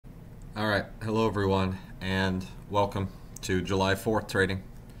Alright, hello everyone, and welcome to July 4th trading.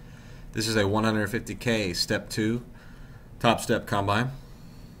 This is a 150K Step 2 Topstep combine.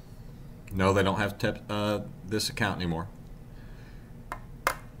 No, they don't have this account anymore.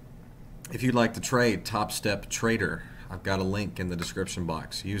 If you'd like to trade Topstep Trader, I've got a link in the description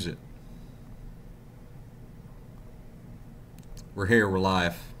box. Use it. We're here, we're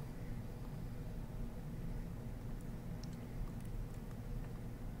live.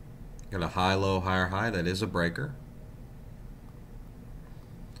 Got a high, low, higher, high. That is a breaker.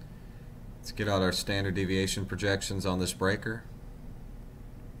 Let's get out our standard deviation projections on this breaker.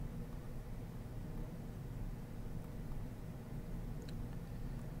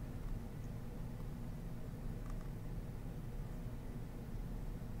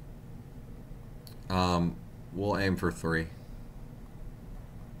 We'll aim for 3.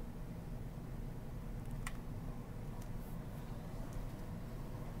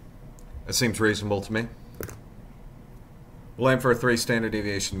 That seems reasonable to me. We'll aim for a 3 standard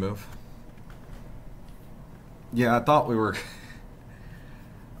deviation move. Yeah, I thought we were...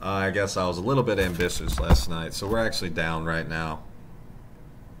 I guess I was a little bit ambitious last night, so we're actually down right now.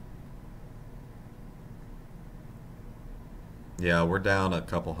 Yeah, we're down a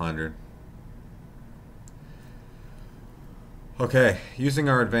couple hundred. Okay, using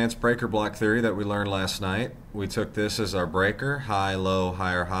our advanced breaker block theory that we learned last night, we took this as our breaker, high, low,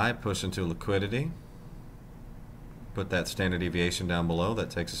 higher, high, push into liquidity. Put that standard deviation down below. That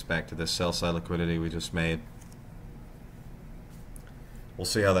takes us back to this sell side liquidity we just made. We'll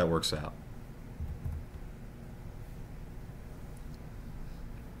see how that works out.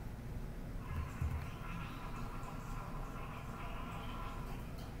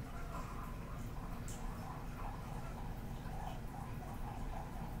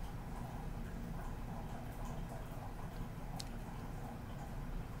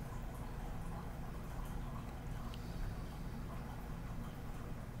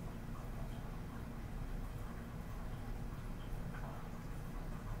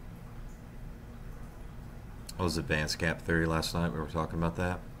 What was advanced gap theory last night? We were talking about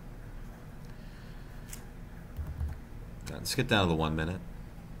that. Let's get down to the 1 minute.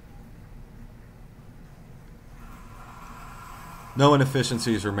 No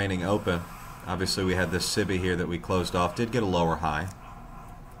inefficiencies remaining open. Obviously we had this SIBI here that we closed off. Did get a lower high.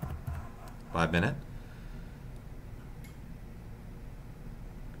 5 minute.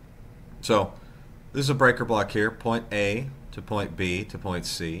 So this is a breaker block here. Point A to point B to point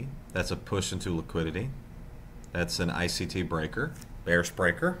C. That's a push into liquidity. That's an ICT breaker, bearish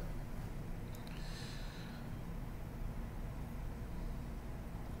breaker.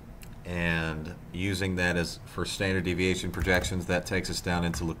 And using that as for standard deviation projections, that takes us down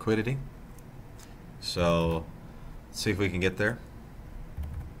into liquidity. So let's see if we can get there.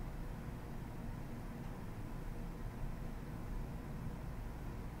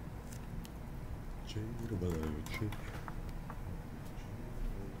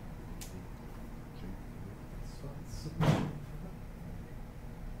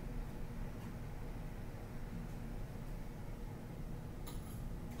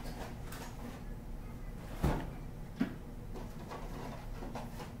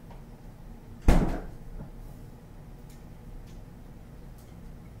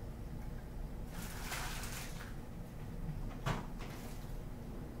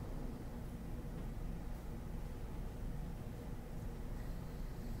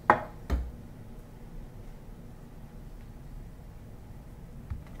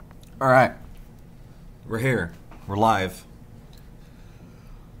 All right, we're here. We're live.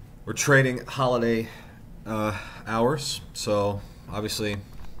 We're trading holiday hours, so obviously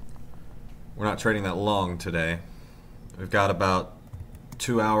we're not trading that long today. We've got about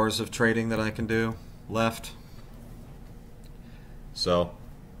 2 hours of trading that I can do left. So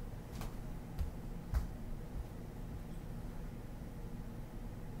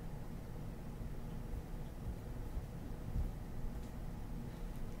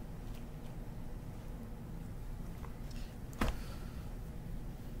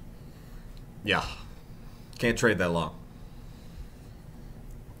yeah, can't trade that long.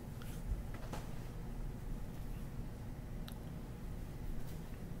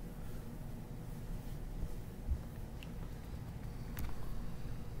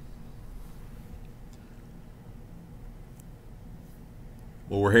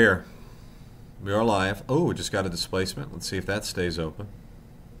 Well, we're here. We are live. Oh, we just got a displacement. Let's see if that stays open.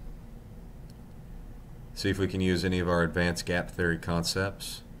 See if we can use any of our advanced gap theory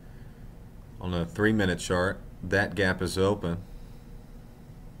concepts. On a 3-minute chart, that gap is open.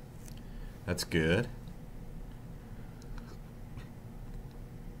 That's good.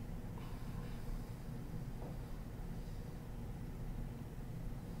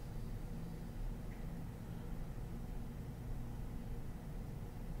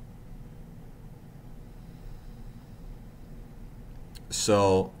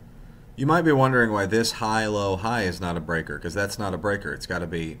 So you might be wondering why this high, low, high is not a breaker, because that's not a breaker. It's got to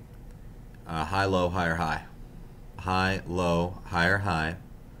be high, low, higher, high. High, low, higher, high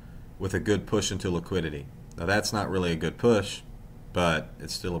with a good push into liquidity. Now that's not really a good push, but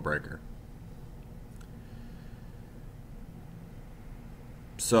it's still a breaker.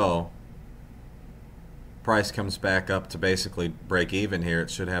 So price comes back up to basically break even here. It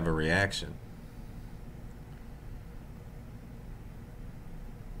should have a reaction.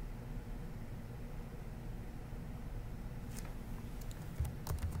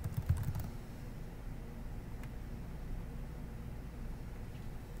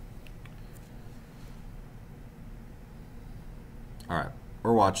 All right,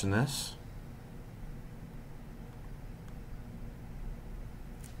 we're watching this.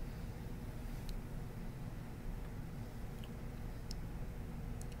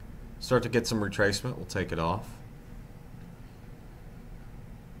 Start to get some retracement, we'll take it off.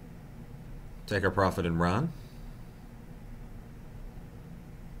 Take our profit and run.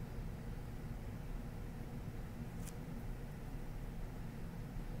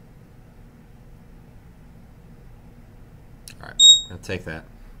 Alright, I'm going to take that.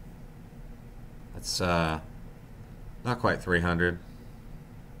 That's not quite 300.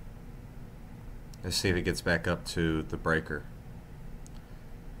 Let's see if it gets back up to the breaker.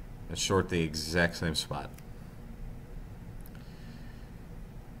 And short the exact same spot.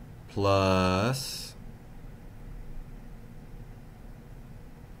 Plus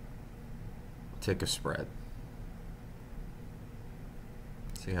tick of spread.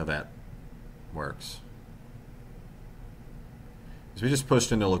 See how that works. So we just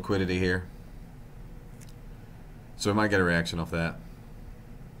pushed into liquidity here. So we might get a reaction off that.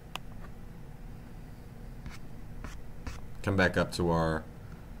 Come back up to our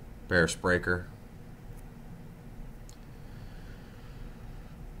bearish breaker.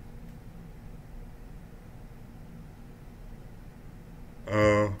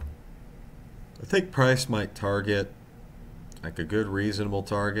 I think price might target like a good reasonable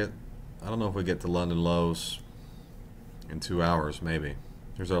target. I don't know if we get to London lows in 2 hours, maybe.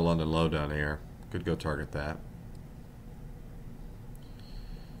 Here's our London low down here. Could go target that.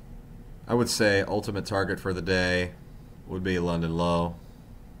 I would say ultimate target for the day would be London low.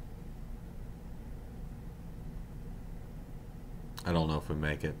 I don't know if we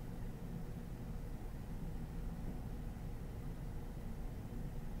make it.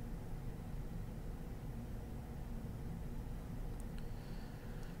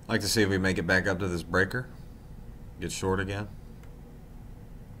 I'd like to see if we make it back up to this breaker. Get short again.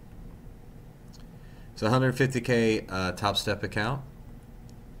 It's a 150K Topstep account.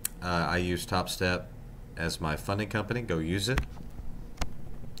 I use Topstep as my funding company. Go use it.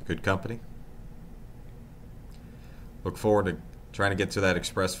 Good company. Look forward to trying to get to that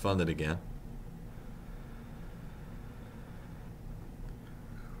express funded again.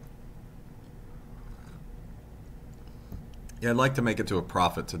 Yeah, I'd like to make it to a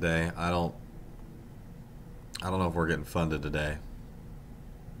profit today. I don't know if we're getting funded today.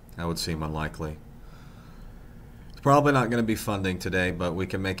 That would seem unlikely. It's probably not going to be funding today, but we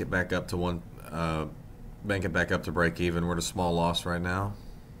can make it back up to make it back up to break even. We're at a small loss right now.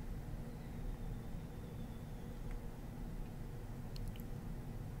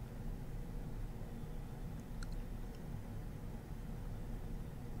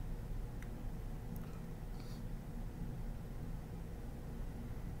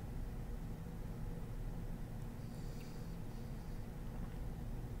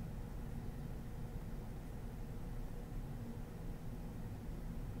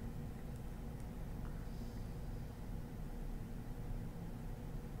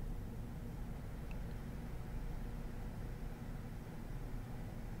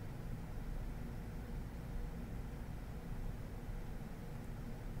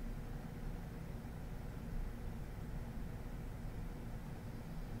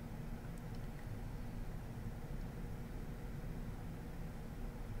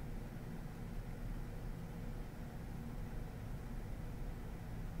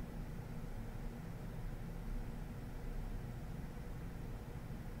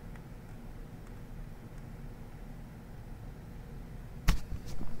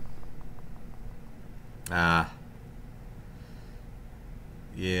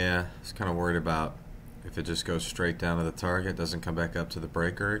 Yeah, I was kind of worried about if it just goes straight down to the target, doesn't come back up to the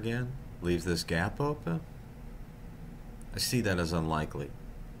breaker again, leaves this gap open. I see that as unlikely,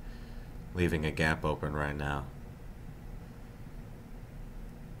 leaving a gap open right now.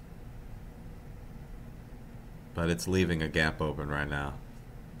 But it's leaving a gap open right now.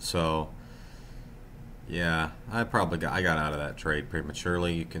 So Yeah, I got out of that trade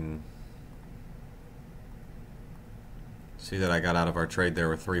prematurely. You can see that I got out of our trade there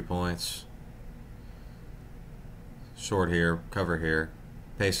with 3 points. Short here, cover here,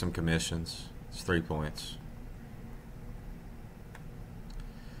 pay some commissions. It's 3 points.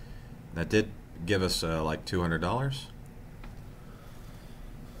 That did give us like $200.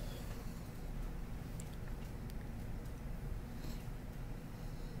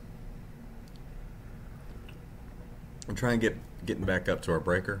 I'm trying to getting back up to our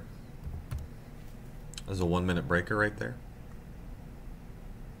breaker. There's a 1 minute breaker right there.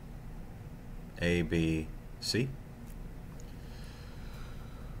 A, B, C.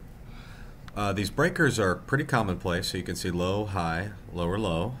 These breakers are pretty commonplace, so you can see low, high, lower,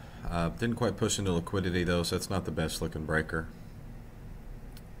 low. Didn't quite push into liquidity though, so that's not the best looking breaker.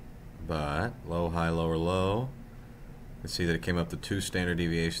 But low, high, lower, low. You can see that it came up to 2 standard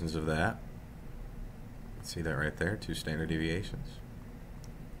deviations of that. See that right there, 2 standard deviations.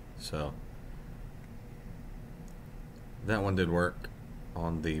 So that one did work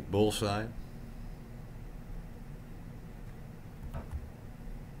on the bull side.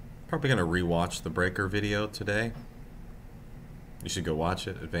 Probably going to rewatch the breaker video today. You should go watch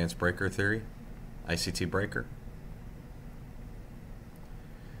it. Advanced Breaker Theory, ICT breaker.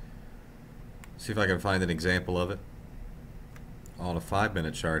 See if I can find an example of it on a 5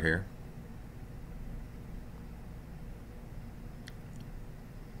 minute chart here.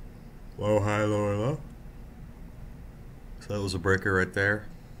 Low, high, lower, low. So that was a breaker right there.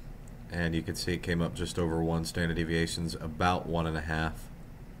 And you can see it came up just over 1 standard deviations, about 1.5.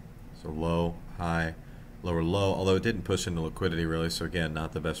 So low, high, lower, low. Although it didn't push into liquidity really, so again,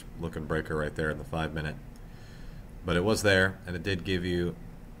 not the best looking breaker right there in the 5 minute. But it was there, and it did give you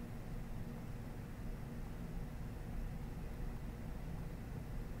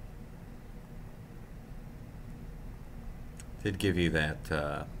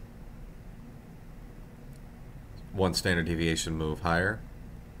that 1 standard deviation move higher.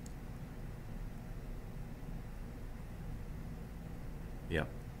 Yep.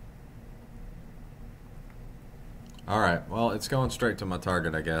 Alright, well, it's going straight to my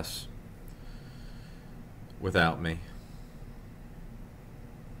target, I guess, without me.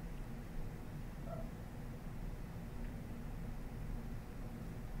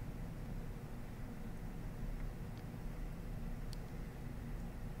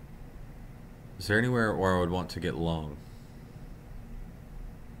 Is there anywhere where I would want to get long?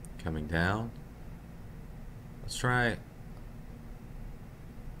 Coming down. Let's try.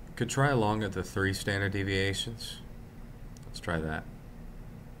 Could try long at the 3 standard deviations. Let's try that.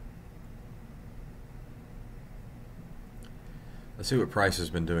 Let's see what price has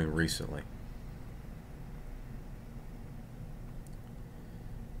been doing recently.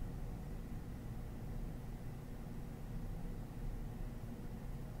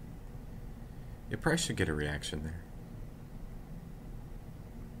 Your price should get a reaction there,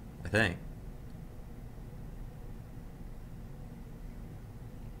 I think.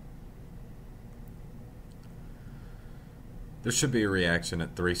 There should be a reaction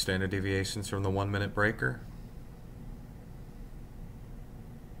at 3 standard deviations from the 1 minute breaker.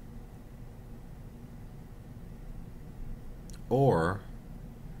 Or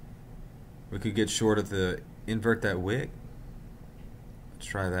we could get short at the invert that wick. Let's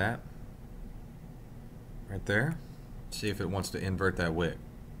try that. Right there. See if it wants to invert that wick.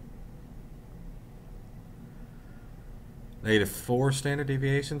 -4 standard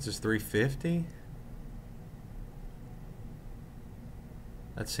deviations is 350.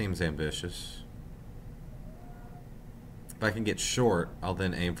 That seems ambitious. If I can get short, I'll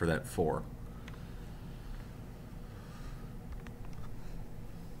then aim for that 4.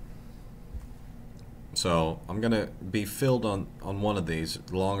 So I'm gonna be filled on one of these,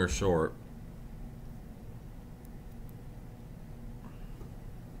 long or short.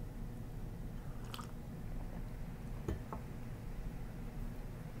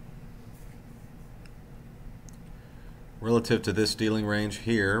 Relative to this dealing range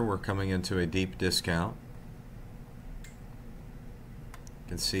here, we're coming into a deep discount. You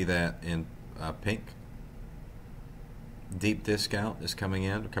can see that in pink. Deep discount is coming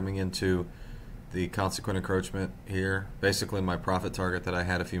in. We're coming into the consequent encroachment here. Basically my profit target that I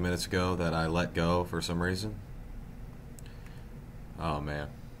had a few minutes ago that I let go for some reason. Oh man,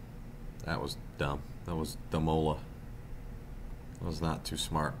 that was dumb. That was dumola. That was not too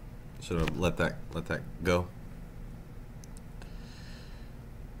smart. Should have let that go.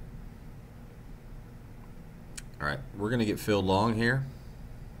 All right, we're going to get filled long here.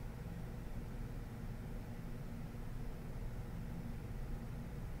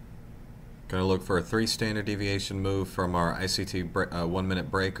 Going to look for a 3 standard deviation move from our ICT 1 minute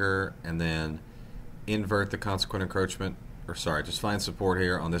breaker, and then invert the consequent encroachment, or sorry, just find support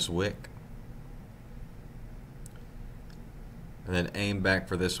here on this wick, and then aim back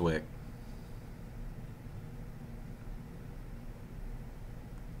for this wick.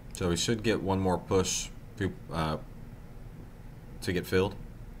 So we should get one more push to get filled.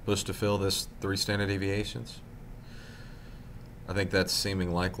 Push to fill this 3 standard deviations. I think that's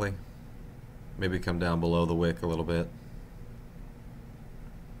seeming likely. Maybe come down below the wick a little bit.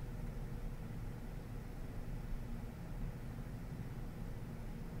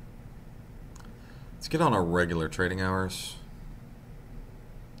 Let's get on our regular trading hours.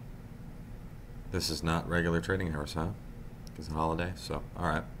 This is not regular trading hours, huh? It's a holiday, so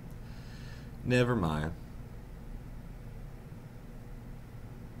alright. Never mind.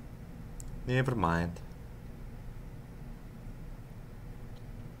 Never mind.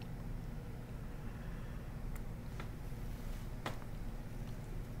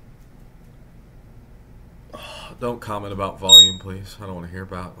 Don't comment about volume, please. I don't want to hear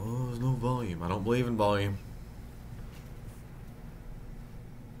about, oh, there's no volume. I don't believe in volume.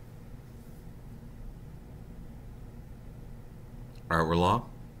 Alright, we're long.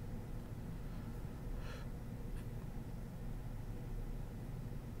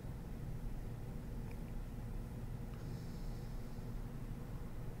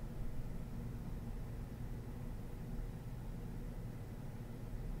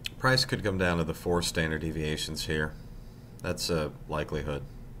 Price could come down to the 4 standard deviations here. That's a likelihood.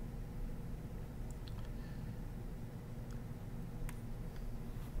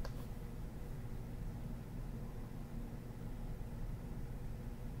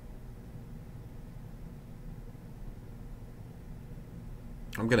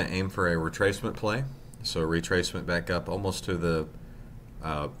 I'm going to aim for a retracement play. So a retracement back up almost to the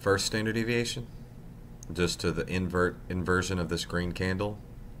 1st standard deviation. Just to the inversion of this green candle.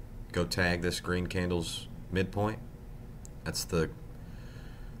 Go tag this green candle's midpoint. That's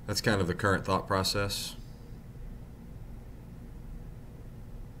kind of the current thought process.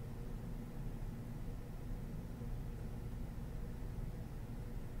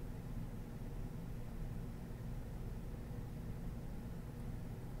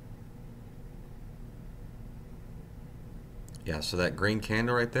 Yeah, so that green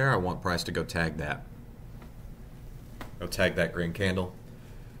candle right there, I want price to go tag that. Go tag that green candle.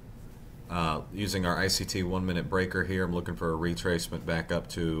 Using our ICT 1 minute breaker here, I'm looking for a retracement back up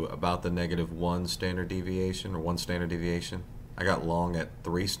to about the -1 standard deviation, or 1 standard deviation. I got long at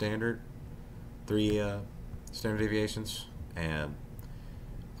 3 standard deviations, and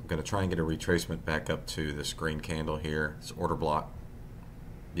I'm going to try and get a retracement back up to this green candle here. It's order block.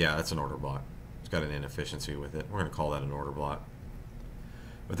 Yeah, that's an order block. It's got an inefficiency with it. We're going to call that an order block.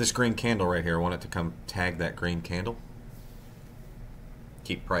 With this green candle right here, I want it to come tag that green candle.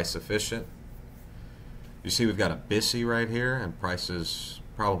 Keep price efficient. You see we've got a BISI right here, and price is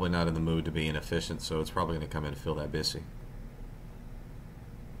probably not in the mood to be inefficient, so it's probably going to come in and fill that BISI.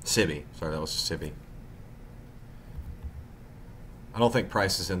 SIBI. Sorry, that was a SIBI. I don't think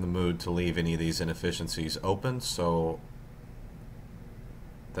price is in the mood to leave any of these inefficiencies open, so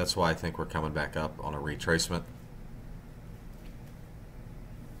that's why I think we're coming back up on a retracement.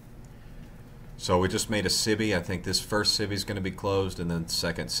 So we just made a SIBI. I think this first SIBI is going to be closed, and then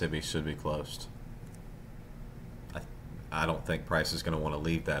second SIBI should be closed. I don't think price is going to want to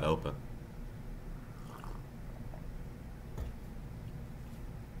leave that open.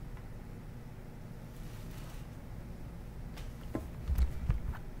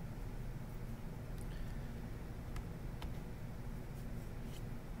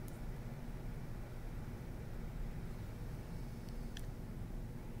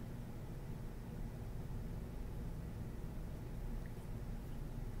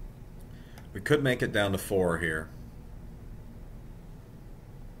 We could make it down to 4 here.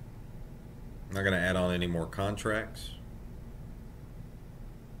 I'm not going to add on any more contracts.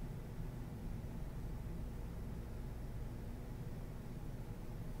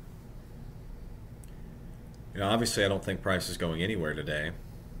 You know, obviously I don't think price is going anywhere today,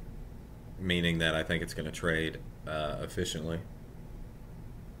 meaning that I think it's going to trade efficiently.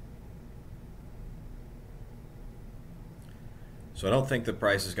 So I don't think the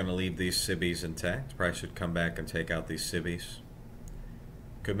price is going to leave these SIBIs intact. Price should come back and take out these SIBIs.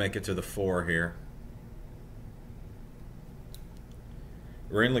 Could make it to the 4 here.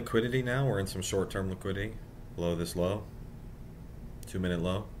 We're in liquidity now. We're in some short-term liquidity below this low, 2-minute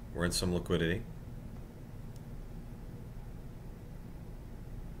low. We're in some liquidity.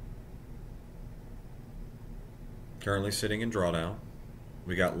 Currently sitting in drawdown.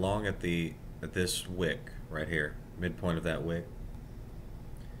 We got long at the at this wick right here, midpoint of that wick.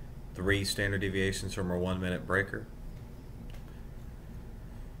 3 standard deviations from our 1 minute breaker.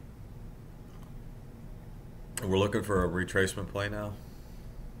 We're looking for a retracement play now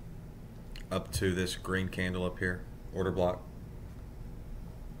up to this green candle up here, order block.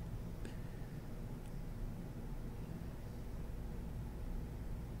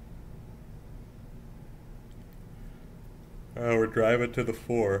 We're driving to the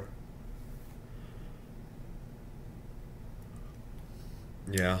 4.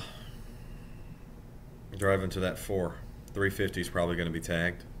 Yeah. Driving to that 4. 350 is probably going to be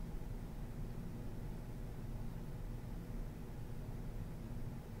tagged.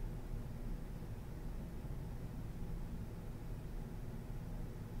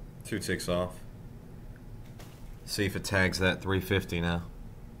 Two ticks off. See if it tags that 350 now.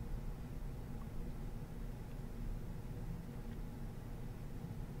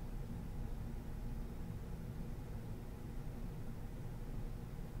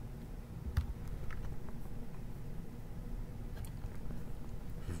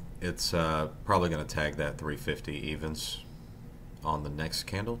 It's probably going to tag that 350 evens on the next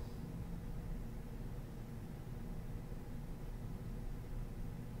candle.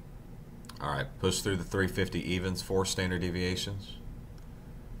 Alright, push through the 350 evens, 4 standard deviations,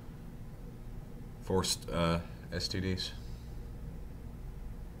 4 STDs.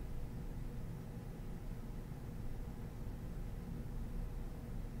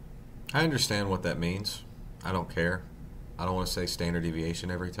 I understand what that means. I don't care. I don't want to say standard deviation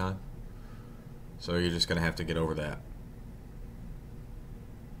every time. So you're just going to have to get over that.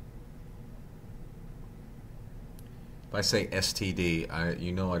 If I say STD,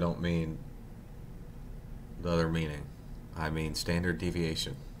 you know I don't mean the other meaning. I mean standard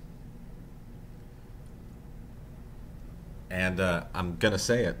deviation. And I'm going to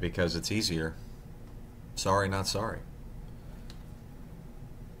say it because it's easier. Sorry, not sorry.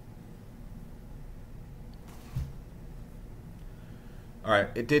 Alright,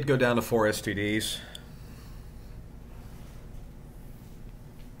 it did go down to 4 STDs.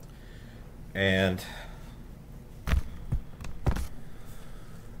 And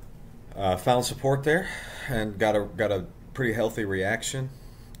found support there and got a pretty healthy reaction.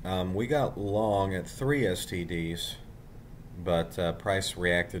 We got long at 3 STDs, but price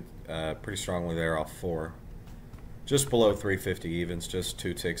reacted pretty strongly there off 4. Just below 350 evens, just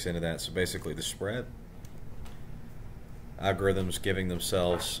 2 ticks into that. So basically the spread. Algorithms giving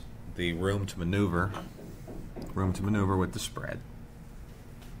themselves the room to maneuver with the spread.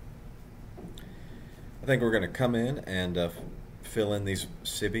 I think we're going to come in and fill in these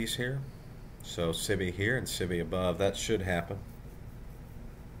SIBIs here. So SIBI here and SIBI above, that should happen.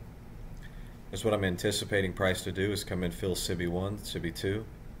 That's what I'm anticipating price to do, is come in, fill SIBI 1, SIBI 2.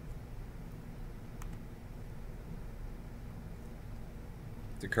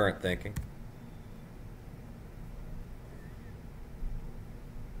 The current thinking.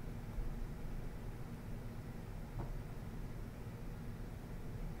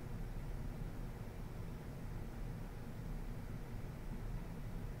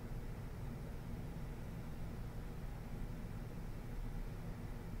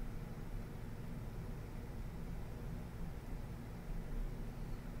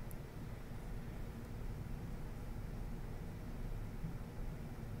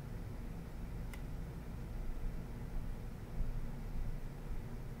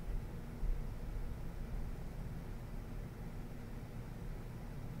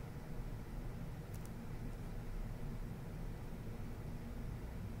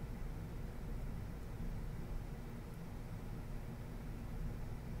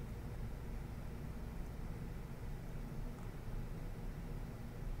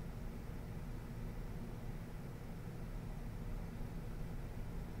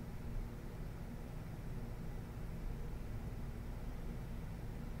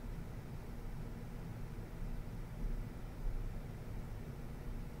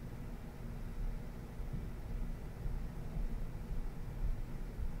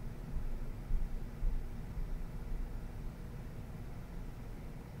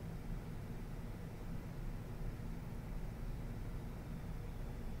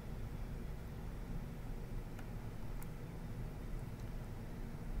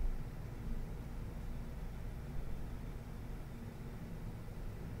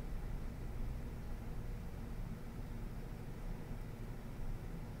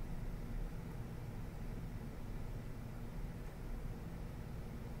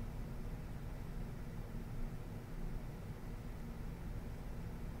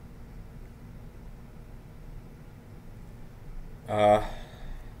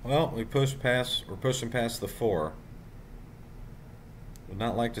 Well, we're pushing past the 4. Would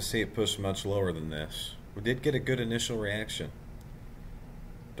not like to see it push much lower than this. We did get a good initial reaction.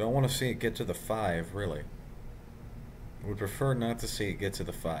 Don't want to see it get to the 5, really. Would prefer not to see it get to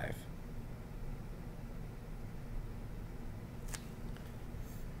the 5.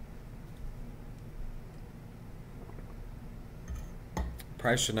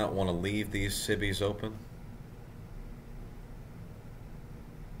 Price should not want to leave these SIBIs open.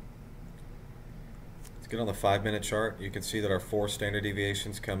 Let's get on the 5-minute chart. You can see that our 4 standard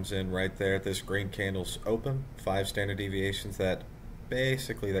deviations comes in right there at this green candle's open. 5 standard deviations, that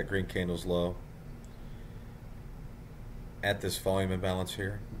basically that green candle's low at this volume imbalance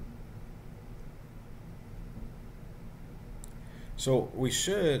here. So we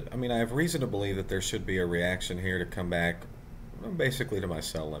should, I mean, I have reason to believe that there should be a reaction here to come back basically to my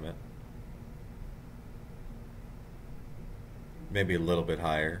sell limit. Maybe a little bit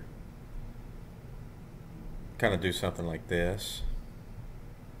higher. Kind of do something like this.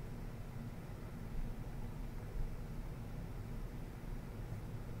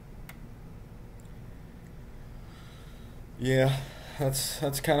 Yeah, that's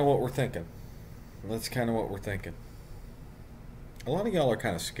kind of what we're thinking. That's kind of what we're thinking. A lot of y'all are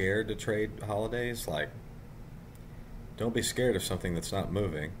kind of scared to trade holidays. Like, don't be scared of something that's not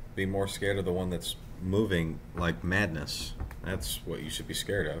moving. Be more scared of the one that's moving like madness. That's what you should be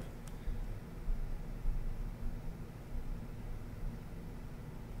scared of.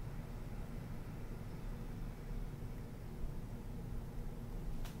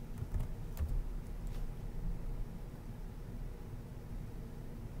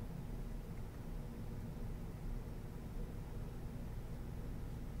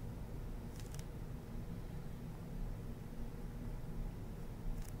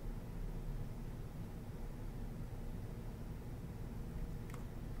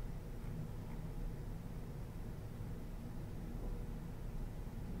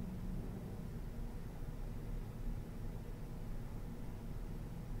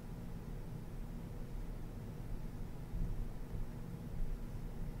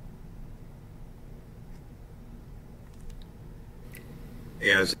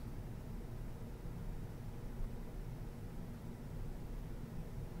 Yes.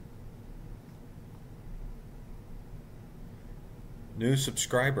 New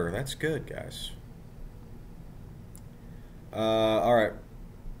subscriber. That's good, guys. All right.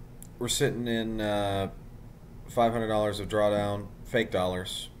 We're sitting in $500 of drawdown, fake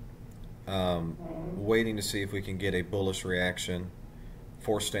dollars. Waiting to see if we can get a bullish reaction.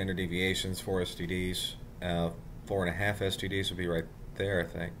 4 standard deviations, 4 STDs. 4.5 STDs would be right there, I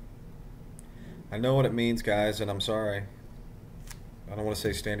think. I know what it means, guys, and I'm sorry. I don't want to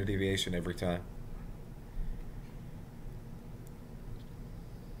say standard deviation every time.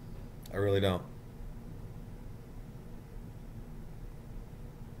 I really don't.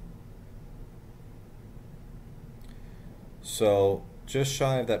 So just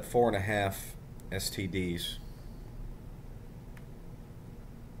shy of that 4.5 STDs.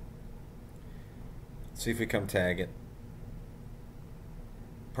 Let's see if we come tag it.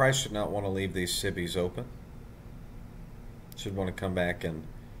 Price should not want to leave these SIBIs open. Should want to come back and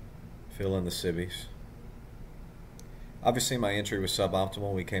fill in the SIBIs. Obviously my entry was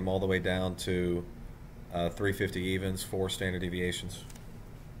suboptimal. We came all the way down to 350 evens, 4 standard deviations.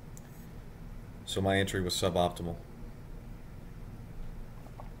 So my entry was suboptimal.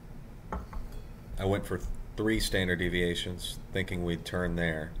 I went for 3 standard deviations thinking we'd turn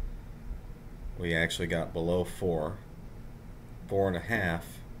there. We actually got below 4. 4.5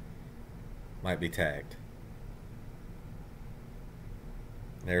 might be tagged.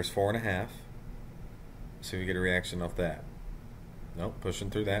 There's 4.5. See if we get a reaction off that. Nope,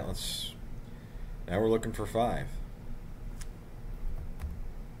 pushing through that. Now we're looking for 5.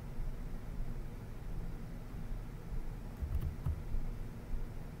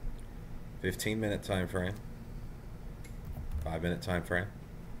 $15-minute time frame. 5-minute time frame.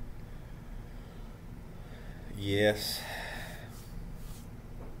 Yes.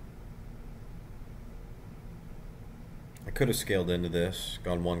 I could have scaled into this,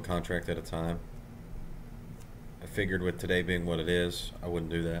 gone 1 contract at a time. I figured with today being what it is, I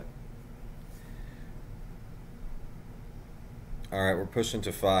wouldn't do that. Alright, we're pushing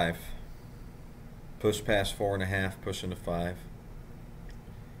to 5. Push past 4.5, pushing to 5.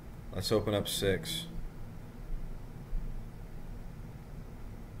 Let's open up 6.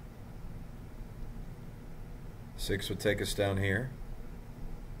 Six would take us down here.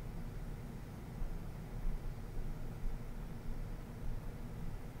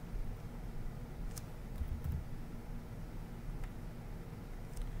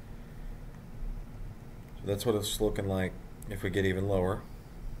 that's what it's looking like if we get even lower.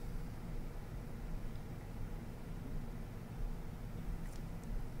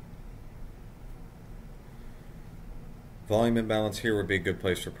 Volume imbalance here would be a good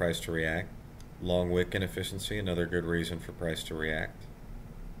place for price to react. Long wick inefficiency, another good reason for price to react.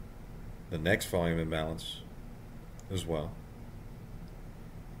 The next volume imbalance as well.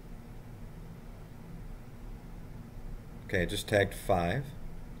 Okay, just tagged 5.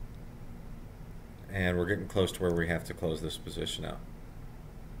 And we're getting close to where we have to close this position out.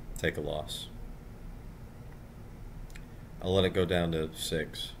 Take a loss. I'll let it go down to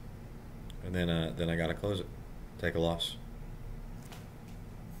 6. And then I gotta close it. Take a loss.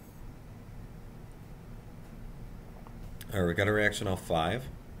 Alright, we got a reaction off 5.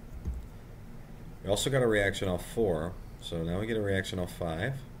 We also got a reaction off 4. So now we get a reaction off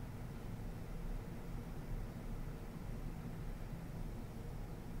 5.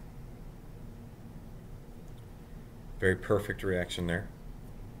 Very perfect reaction there.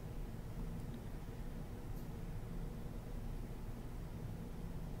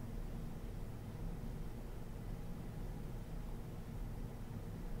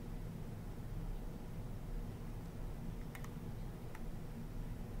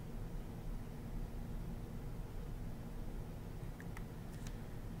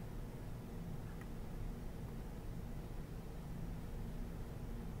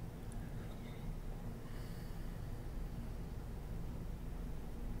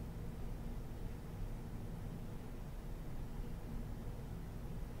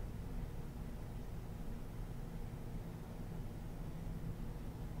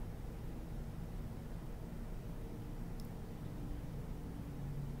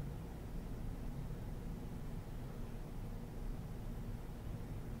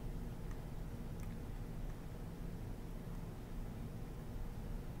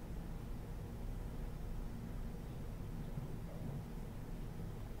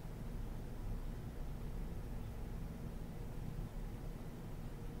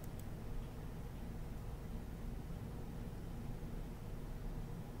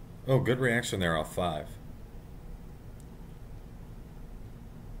 Oh, good reaction there off 5.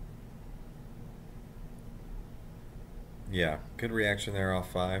 Yeah, good reaction there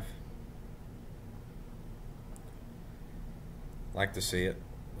off 5. Like to see it.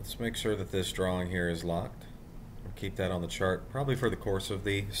 Let's make sure that this drawing here is locked. We'll keep that on the chart probably for the course of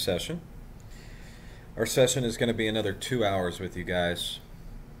the session. Our session is going to be another 2 hours with you guys.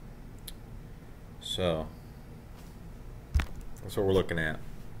 So, that's what we're looking at.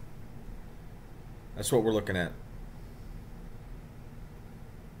 That's what we're looking at.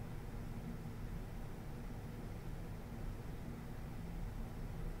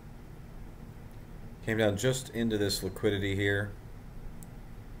 Came down just into this liquidity here.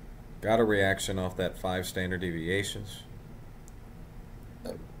 Got a reaction off that 5 standard deviations.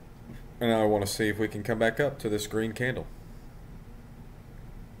 And now I want to see if we can come back up to this green candle.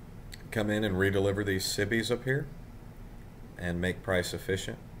 Come in and redeliver these SIBIs up here and make price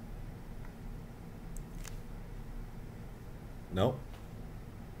efficient. Nope.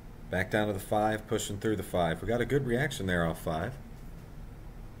 Back down to the 5, pushing through the 5. We got a good reaction there off 5.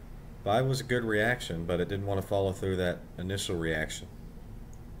 5 was a good reaction, but it didn't want to follow through that initial reaction.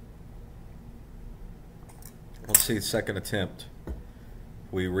 Let's see the second attempt.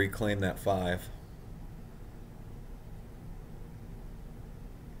 We reclaim that 5.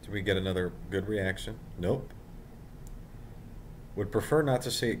 Do we get another good reaction? Nope. Would prefer not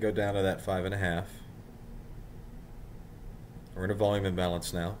to see it go down to that 5.5. We're in a volume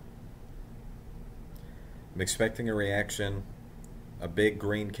imbalance now. I'm expecting a reaction, a big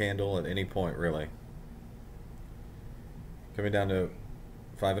green candle at any point, really. Coming down to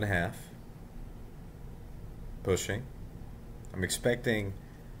 5.5. Pushing. I'm expecting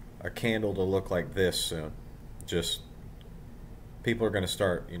a candle to look like this soon. Just people are going to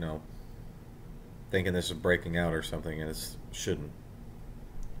start, you know, thinking this is breaking out or something, and it shouldn't.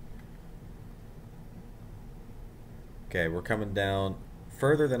 Okay, we're coming down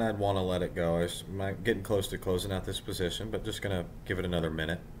further than I'd want to let it go. I'm getting close to closing out this position, but just going to give it another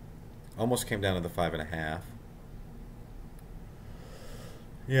minute. Almost came down to the 5.5.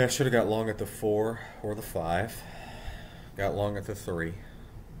 Yeah, I should have got long at the 4 or the 5. Got long at the 3.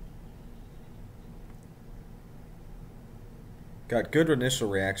 Got good initial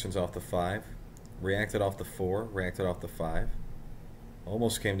reactions off the 5. Reacted off the 4. Reacted off the 5.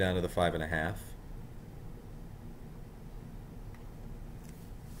 Almost came down to the 5.5.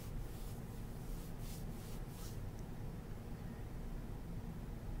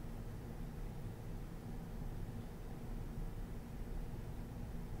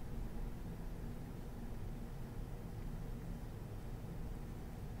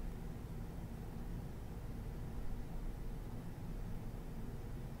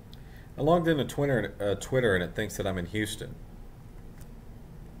 I logged into Twitter and it thinks that I'm in Houston.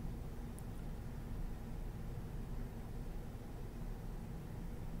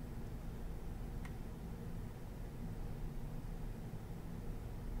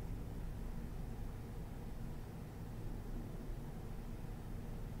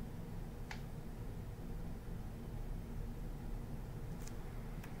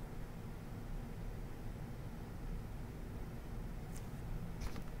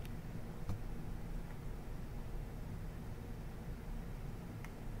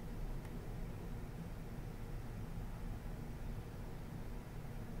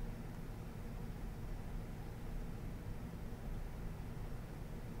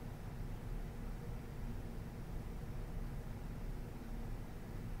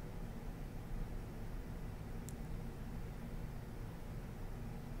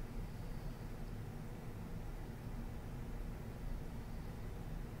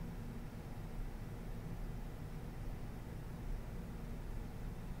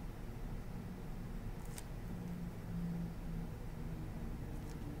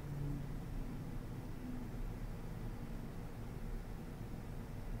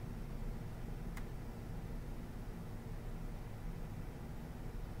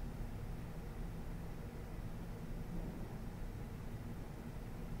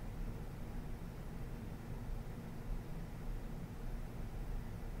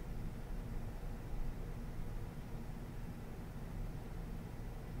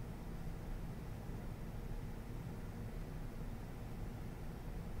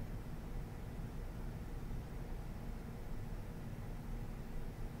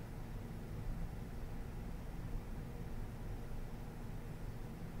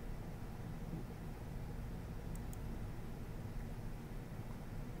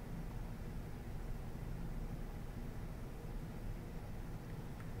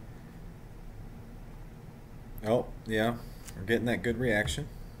 Oh, yeah, we're getting that good reaction.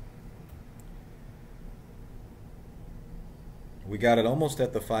 We got it almost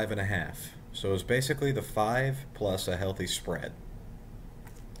at the 5.5. So it's basically the 5 plus a healthy spread.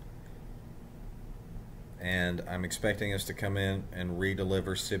 And I'm expecting us to come in and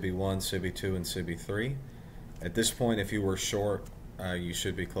redeliver SIBI 1, SIBI 2, and SIBI 3. At this point, if you were short, you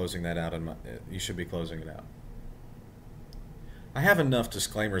should be closing that out. You should be closing it out. I have enough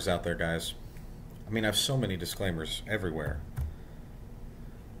disclaimers out there, guys. I mean, I have so many disclaimers everywhere.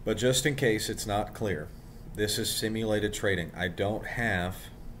 But just in case it's not clear, this is simulated trading. I don't have,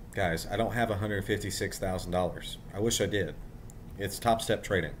 guys, I don't have $156,000. I wish I did. It's Topstep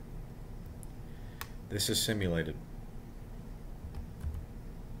trading. This is simulated.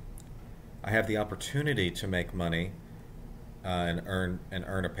 I have the opportunity to make money and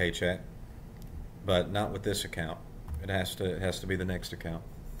earn a paycheck, but not with this account. It has to be the next account.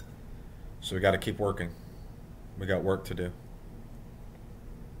 So we got to keep working. We got work to do.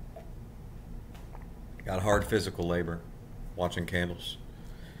 Got hard physical labor, watching candles.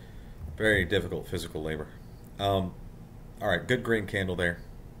 Very difficult physical labor. All right, good green candle there.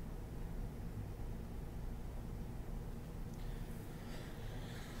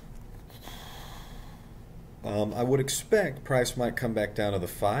 I would expect price might come back down to the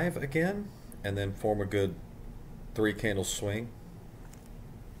 5 again and then form a good 3 candle swing.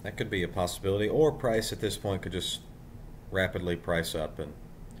 That could be a possibility. Or price at this point could just rapidly price up. And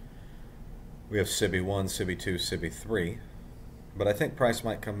we have SIBI 1, SIBI 2, SIBI 3. But I think price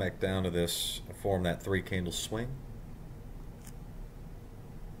might come back down to this, form that 3 candle swing.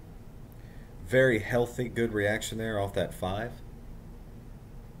 Very healthy, good reaction there off that 5.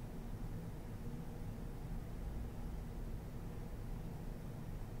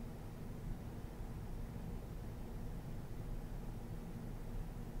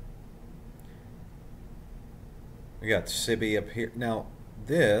 We got SIBI up here. Now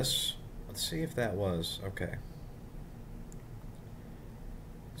this, let's see if that was, okay.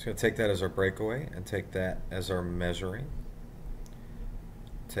 Just going to take that as our breakaway and take that as our measuring.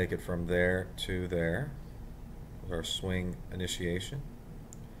 Take it from there to there. Our swing initiation.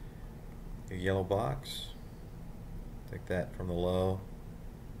 A yellow box. Take that from the low.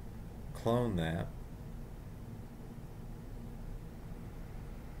 Clone that.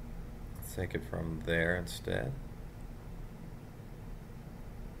 Let's take it from there instead.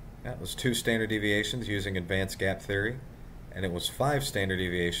 That was 2 standard deviations using advanced gap theory, and it was 5 standard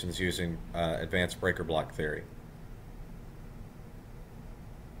deviations using advanced breaker block theory.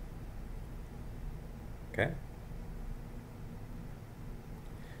 Okay.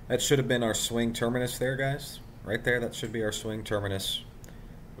 That should have been our swing terminus there, guys. Right there, that should be our swing terminus.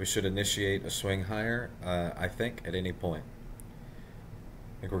 We should initiate a swing higher, I think, at any point.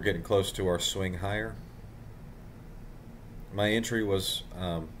 think we're getting close to our swing higher. My entry was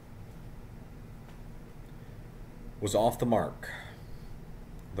off the mark.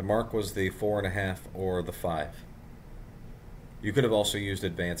 The mark was the 4.5 or the 5. You could have also used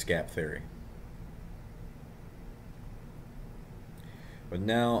advanced gap theory. But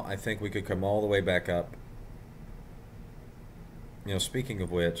now I think we could come all the way back up. You know, speaking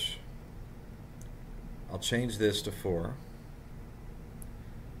of which, I'll change this to 4.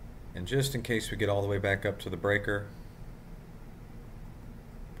 And just in case we get all the way back up to the breaker,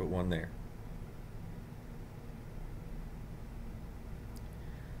 put one there.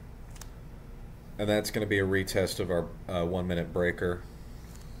 And that's going to be a retest of our 1 minute breaker.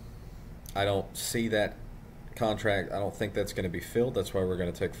 I don't see that contract. I don't think that's going to be filled. That's why we're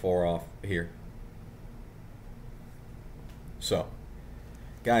going to take 4 off here. So,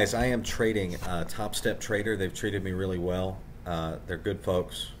 guys, I am trading Topstep Trader. They've treated me really well. They're good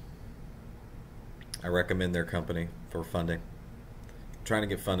folks. I recommend their company for funding. I'm trying to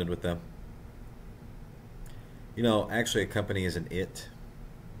get funded with them. You know, actually a company is an it.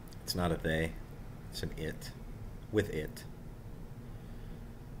 It's not a they. It's an it. With it.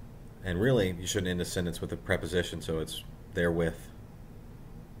 And really, you shouldn't end a sentence with a preposition, so it's therewith.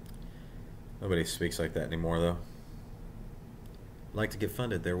 Nobody speaks like that anymore, though. I'd like to get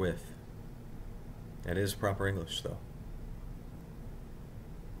funded therewith. That is proper English, though.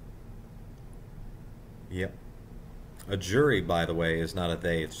 Yep. A jury, by the way, is not a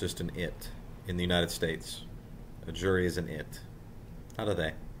they. It's just an it in the United States. A jury is an it, not a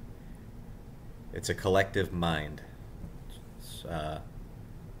they. It's a collective mind. It's,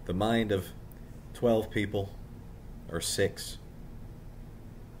 the mind of 12 people, or 6.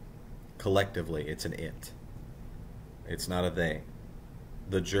 Collectively, it's an it. It's not a they.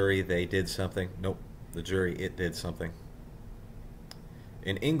 The jury, they did something. Nope. The jury, it did something.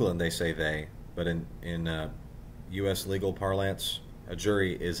 In England, they say they, but in U.S. legal parlance, a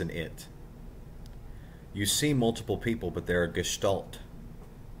jury is an it. You see multiple people, but they're a gestalt.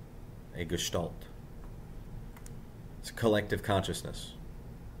 A gestalt. It's collective consciousness.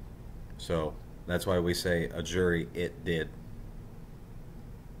 So that's why we say a jury, it did.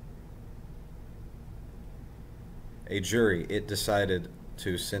 A jury, it decided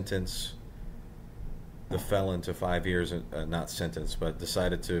to sentence the felon to 5 years, not sentence, but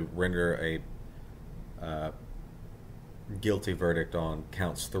decided to render a guilty verdict on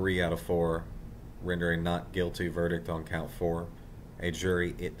counts 3 out of 4, rendering not guilty verdict on count 4. A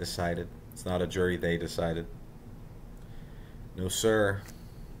jury, it decided. It's not a jury, they decided. No, sir.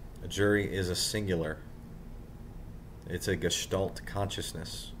 A jury is a singular. It's a gestalt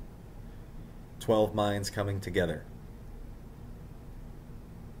consciousness. 12 minds coming together.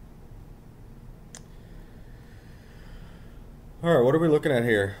 Alright, what are we looking at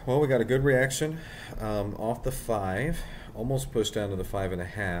here? Well, we got a good reaction off the 5. Almost pushed down to the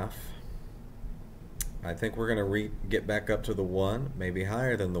 5.5. I think we're going to get back up to the 1, maybe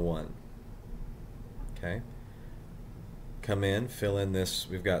higher than the 1. Okay. Come in, fill in this.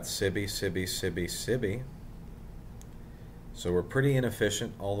 We've got SIBI, SIBI, SIBI, SIBI. So we're pretty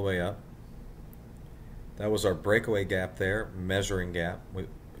inefficient all the way up. That was our breakaway gap there, measuring gap.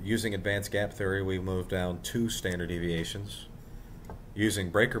 Using advanced gap theory, we moved down 2 standard deviations. Using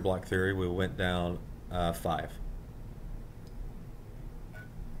breaker block theory, we went down 5.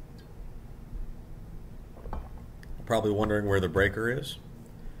 Probably wondering where the breaker is.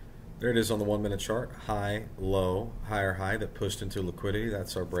 There it is on the 1 minute chart. High, low, higher high that pushed into liquidity.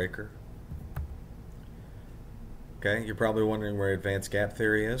 That's our breaker. Okay, you're probably wondering where advanced gap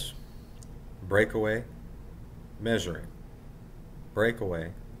theory is. Breakaway, measuring.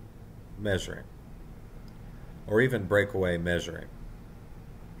 Breakaway, measuring. Or even breakaway, measuring.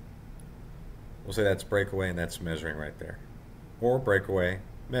 We'll say that's breakaway and that's measuring right there. Or breakaway,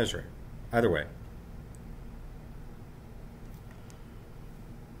 measuring. Either way.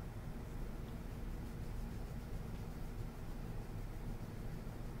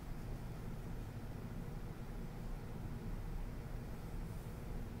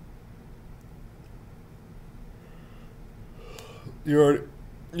 You're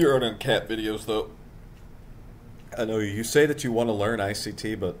already on cat videos, though. I know you say that you want to learn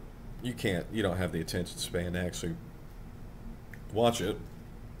ICT, but you can't. You don't have the attention span to actually watch it.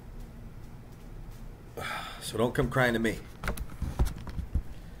 So don't come crying to me.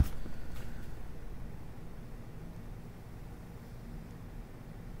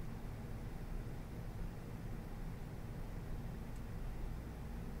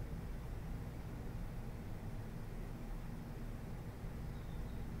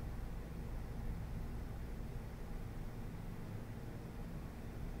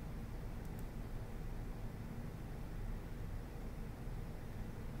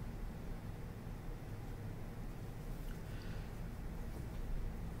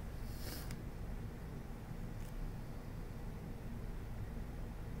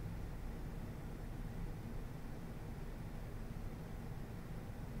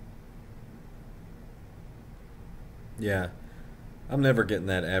 Yeah, I'm never getting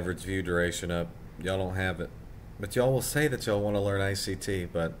that average view duration up. Y'all don't have it. But y'all will say that y'all want to learn ICT,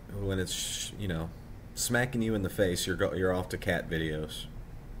 but when it's, smacking you in the face, you're off to cat videos.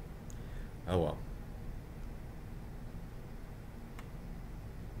 Oh well.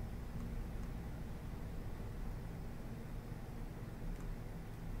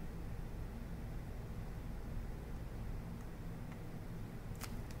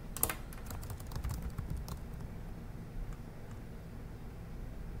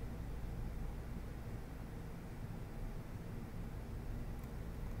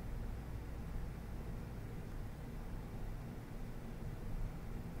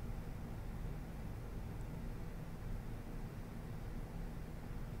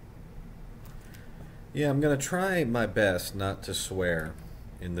 Yeah, I'm going to try my best not to swear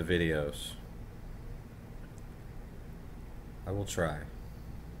in the videos. I will try.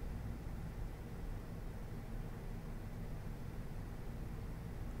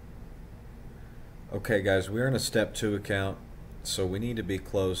 Okay, guys, we're in a step 2 account, so we need to be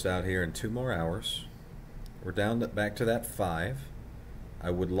closed out here in 2 more hours. We're down back to that 5. I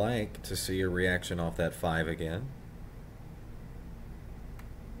would like to see a reaction off that 5 again.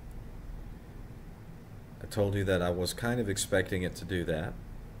 I told you that I was kind of expecting it to do that.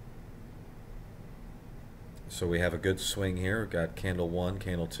 So we have a good swing here. We've got candle 1,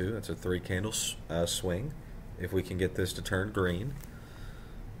 candle 2. That's a 3 candle swing. If we can get this to turn green,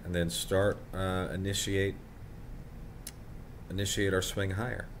 and then start initiate our swing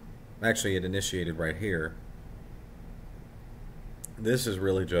higher. Actually, it initiated right here. This is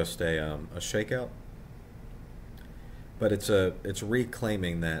really just a shakeout, but it's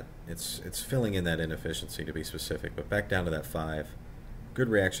reclaiming that it's filling in that inefficiency, to be specific. But back down to that 5. Good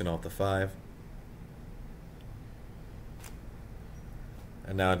reaction off the 5.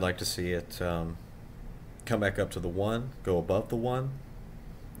 And now I'd like to see it come back up to the 1, go above the 1.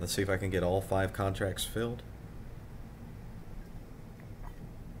 Let's see if I can get all 5 contracts filled.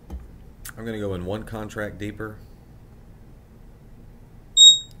 I'm going to go in 1 contract deeper.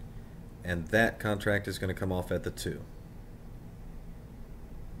 And that contract is going to come off at the 2.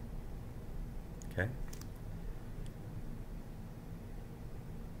 Okay.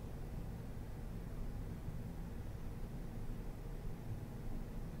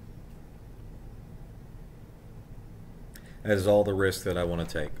 That is all the risk that I want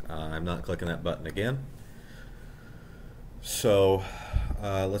to take. I'm not clicking that button again. So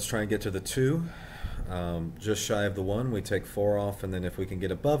let's try and get to the 2. Just shy of the 1, we take 4 off, and then if we can get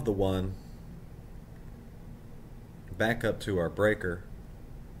above the 1, back up to our breaker,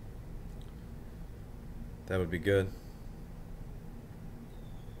 that would be good.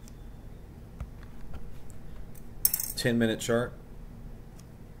 $10-minute chart.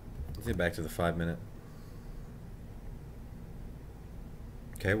 Let's get back to the 5-minute.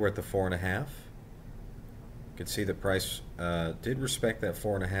 Okay, we're at the 4.5. You can see the price did respect that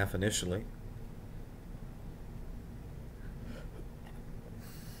 4.5 initially.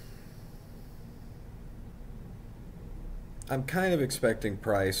 I'm kind of expecting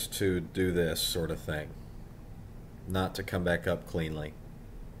price to do this sort of thing, not to come back up cleanly.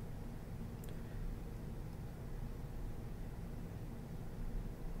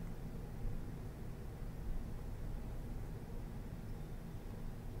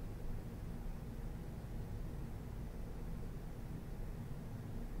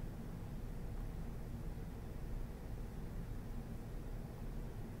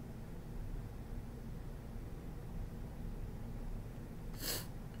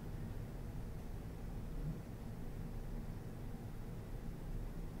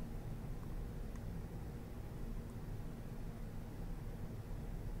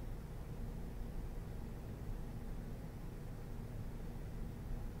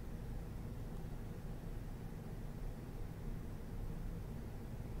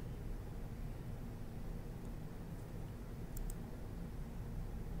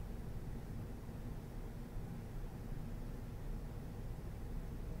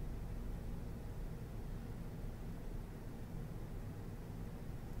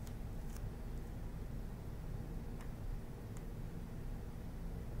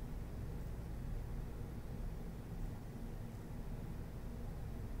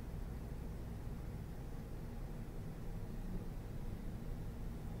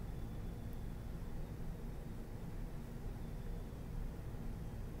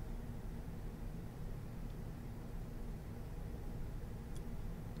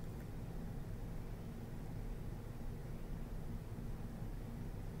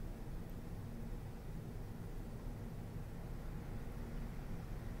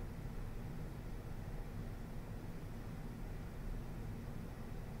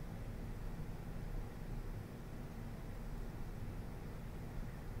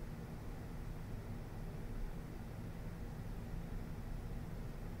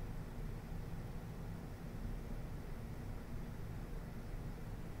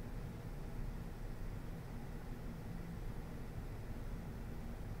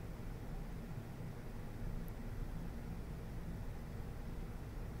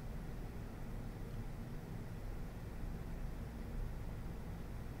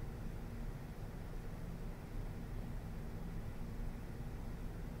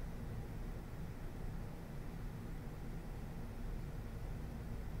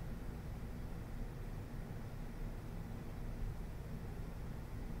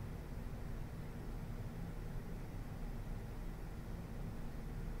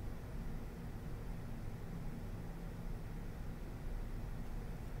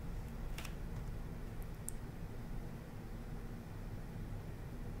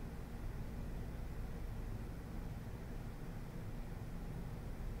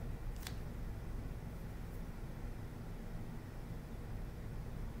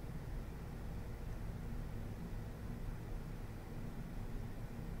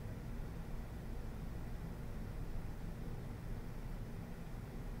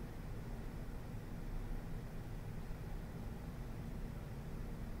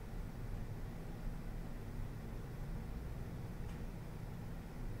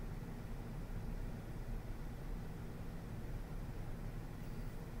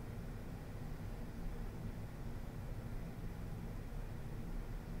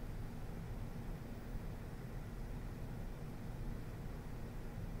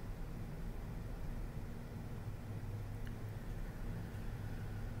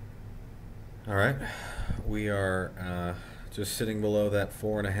 All right, we are just sitting below that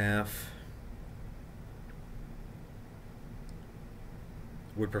 4.5.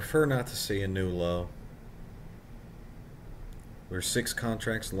 Would prefer not to see a new low. We're 6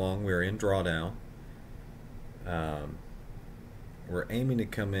 contracts long. We're in drawdown. We're aiming to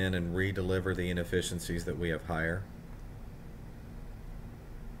come in and re-deliver the inefficiencies that we have higher.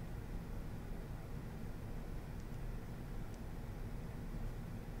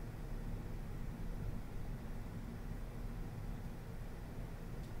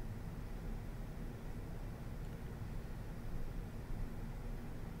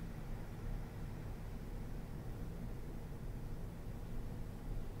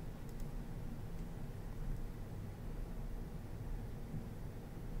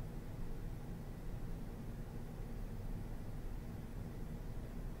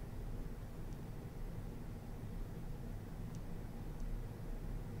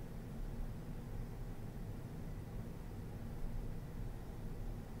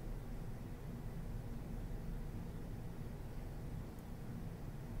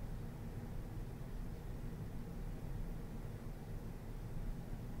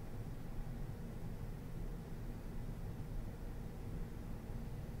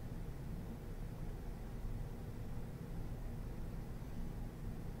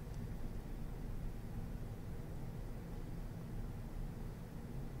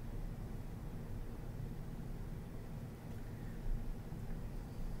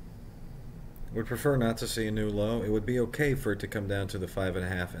 Would prefer not to see a new low. It would be okay for it to come down to the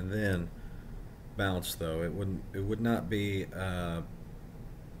 5.5 and then bounce, though. It would not be a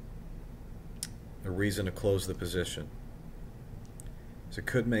reason to close the position. So it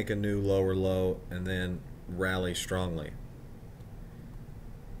could make a new lower low and then rally strongly,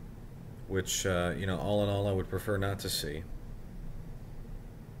 which you know, all in all, I would prefer not to see.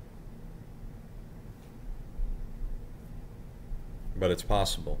 But it's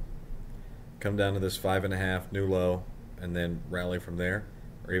possible. Come down to this 5.5 new low and then rally from there,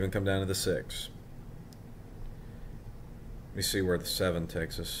 or even come down to the 6. Let me see where the 7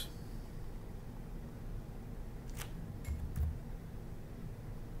 takes us.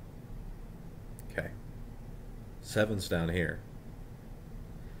 Okay, 7's down here.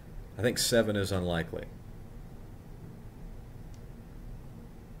 I think 7 is unlikely.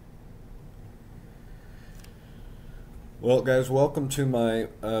 Well, guys, welcome to my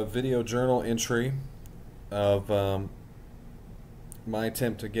video journal entry of my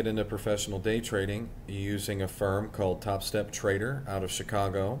attempt to get into professional day trading using a firm called Topstep Trader out of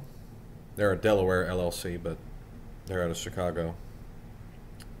Chicago. They're a Delaware LLC, but they're out of Chicago.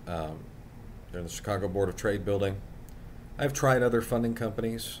 They're in the Chicago Board of Trade building. I've tried other funding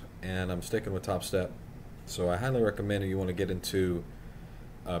companies, and I'm sticking with Topstep. So I highly recommend if you want to get into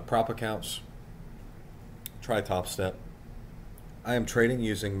prop accounts, try Topstep. I am trading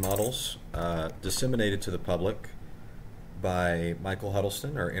using models disseminated to the public by Michael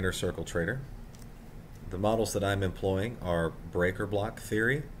Huddleston, our Inner Circle Trader. The models that I'm employing are breaker block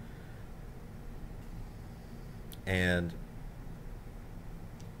theory and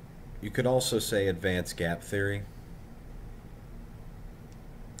you could also say advanced gap theory.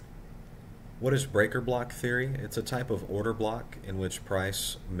 What is breaker block theory? It's a type of order block in which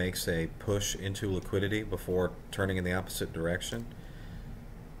price makes a push into liquidity before turning in the opposite direction.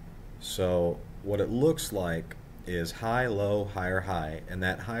 So what it looks like is high, low, higher, high, and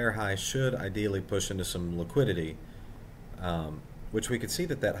that higher high should ideally push into some liquidity, which we could see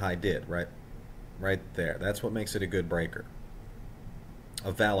that high did, right there. That's what makes it a good breaker,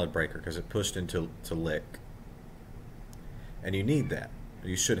 a valid breaker, because it pushed into lick. And you need that.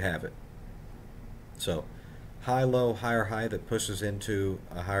 You should have it. So high, low, higher, high that pushes into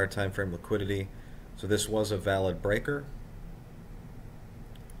a higher time frame liquidity. So this was a valid breaker.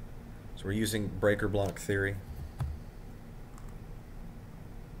 So we're using breaker block theory.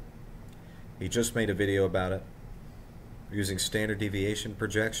 He just made a video about it. We're using standard deviation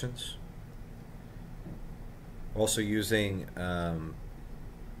projections. Also using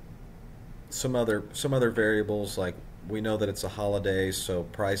some other variables, like we know that it's a holiday, so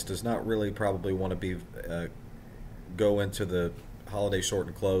price does not really probably want to be go into the holiday short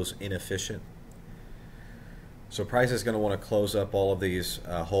and close inefficient. So price is going to want to close up all of these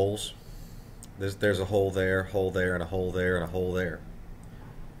holes. There's a hole there, and a hole there, and a hole there.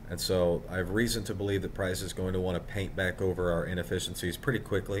 And so I have reason to believe that price is going to want to paint back over our inefficiencies pretty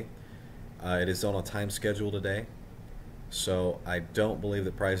quickly. It is on a time schedule today, so I don't believe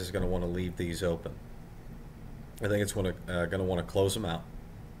that price is going to want to leave these open. I think it's going to want to close them out.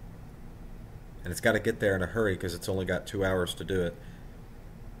 And it's got to get there in a hurry because it's only got 2 hours to do it.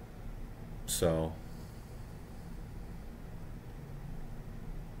 So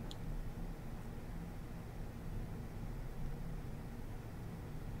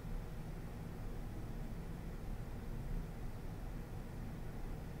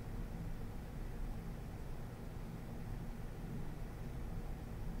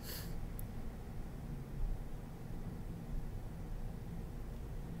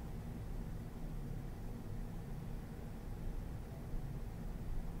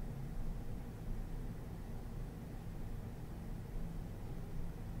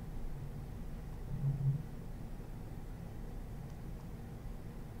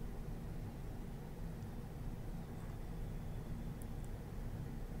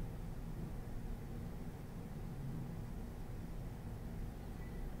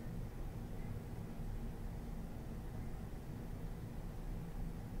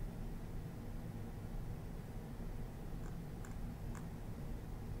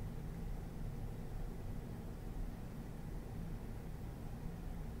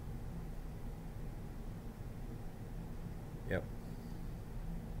yep.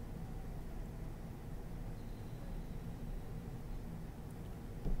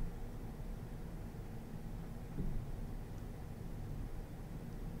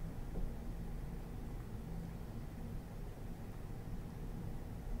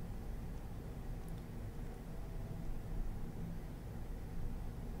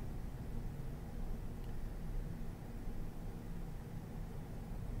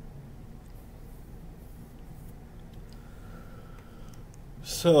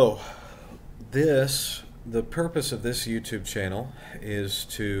 So the purpose of this YouTube channel is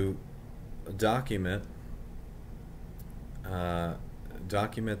to document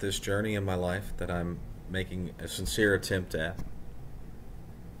this journey in my life that I'm making a sincere attempt at.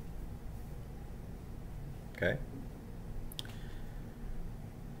 Okay.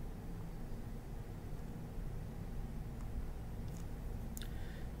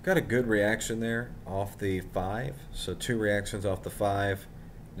 Got a good reaction there off the 5, so 2 reactions off the 5.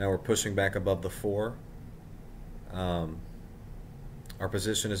 Now we're pushing back above the 4. Our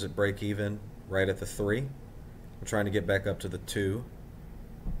position is at break even right at the 3. We're trying to get back up to the 2.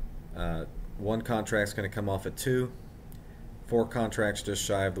 1 contract's going to come off at 2. 4 contracts just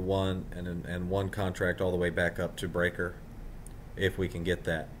shy of the 1, and 1 contract all the way back up to breaker, if we can get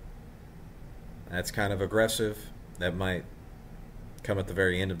that. That's kind of aggressive. That might come at the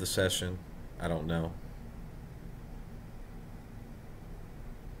very end of the session. I don't know.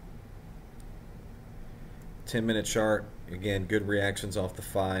 $10-minute chart, again, good reactions off the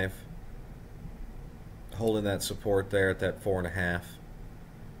 5. Holding that support there at that 4.5.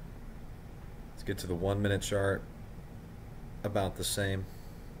 Let's get to the 1-minute chart. About the same.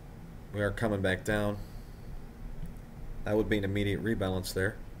 We are coming back down. That would be an immediate rebalance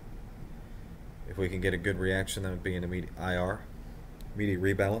there. If we can get a good reaction, that would be an immediate IR. Immediate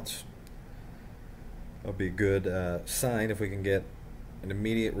rebalance. That'll be a good sign if we can get an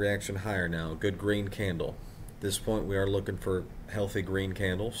immediate reaction higher now. Good green candle. At this point, we are looking for healthy green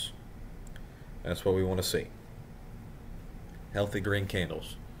candles. That's what we want to see. Healthy green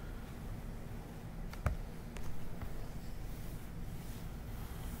candles.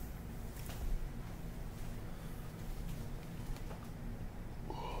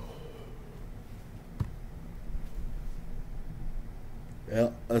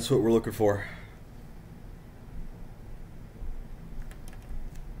 Yeah, that's what we're looking for.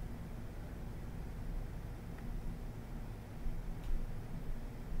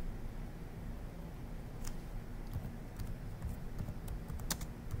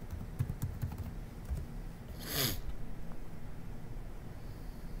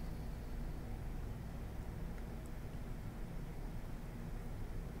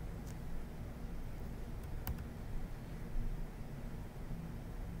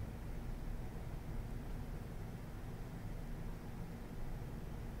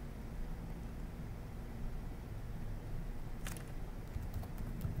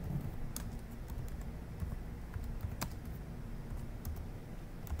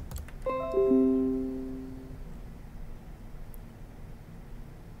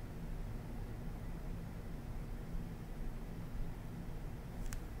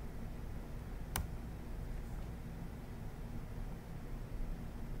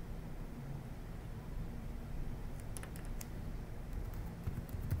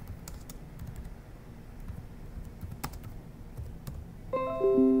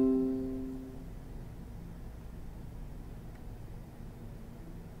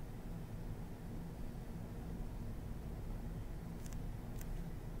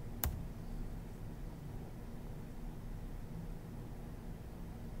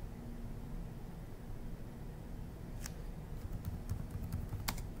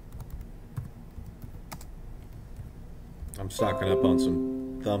 I'm stocking up on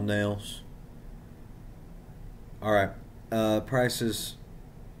some thumbnails. Alright, price is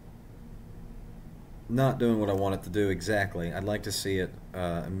not doing what I want it to do exactly. I'd like to see it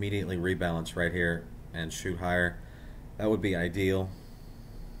immediately rebalance right here and shoot higher. That would be ideal.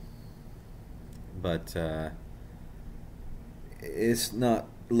 But it's not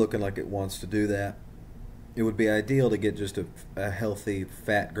looking like it wants to do that. It would be ideal to get just a healthy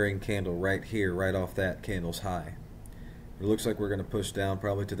fat green candle right here, right off that candle's high. It looks like we're going to push down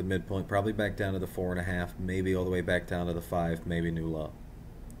probably to the midpoint, probably back down to the 4.5, maybe all the way back down to the 5, maybe new low.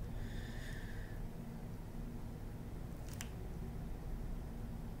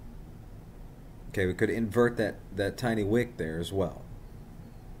 Okay, we could invert that tiny wick there as well.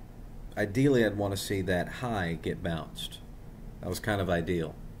 Ideally, I'd want to see that high get bounced. That was kind of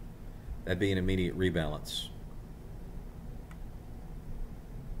ideal. That'd be an immediate rebalance.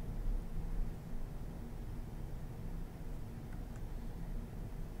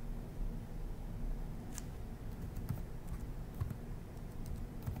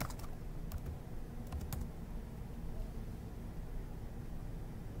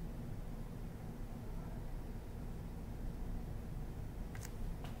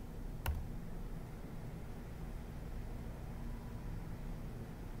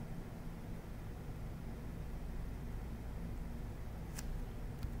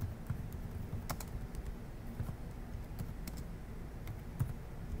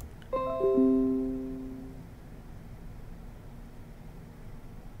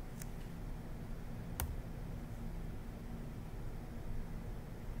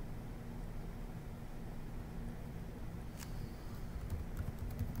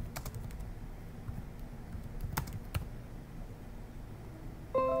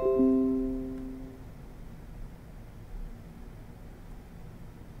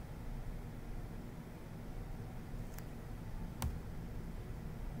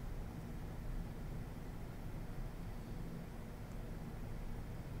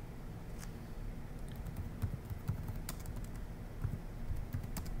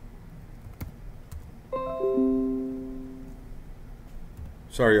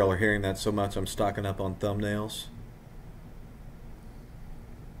 Sorry y'all are hearing that so much. I'm stocking up on thumbnails.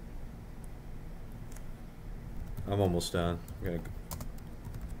 I'm almost done. And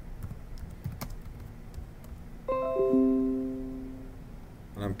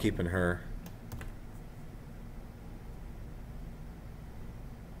I'm keeping her.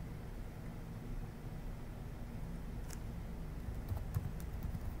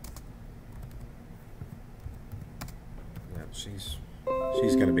 Yeah, she's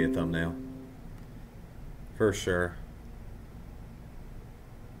going to be a thumbnail for sure.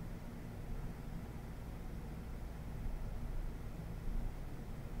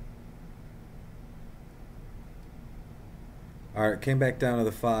 Alright, came back down to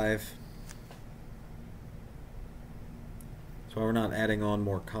the 5. So we're not adding on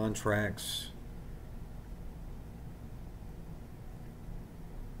more contracts.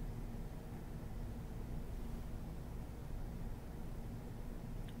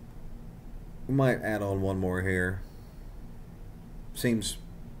 We might add on one more here. Seems...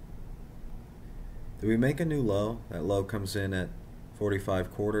 Did we make a new low? That low comes in at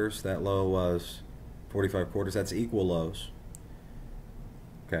 45 quarters. That low was 45 quarters. That's equal lows.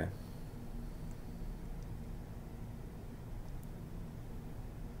 Okay.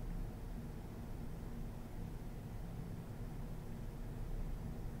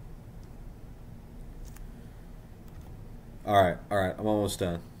 Alright, I'm almost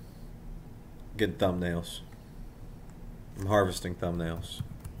done. Getting thumbnails. I'm harvesting thumbnails.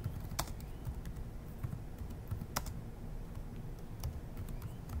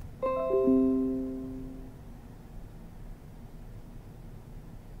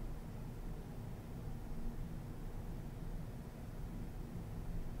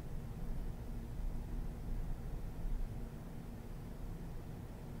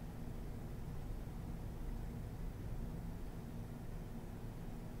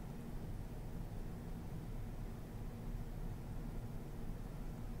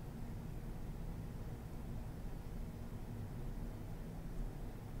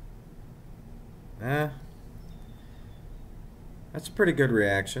 That's a pretty good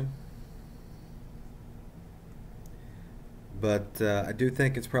reaction. But I do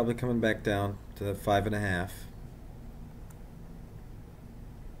think it's probably coming back down to 5.5.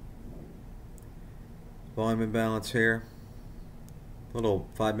 Volume imbalance here. Little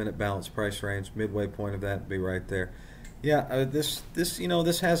 5-minute balance price range. Midway point of that would be right there. Yeah, this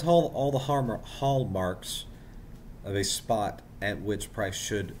has all the hallmarks of a spot at which price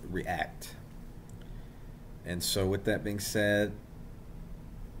should react. And so with that being said,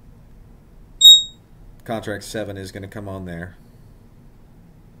 contract 7 is going to come on there.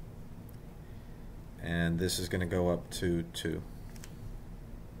 And this is going to go up to 2.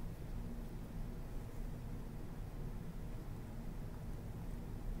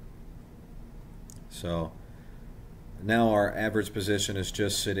 So now our average position is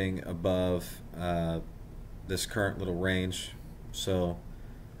just sitting above this current little range. So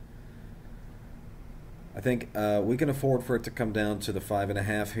I think we can afford for it to come down to the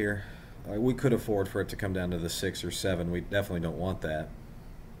 5.5 here. We could afford for it to come down to the 6 or 7. We definitely don't want that.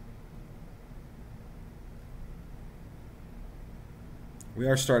 We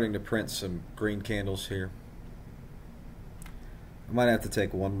are starting to print some green candles here. I might have to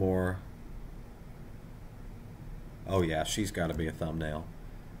take one more. Oh yeah, she's got to be a thumbnail.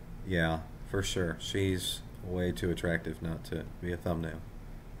 Yeah, for sure. She's way too attractive not to be a thumbnail.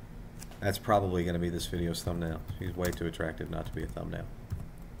 That's probably going to be this video's thumbnail. She's way too attractive not to be a thumbnail.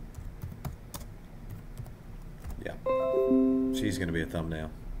 Yeah, she's going to be a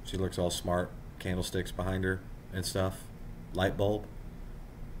thumbnail. She looks all smart. Candlesticks behind her and stuff. Light bulb.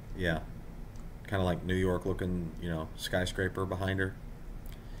 Yeah, kind of like New York looking, you know, skyscraper behind her.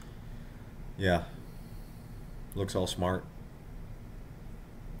 Yeah, looks all smart.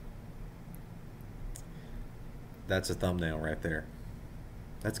 That's a thumbnail right there.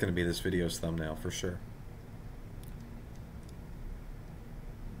 That's going to be this video's thumbnail for sure.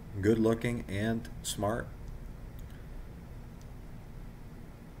 Good looking and smart.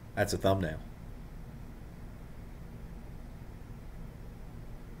 That's a thumbnail.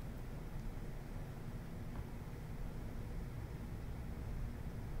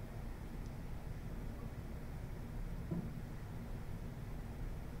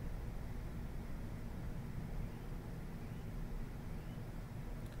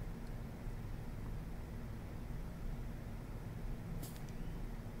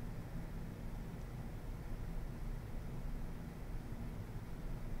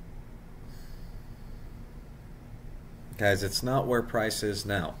 Guys, it's not where price is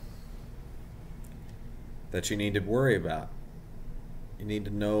now that you need to worry about. You need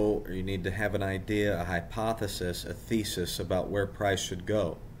to know, or you need to have an idea, a hypothesis, a thesis about where price should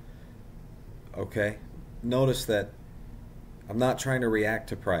go. Okay? Notice that I'm not trying to react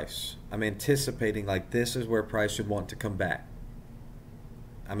to price. I'm anticipating like this is where price should want to come back.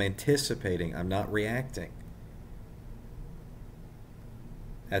 I'm anticipating, I'm not reacting.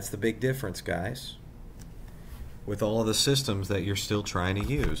 That's the big difference, guys, with all of the systems that you're still trying to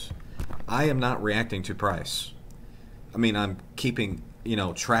use. I am not reacting to price. I mean, I'm keeping, you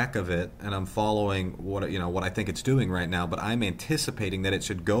know, track of it, and I'm following what, you know, what I think it's doing right now, but I'm anticipating that it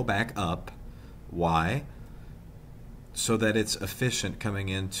should go back up. Why? So that it's efficient coming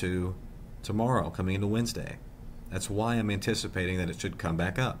into tomorrow, coming into Wednesday. That's why I'm anticipating that it should come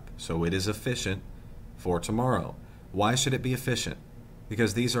back up. So it is efficient for tomorrow. Why should it be efficient?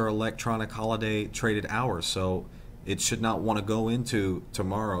 Because these are electronic holiday traded hours, so it should not want to go into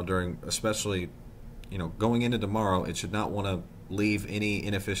tomorrow during, especially, you know, going into tomorrow, it should not want to leave any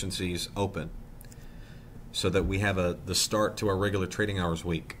inefficiencies open so that we have the start to our regular trading hours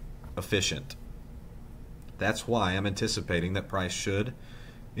week efficient. That's why I'm anticipating that price should,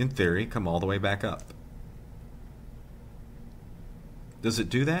 in theory, come all the way back up. Does it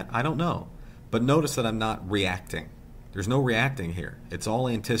do that? I don't know. But notice that I'm not reacting. There's no reacting here. It's all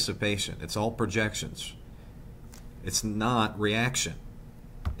anticipation. It's all projections. It's not reaction.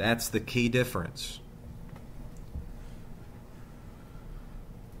 That's the key difference.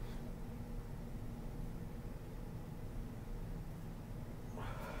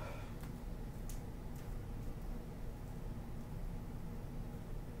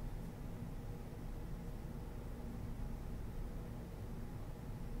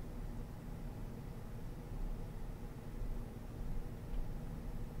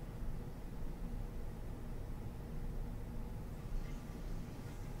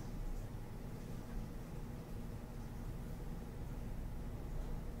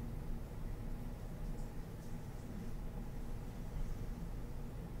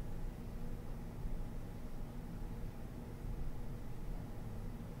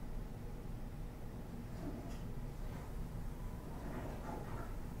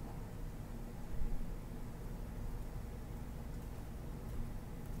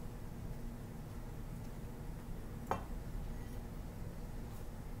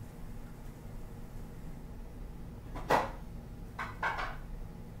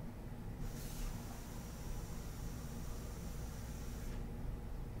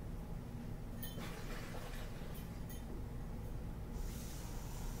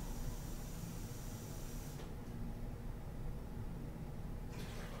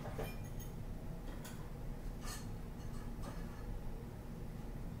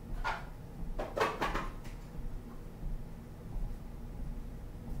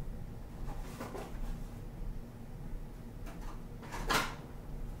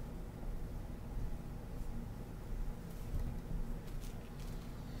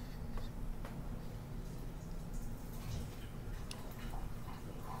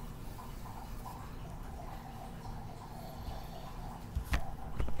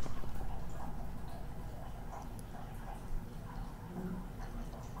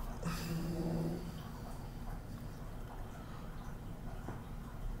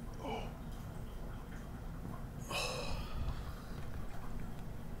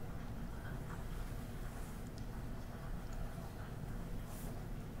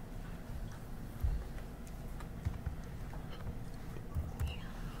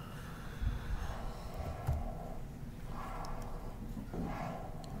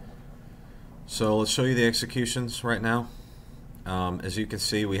 So let's show you the executions right now. As you can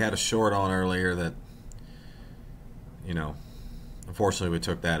see, we had a short on earlier that, you know, unfortunately we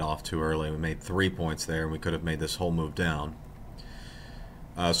took that off too early. We made 3 points there, and we could have made this whole move down.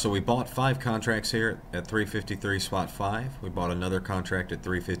 So we bought 5 contracts here at 353 spot 5. We bought another contract at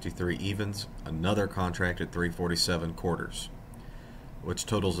 353 evens, another contract at 347 quarters, which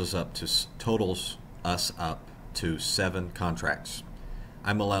totals us up to 7 contracts.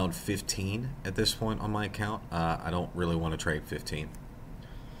 I'm allowed 15 at this point on my account. I don't really want to trade 15.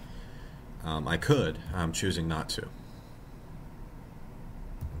 I could. I'm choosing not to.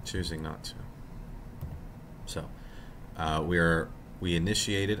 So we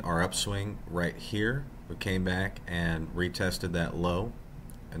initiated our upswing right here. We came back and retested that low,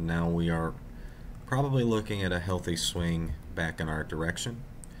 and now we are probably looking at a healthy swing back in our direction.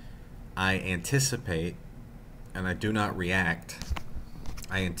 I anticipate, and I do not react,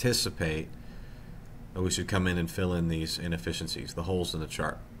 I anticipate that we should come in and fill in these inefficiencies, the holes in the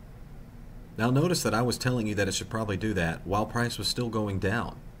chart. Now notice that I was telling you that it should probably do that while price was still going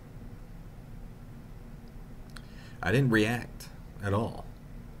down. I didn't react at all.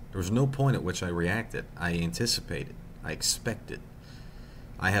 There was no point at which I reacted. I anticipated. I expected.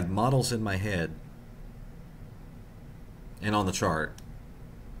 I had models in my head and on the chart.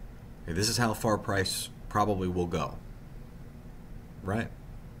 Okay, this is how far price probably will go. Right?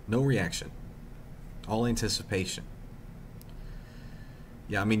 No reaction. All anticipation.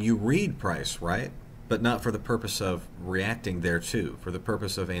 Yeah, I mean, you read price, right? But not for the purpose of reacting thereto, for the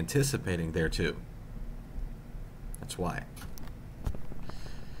purpose of anticipating thereto. That's why.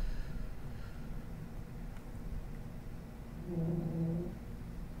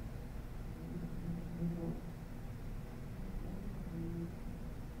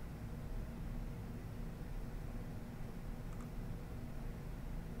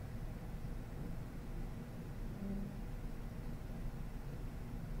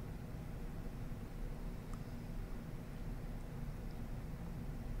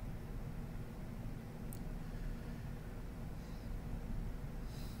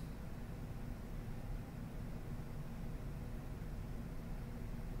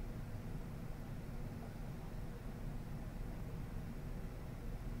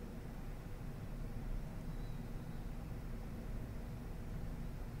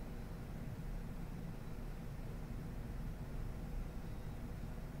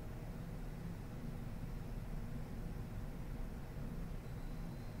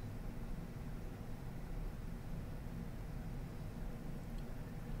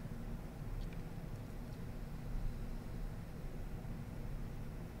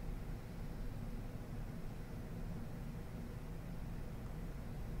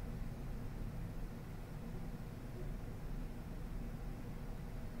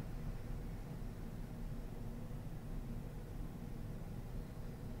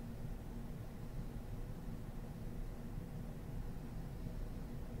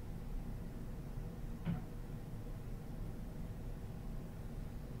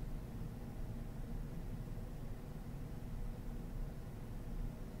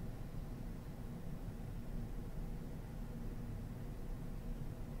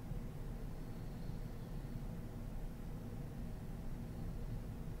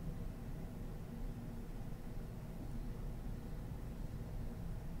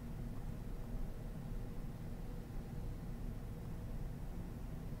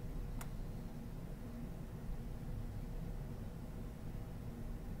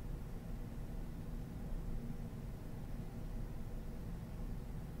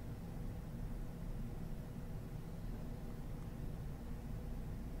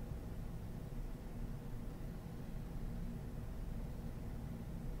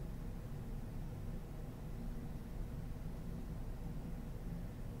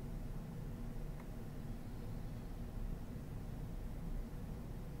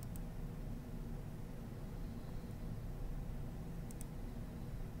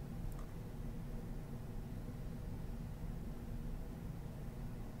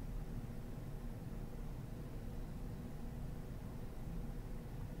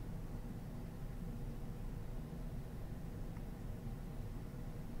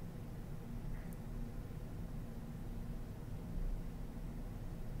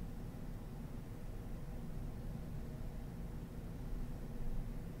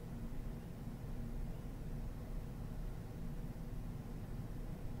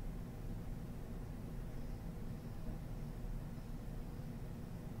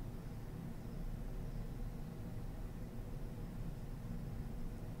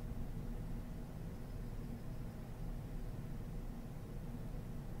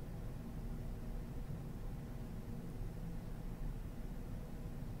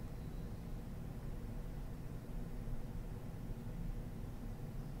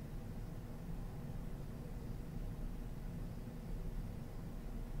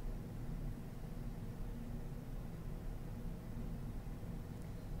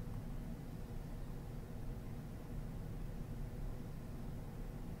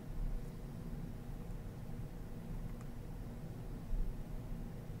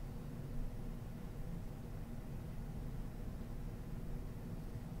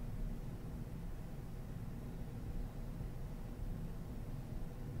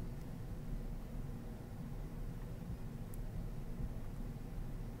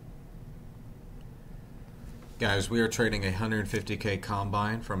 Guys, we are trading a 150K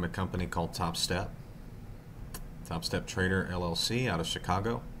combine from a company called Topstep. Topstep Trader LLC out of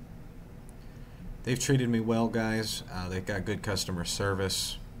Chicago. They've treated me well, guys. They've got good customer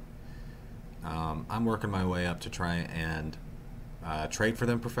service. I'm working my way up to try and trade for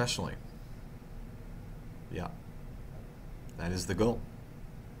them professionally. Yeah, that is the goal,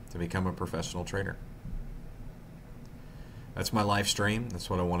 to become a professional trader. That's my live stream. That's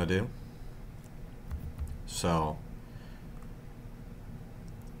what I want to do. So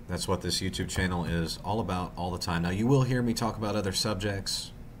that's what this YouTube channel is all about all the time. Now, you will hear me talk about other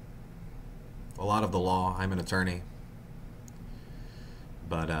subjects, a lot of the law. I'm an attorney,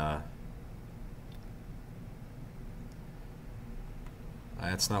 but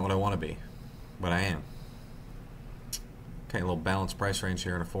that's not what I want to be, but I am. Okay, a little balanced price range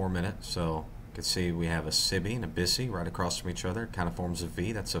here in a 4-minute. So you can see we have a SIBI and a BISI right across from each other. It kind of forms a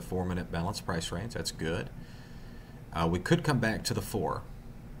V. That's a 4-minute balanced price range. That's good. We could come back to the 4,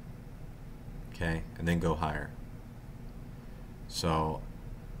 okay, and then go higher. So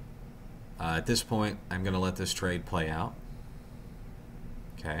at this point, I'm going to let this trade play out.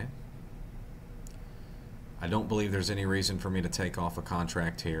 Okay. I don't believe there's any reason for me to take off a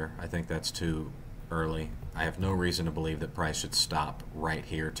contract here. I think that's too early. I have no reason to believe that price should stop right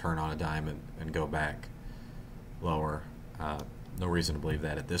here, turn on a dime, and go back lower. No reason to believe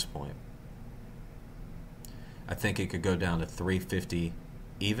that at this point. I think it could go down to 350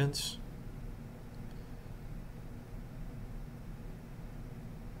 evens.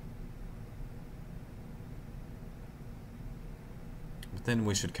 But then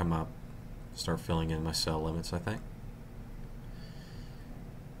we should come up, start filling in my sell limits, I think.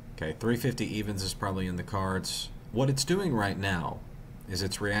 Okay, 350 evens is probably in the cards. What it's doing right now is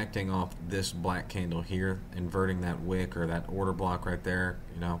it's reacting off this black candle here, inverting that wick or that order block right there,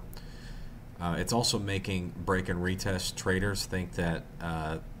 you know. It's also making break and retest traders think that,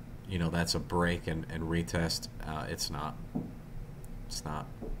 you know, that's a break and retest. It's not. It's not.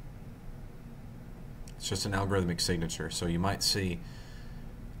 It's just an algorithmic signature. So you might see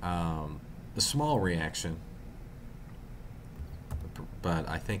the small reaction, but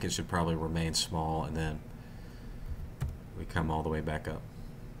I think it should probably remain small, and then we come all the way back up.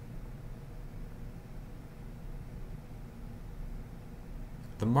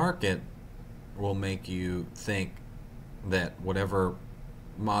 The market will make you think that whatever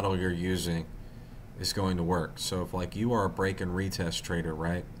model you're using is going to work. So if, like, you are a break and retest trader,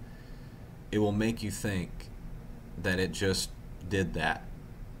 right, it will make you think that it just did that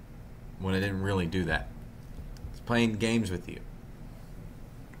when it didn't really do that. It's playing games with you.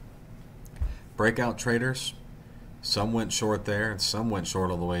 Breakout traders, some went short there and some went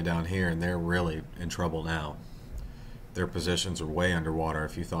short all the way down here, and they're really in trouble now. Their positions are way underwater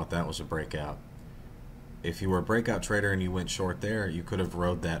if you thought that was a breakout. If you were a breakout trader and you went short there, you could have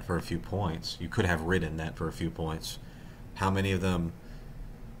rode that for a few points. You could have ridden that for a few points. How many of them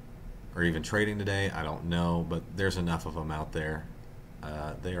are even trading today? I don't know, but there's enough of them out there.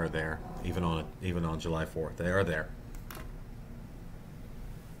 They are there, even on July 4th. They are there.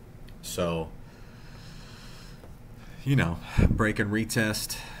 So, you know, break and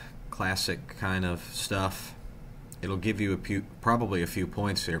retest, classic kind of stuff. It'll give you probably a few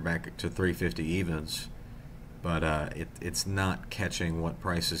points here back to 350 evens, but it's not catching what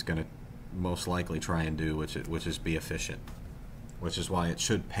price is going to most likely try and do, which is be efficient, which is why it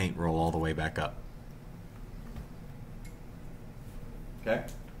should paint roll all the way back up. Okay,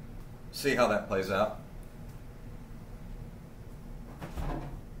 see how that plays out.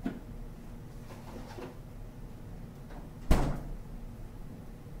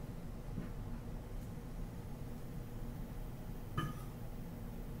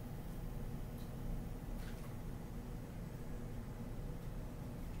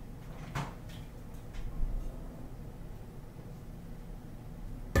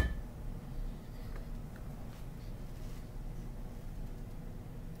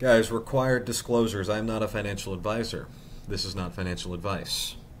 Guys, required disclosures. I'm not a financial advisor. This is not financial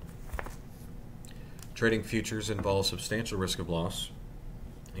advice. Trading futures involves substantial risk of loss,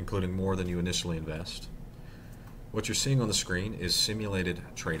 including more than you initially invest. What you're seeing on the screen is simulated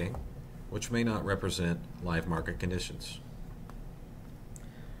trading, which may not represent live market conditions.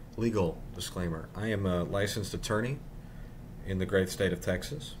 Legal disclaimer. I am a licensed attorney in the great state of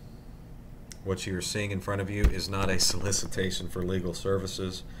Texas. What you're seeing in front of you is not a solicitation for legal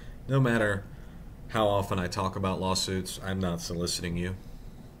services. No matter how often I talk about lawsuits, I'm not soliciting you.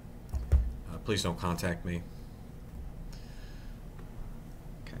 Please don't contact me.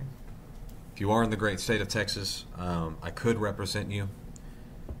 Okay. If you are in the great state of Texas, I could represent you.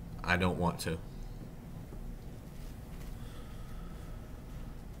 I don't want to.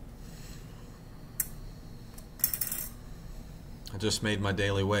 I just made my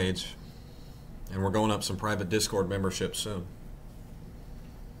daily wage, and we're going up some private Discord memberships soon.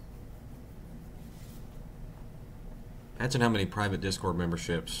 Imagine how many private Discord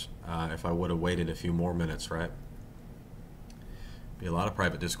memberships if I would have waited a few more minutes, right? Be a lot of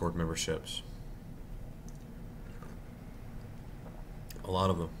private Discord memberships. A lot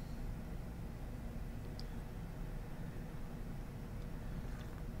of them.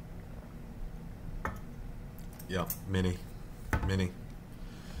 Yeah, many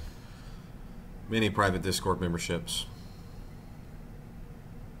private Discord memberships.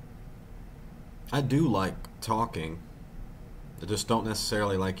 I do like talking. I just don't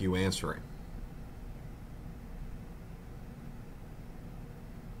necessarily like you answering.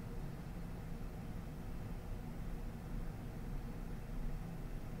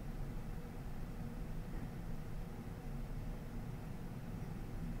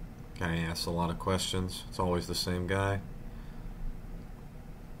 Guy asks a lot of questions. It's always the same guy.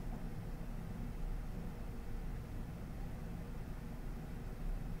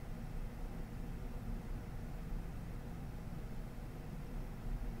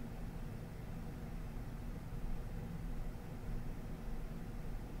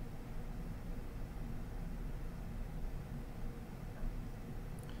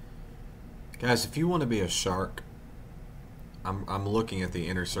 Guys, if you want to be a shark, I'm looking at the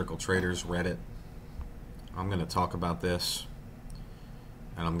Inner Circle Traders Reddit. I'm going to talk about this,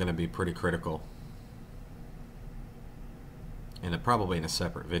 and I'm going to be pretty critical, and probably in a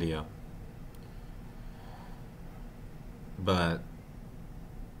separate video. But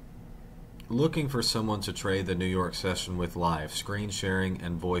looking for someone to trade the New York session with live screen sharing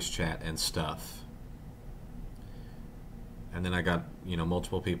and voice chat and stuff. And then I got,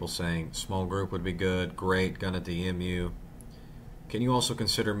 multiple people saying small group would be good, great, gonna DM you. Can you also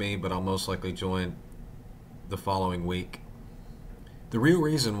consider me, but I'll most likely join the following week. The real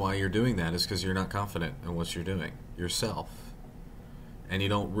reason why you're doing that is because you're not confident in what you're doing yourself. And you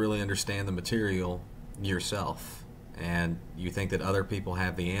don't really understand the material yourself. And you think that other people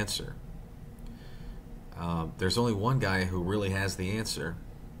have the answer. There's only one guy who really has the answer,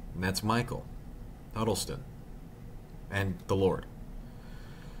 and that's Michael Huddleston and the Lord.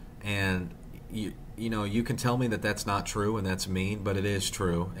 And you can tell me that that's not true and that's mean, but it is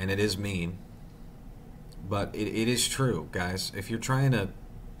true, and it is mean. But it is true, guys. If you're trying to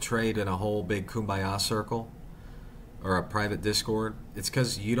trade in a whole big kumbaya circle or a private Discord, it's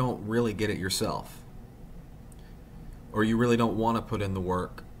because you don't really get it yourself. Or you really don't want to put in the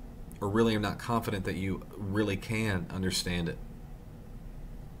work, or really are not confident that you really can understand it.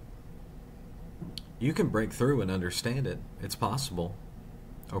 You can break through and understand it. It's possible,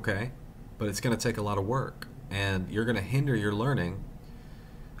 okay? But it's going to take a lot of work, and you're going to hinder your learning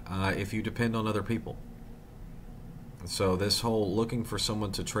if you depend on other people. So this whole looking for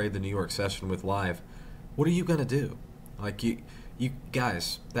someone to trade the New York session with live, what are you going to do? Like you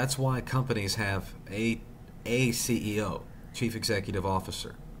guys, that's why companies have a CEO, Chief Executive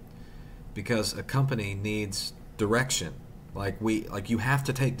Officer, because a company needs direction. Like you have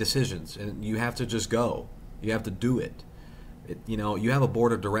to take decisions, and you have to just go. You have to do it. You have a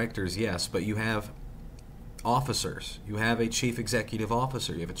board of directors, yes, but you have officers. You have a chief executive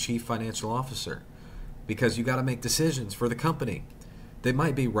officer. You have a chief financial officer, because you got to make decisions for the company. They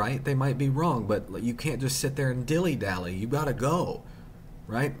might be right, they might be wrong, but you can't just sit there and dilly-dally. You got to go,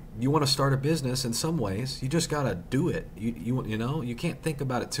 right? You want to start a business in some ways, you just got to do it. You can't think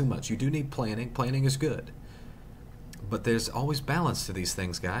about it too much. You do need planning. Planning is good. But there's always balance to these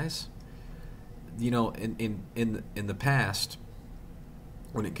things, guys. In the past,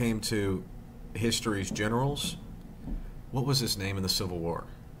 when it came to history's generals, what was his name in the Civil War?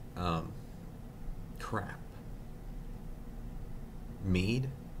 Meade,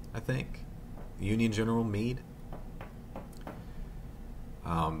 I think. Union General Meade.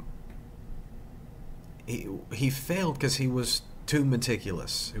 He failed because he was too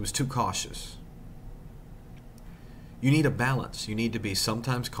meticulous. He was too cautious. You need a balance. You need to be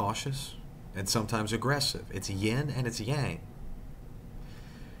sometimes cautious and sometimes aggressive. It's yin and it's yang.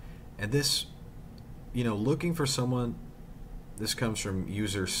 And this, looking for someone, this comes from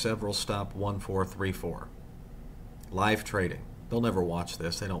user several stop 1434. Live trading. They'll never watch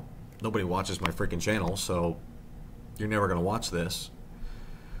this. Nobody watches my freaking channel, so you're never going to watch this.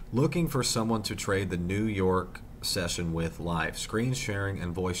 Looking for someone to trade the New York session with live screen sharing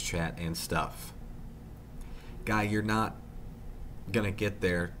and voice chat and stuff. Guy, you're not going to get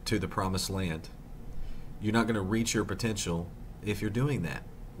there to the promised land. You're not going to reach your potential if you're doing that.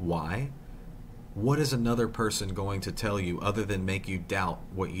 Why? What is another person going to tell you other than make you doubt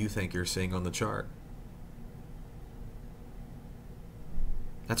what you think you're seeing on the chart?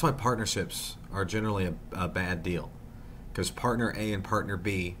 That's why partnerships are generally a bad deal, because partner A and partner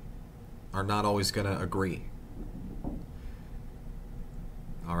B are not always going to agree.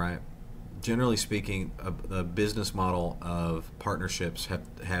 All right. Generally speaking, the business model of partnerships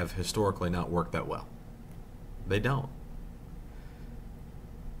have historically not worked that well. They don't.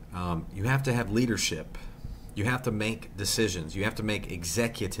 You have to have leadership. You have to make decisions. You have to make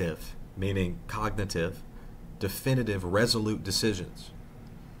executive, meaning cognitive, definitive, resolute decisions.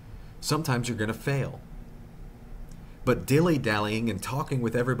 Sometimes you're going to fail. But dilly-dallying and talking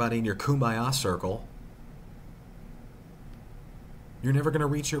with everybody in your kumbaya circle, you're never going to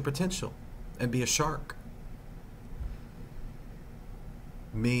reach your potential and be a shark.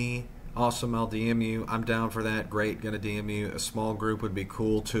 Me, awesome, I'll DM you. I'm down for that. Great, going to DM you. A small group would be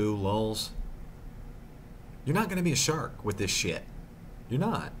cool too. Lulz. You're not going to be a shark with this shit. You're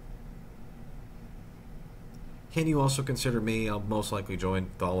not. Can you also consider me? I'll most likely join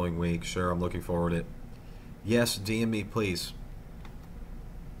the following week. Sure, I'm looking forward to it. Yes, DM me, please.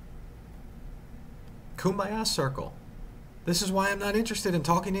 Kumbaya circle. This is why I'm not interested in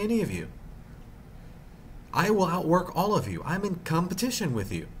talking to any of you. I will outwork all of you. I'm in competition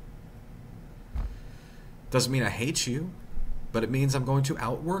with you. Doesn't mean I hate you, but it means I'm going to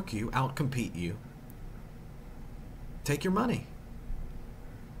outwork you, outcompete you. Take your money.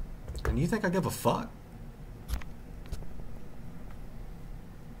 And you think I give a fuck?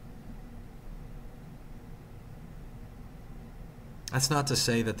 That's not to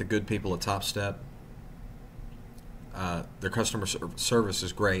say that the good people at Topstep, their customer service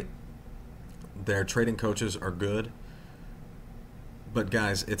is great. Their trading coaches are good. But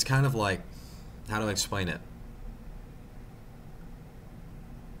guys, it's kind of like, how do I explain it?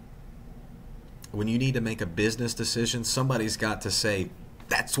 When you need to make a business decision, somebody's got to say,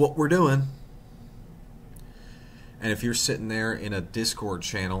 that's what we're doing. And if you're sitting there in a Discord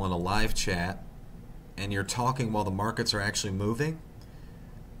channel, in a live chat, and you're talking while the markets are actually moving,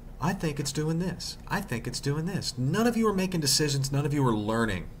 I think it's doing this. I think it's doing this. None of you are making decisions. None of you are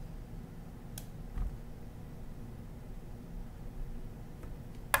learning.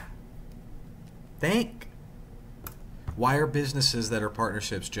 Think. Why are businesses that are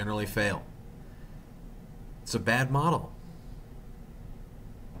partnerships generally fail? It's a bad model.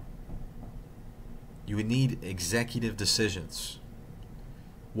 You would need executive decisions.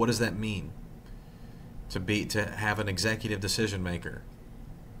 What does that mean? To have an executive decision maker.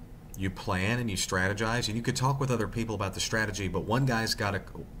 You plan and you strategize, and you could talk with other people about the strategy, but one guy's got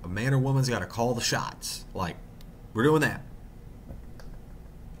a man or woman's got to call the shots. Like, we're doing that.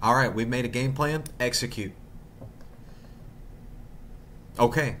 All right, we've made a game plan. Execute.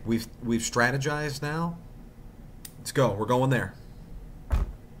 Okay, we've strategized now. Let's go. We're going there.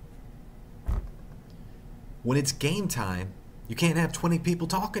 When it's game time, you can't have 20 people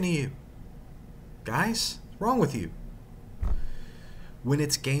talking to you. Guys, what's wrong with you? When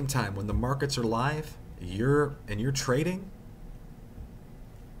it's game time, when the markets are live, you're trading,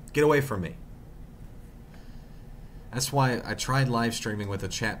 get away from me. That's why I tried live streaming with a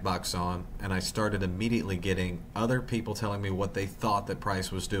chat box on, and I started immediately getting other people telling me what they thought that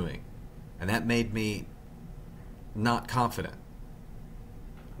price was doing. And that made me not confident.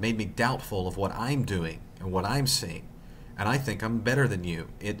 Made me doubtful of what I'm doing and what I'm seeing. And I think I'm better than you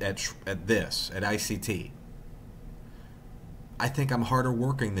at ICT. I think I'm harder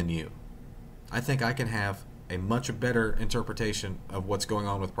working than you. I think I can have a much better interpretation of what's going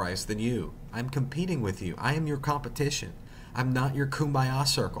on with price than you. I'm competing with you. I am your competition. I'm not your kumbaya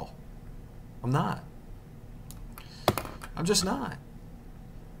circle. I'm not. I'm just not.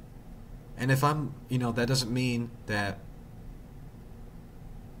 And if I'm, that doesn't mean that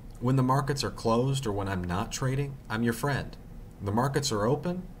when the markets are closed or when I'm not trading, I'm your friend. When the markets are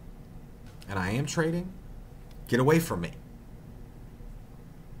open and I am trading, get away from me.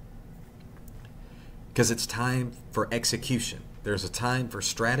 Because it's time for execution. There's a time for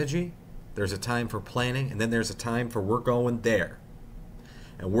strategy, there's a time for planning, and then there's a time for we're going there.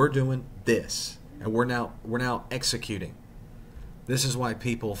 And we're doing this. And we're now executing. This is why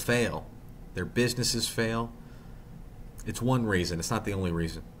people fail. Their businesses fail. It's one reason. It's not the only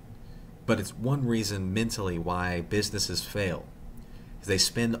reason. But it's one reason mentally why businesses fail. They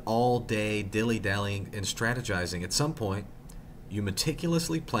spend all day dilly-dallying and strategizing. At some point, you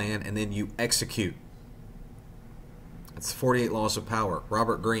meticulously plan and then you execute. It's the 48 Laws of Power,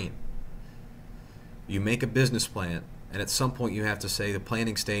 Robert Greene. You make a business plan, and at some point you have to say the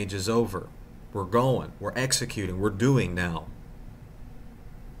planning stage is over. We're going, we're executing, we're doing now.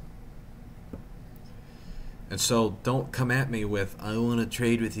 And so don't come at me with, I want to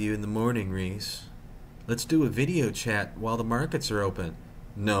trade with you in the morning, Reese. Let's do a video chat while the markets are open.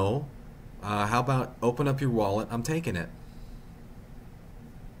 No. How about open up your wallet? I'm taking it.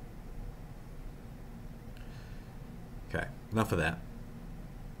 Okay, enough of that.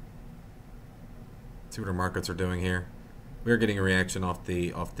 See what our markets are doing here. We're getting a reaction off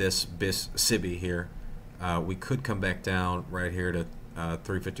this SIBI here. We could come back down right here to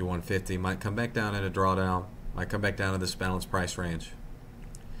 351.50. Might come back down at a drawdown. Might come back down to this balanced price range.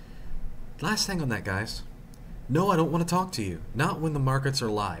 Last thing on that, guys. No, I don't want to talk to you. Not when the markets are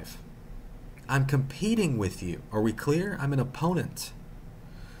live. I'm competing with you. Are we clear? I'm an opponent.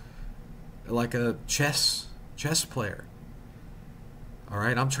 Like a chess player. All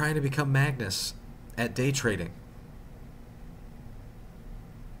right, I'm trying to become Magnus at day trading.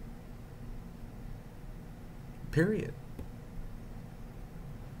 Period.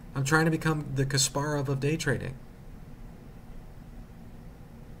 I'm trying to become the Kasparov of day trading.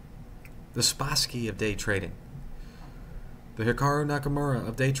 The Spassky of day trading. The Hikaru Nakamura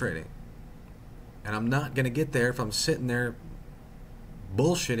of day trading. And I'm not going to get there if I'm sitting there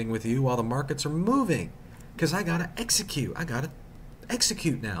bullshitting with you while the markets are moving. Because I got to execute. I got to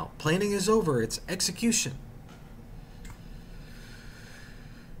execute now. Planning is over. It's execution.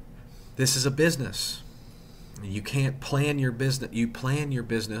 This is a business. You can't plan your business. You plan your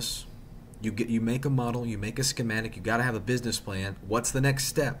business. You make a model. You make a schematic. You got to have a business plan. What's the next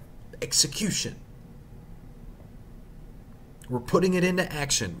step? Execution. We're putting it into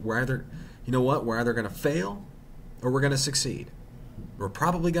action. We're either, you know what? We're either going to fail or we're going to succeed. We're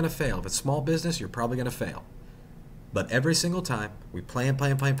probably going to fail. If it's small business, you're probably going to fail. But every single time, we plan,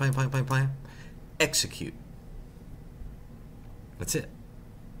 execute. That's it.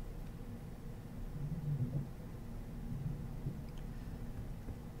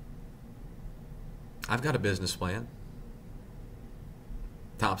 I've got a business plan.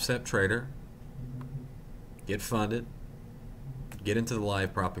 Topstep trader. Get funded. Get into the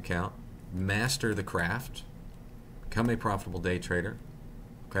live prop account. Master the craft. Become a profitable day trader.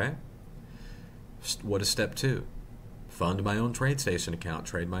 Okay? What is step 2? Fund my own TradeStation account.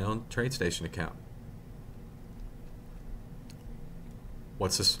 Trade my own TradeStation account.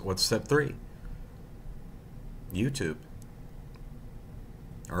 What's step 3? YouTube.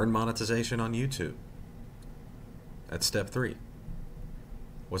 Earn monetization on YouTube. That's step 3.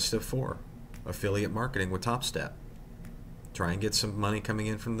 What's step 4? Affiliate marketing with Topstep. Try and get some money coming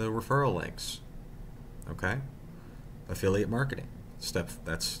in from the referral links. Okay? Affiliate marketing.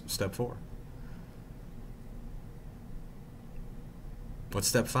 That's step 4. What's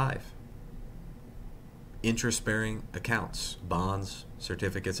step 5? Interest-bearing accounts, bonds,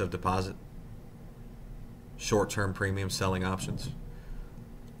 certificates of deposit, short-term premium selling options.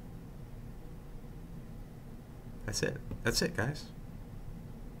 That's it. That's it, guys.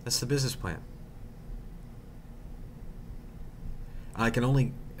 That's the business plan. I can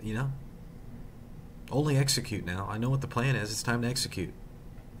only execute now. I know what the plan is. It's time to execute.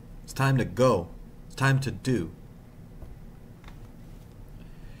 It's time to go. It's time to do.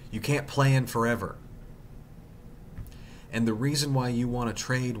 You can't plan forever. And the reason why you want to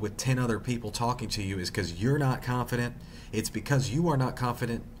trade with 10 other people talking to you is because you're not confident. It's because you are not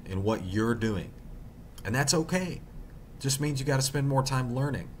confident in what you're doing. And that's okay. Just means you got to spend more time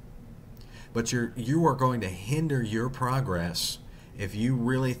learning. But you are going to hinder your progress if you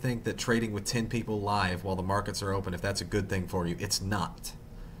really think that trading with 10 people live while the markets are open, if that's a good thing for you. It's not.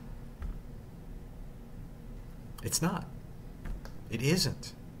 It's not. It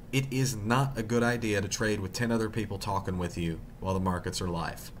isn't. It is not a good idea to trade with 10 other people talking with you while the markets are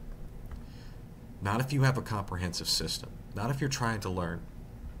live. Not if you have a comprehensive system. Not if you're trying to learn.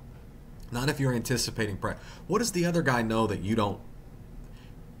 Not if you're anticipating price. What does the other guy know that you don't?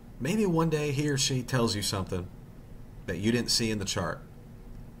 Maybe one day he or she tells you something that you didn't see in the chart.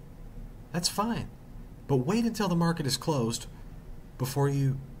 That's fine. But wait until the market is closed before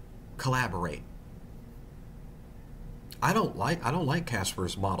you collaborate. I don't like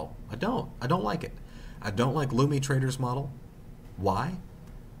Casper's model. I don't like it. I don't like Lumi Trader's model. Why?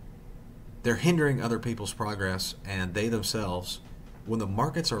 They're hindering other people's progress, and they themselves, when the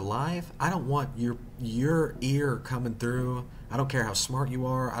markets are live, I don't want your ear coming through. I don't care how smart you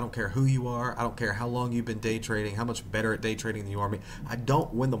are. I don't care who you are. I don't care how long you've been day trading, how much better at day trading than you are me.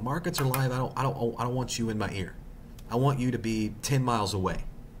 When the markets are live, I don't want you in my ear. I want you to be 10 miles away.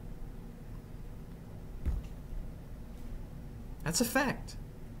 That's a fact.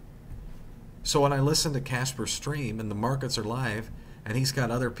 So when I listen to Casper's stream and the markets are live and he's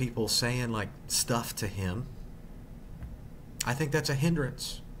got other people saying like stuff to him, I think that's a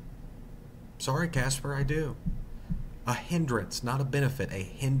hindrance. Sorry, Casper, I do. A hindrance, not a benefit, a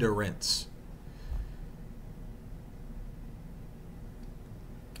hindrance.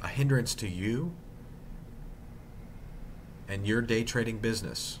 a hindrance to you and your day trading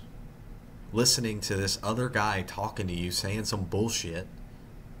business, listening to this other guy talking to you saying some bullshit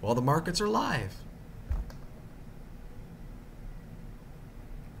while the markets are live?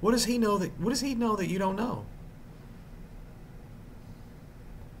 What does he know that you don't know?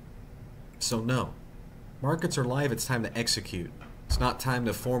 So no. Markets are live, it's time to execute. It's not time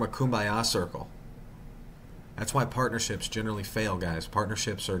to form a kumbaya circle. That's why partnerships generally fail, guys.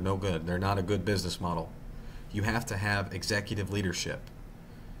 Partnerships are no good. They're not a good business model. You have to have executive leadership.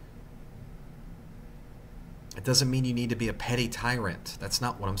 It doesn't mean you need to be a petty tyrant. That's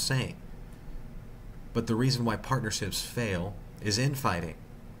not what I'm saying. But the reason why partnerships fail is infighting.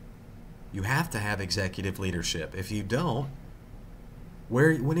 You have to have executive leadership. If you don't,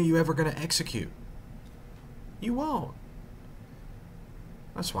 when are you ever going to execute? You won't.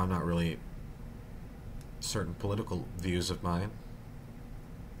 That's why I'm not really certain political views of mine.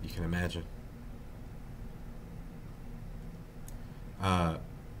 You can imagine. But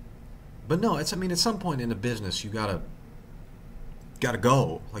no, I mean, at some point in a business, you gotta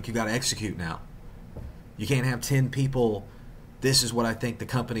go. Like, you gotta execute now. You can't have 10 people, this is what I think the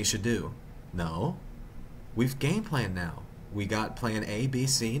company should do. No. We've game planned now. We got plan A, B,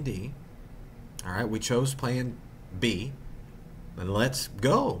 C, and D. All right, we chose plan B. And let's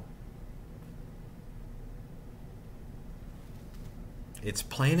go. It's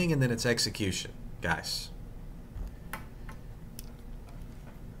planning and then it's execution, guys.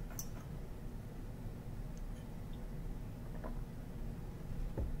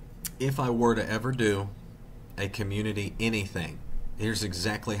 If I were to ever do a community anything, here's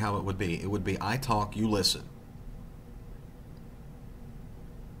exactly how it would be. It would be I talk, you listen.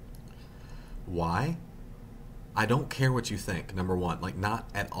 Why? I don't care what you think, number one. Like, not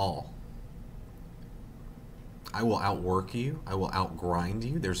at all. I will outwork you. I will outgrind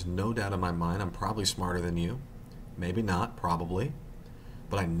you. There's no doubt in my mind I'm probably smarter than you. Maybe not, probably.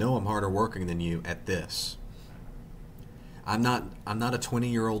 But I know I'm harder working than you at this. I'm not a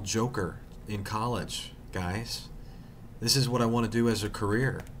 20-year-old joker in college, guys. This is what I want to do as a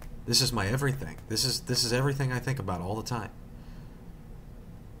career. This is my everything. This is everything I think about all the time.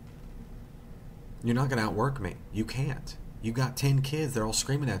 You're not going to outwork me. You can't. You got 10 kids. They're all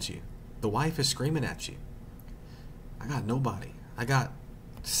screaming at you. The wife is screaming at you. I got nobody. I got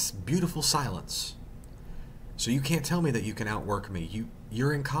beautiful silence. So you can't tell me that you can outwork me.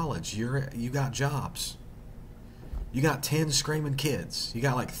 You're in college. You got jobs. You got 10 screaming kids. You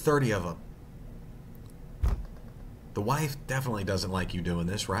got like 30 of them. The wife definitely doesn't like you doing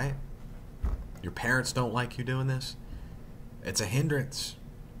this, right? Your parents don't like you doing this. It's a hindrance.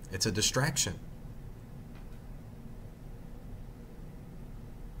 It's a distraction.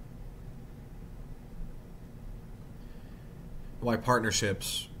 Why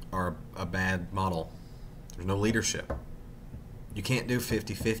partnerships are a bad model. There's no leadership. You can't do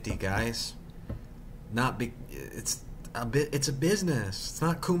 50-50, guys. It's a business. It's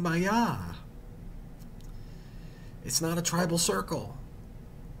not kumbaya. It's not a tribal circle.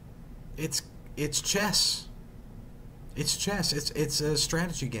 It's chess. It's chess. It's a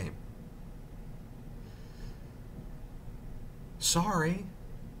strategy game. Sorry.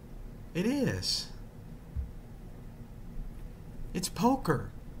 It is. It's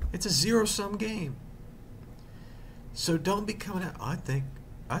poker. It's a zero-sum game. So don't be coming out, I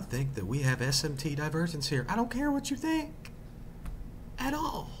think that we have SMT divergence here. I don't care what you think. At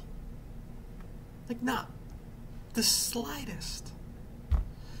all. Like, not the slightest.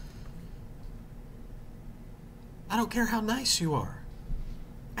 I don't care how nice you are.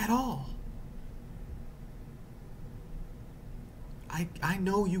 At all. I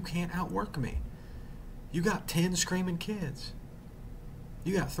know you can't outwork me. You got 10 screaming kids.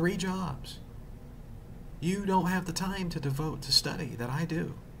 You got 3 jobs. You don't have the time to devote to study that I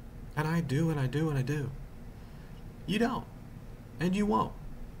do. And I do, and I do, and I do. You don't. And you won't.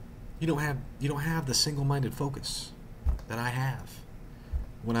 You don't have the single-minded focus that I have.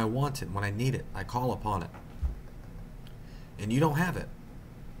 When I want it, when I need it, I call upon it. And you don't have it.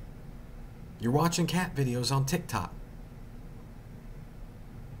 You're watching cat videos on TikTok.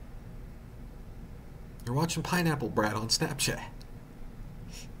 You're watching Pineapple Brad on Snapchat.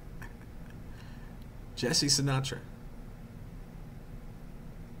 Jesse Sinatra.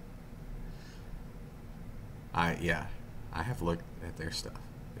 I have looked at their stuff.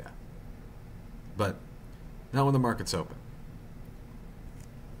 Yeah. But not when the market's open.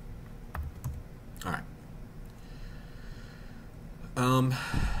 All right.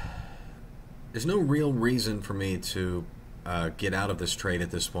 There's no real reason for me to get out of this trade at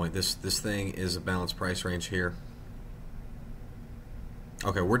this point. This thing is a balanced price range here.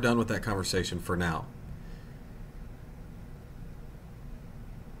 Okay, we're done with that conversation for now.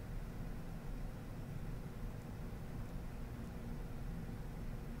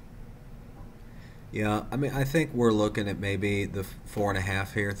 Yeah, I mean, I think we're looking at maybe the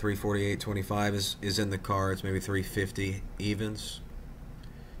 4.5 here, 348.25 is in the cards. Maybe 350 evens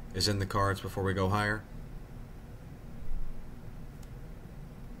is in the cards before we go higher.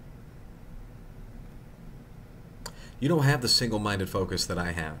 You don't have the single-minded focus that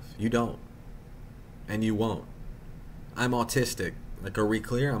I have. You don't, and you won't. I'm autistic. Like, are we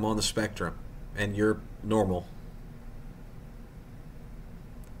clear? I'm on the spectrum, and you're normal.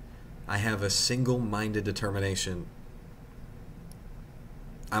 I have a single-minded determination.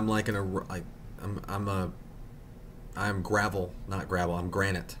 I'm like I'm gravel, not gravel. I'm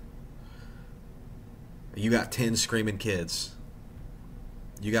granite. You got 10 screaming kids.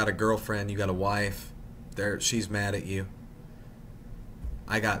 You got a girlfriend. You got a wife. She's mad at you.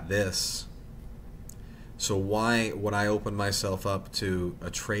 I got this. So why would I open myself up to a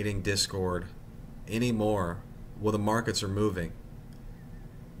trading discord anymore? Well, the markets are moving.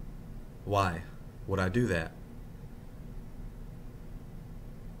 Why would I do that?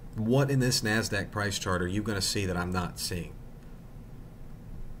 What in this NASDAQ price chart are you going to see that I'm not seeing?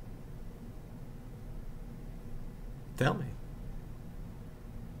 Tell me.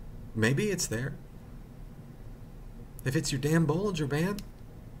 Maybe it's there. If it's your damn Bollinger Band,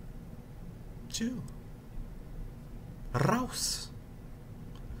 chew. Raus.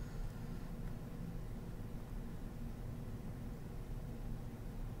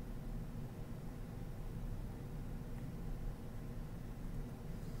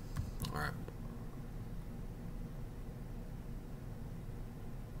 All right.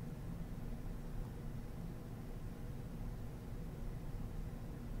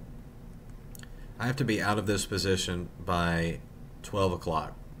 I have to be out of this position by 12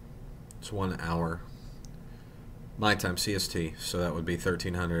 o'clock. It's 1 hour. My time, CST, so that would be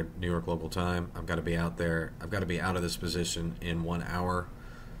 1300 New York local time. I've got to be out there. I've got to be out of this position in 1 hour.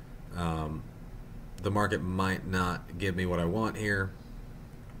 The market might not give me what I want here.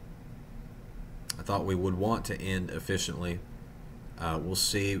 I thought we would want to end efficiently. We'll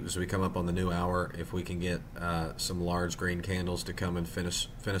see as we come up on the new hour if we can get some large green candles to come and finish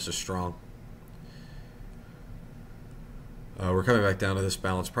us strong. We're coming back down to this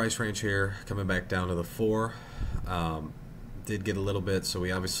balanced price range here, coming back down to the 4. Did get a little bit, so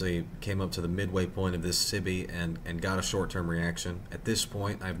we obviously came up to the midway point of this SIBI and got a short-term reaction. At this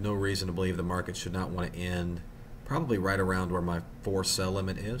point, I have no reason to believe the market should not want to end probably right around where my 4 sell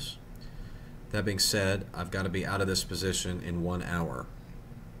limit is. That being said, I've got to be out of this position in 1 hour.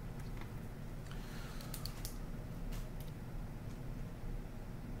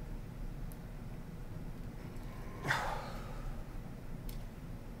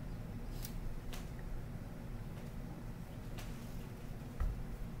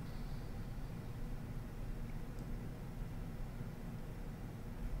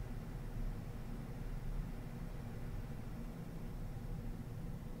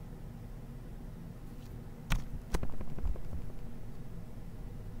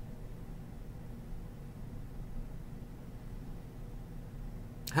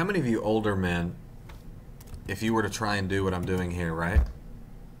 How many of you older men, if you were to try and do what I'm doing here, right?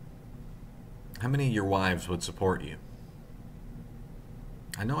 How many of your wives would support you?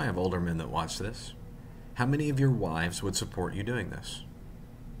 I know I have older men that watch this. How many of your wives would support you doing this?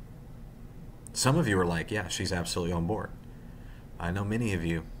 Some of you are like, yeah, she's absolutely on board. I know many of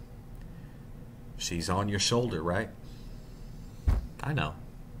you, she's on your shoulder, right? I know.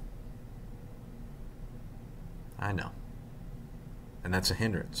 I know. And that's a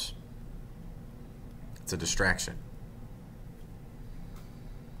hindrance. It's a distraction.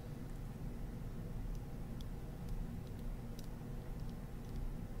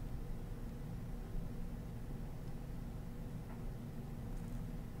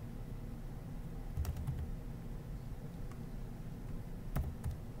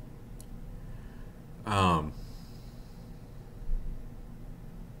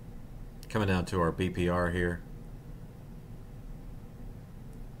 Coming down to our BPR here.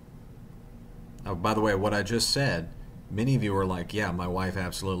 Oh, by the way, what I just said, many of you are like, yeah, my wife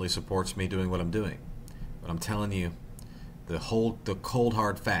absolutely supports me doing what I'm doing. But I'm telling you, the cold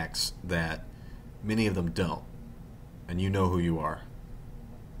hard facts that many of them don't. And you know who you are.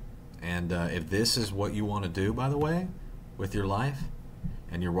 And if this is what you want to do, by the way, with your life,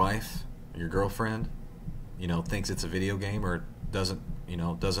 and your wife, your girlfriend, thinks it's a video game or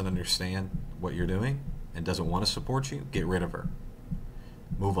doesn't understand what you're doing and doesn't want to support you, get rid of her.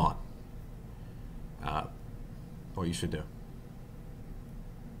 Move on. What you should do.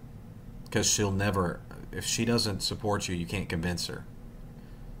 because she'll never, if she doesn't support you, you can't convince her.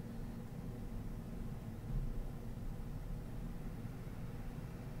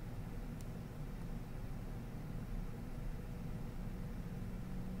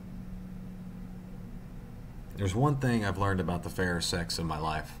 There's one thing I've learned about the fairer sex in my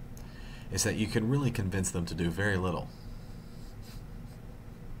life, is that you can really convince them to do very little.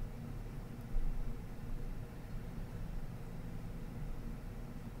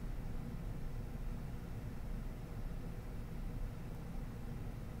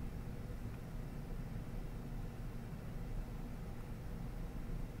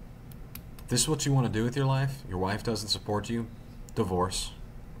 If this is what you want to do with your life, your wife doesn't support you, divorce.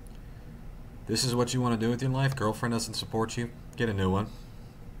 This is what you want to do with your life, girlfriend doesn't support you, get a new one.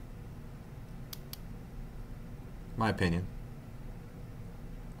 My opinion.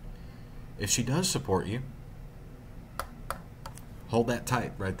 If she does support you, hold that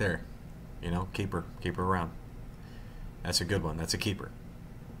tight right there. You know, keep her around. That's a good one. That's a keeper.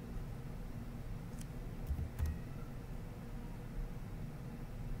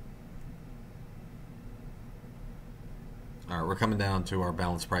 All right, we're coming down to our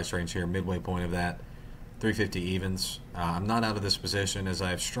balanced price range here, midway point of that, 350 evens. I'm not out of this position, as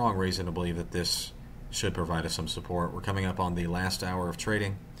I have strong reason to believe that this should provide us some support. We're coming up on the last hour of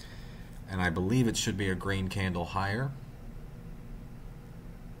trading, and I believe it should be a green candle higher.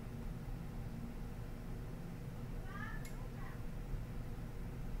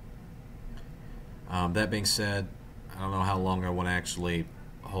 That being said, I don't know how long I want to actually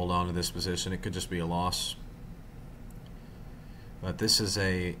hold on to this position. It could just be a loss. But this is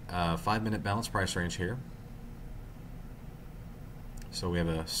a 5-minute balance price range here. So we have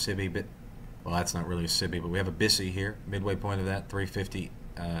a SIBI bit. Well, that's not really a SIBI, but we have a BISI here, midway point of that, 350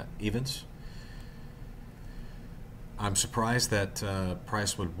 evens. I'm surprised that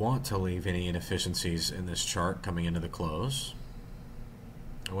price would want to leave any inefficiencies in this chart coming into the close.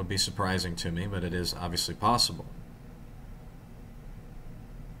 It would be surprising to me, but it is obviously possible.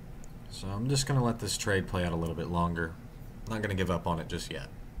 So I'm just going to let this trade play out a little bit longer. I'm not going to give up on it just yet.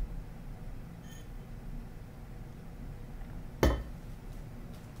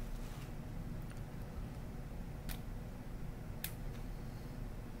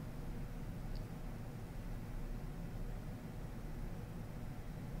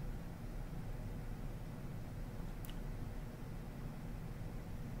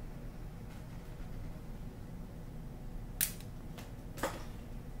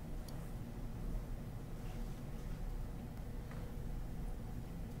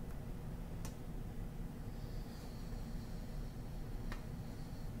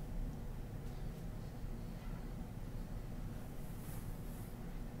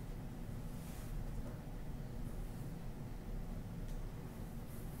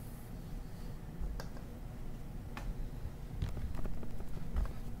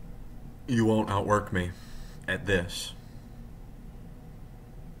 You won't outwork me at this.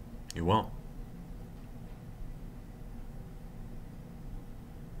 You won't.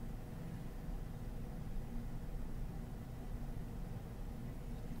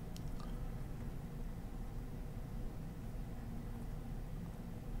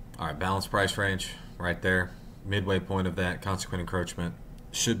 All right, balanced price range right there. Midway point of that consequent encroachment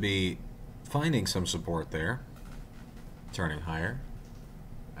should be finding some support there, turning higher.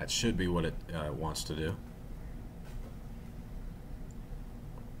 That should be what it wants to do.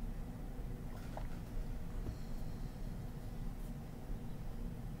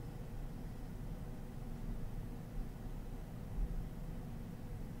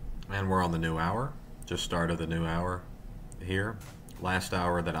 And we're on the new hour. Just started the new hour here. Last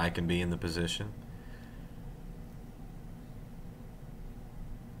hour that I can be in the position.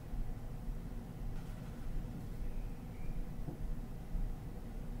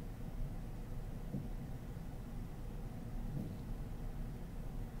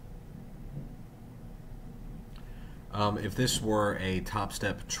 If this were a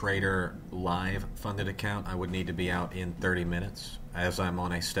Topstep Trader live funded account, I would need to be out in 30 minutes. As I'm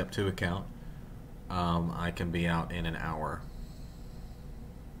on a Step 2 account, I can be out in an hour.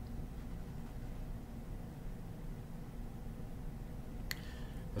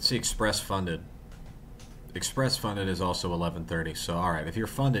 Let's see, Express funded. Express funded is also 11:30. So, all right, if you're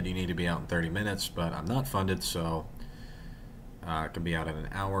funded, you need to be out in 30 minutes, but I'm not funded, so I can be out in an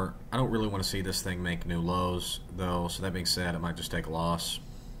hour. I don't really want to see this thing make new lows, though, so that being said, it might just take a loss.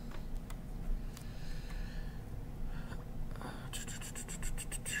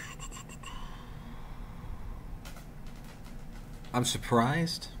 I'm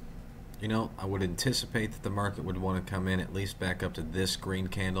surprised You know, I would anticipate that the market would want to come in at least back up to this green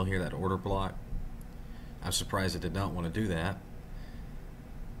candle here, that order block. I'm surprised it did not want to do that.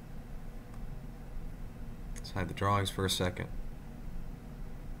 Let's hide the drawings for a second.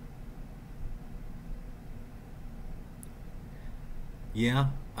 Yeah,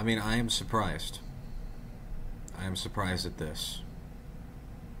 I mean, I am surprised. I am surprised at this.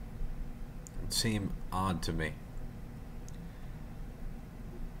 It would seem odd to me.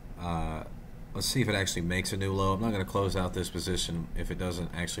 Let's see if it actually makes a new low. I'm not going to close out this position if it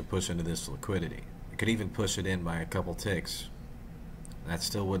doesn't actually push into this liquidity. It could even push it in by a couple ticks. That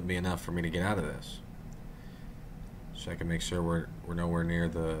still wouldn't be enough for me to get out of this. So I can make sure we're nowhere near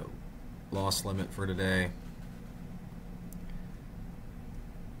the loss limit for today.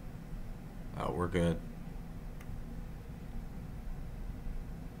 Oh, we're good.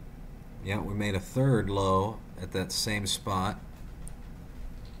 Yeah, we made a third low at that same spot.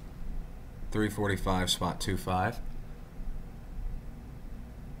 345 spot 25.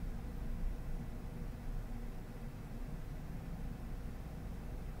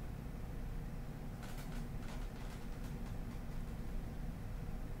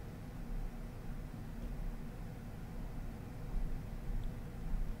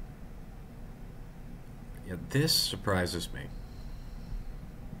 Yeah, this surprises me.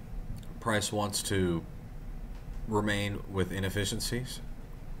 Price wants to remain with inefficiencies.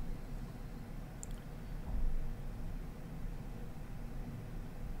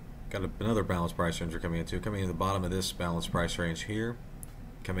 Got another balanced price range we're coming into the bottom of this balanced price range here,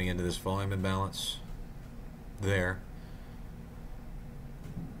 coming into this volume imbalance there.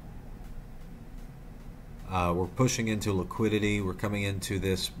 We're pushing into liquidity. We're coming into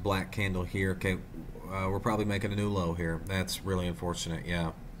this black candle here. Okay, we're probably making a new low here. That's really unfortunate.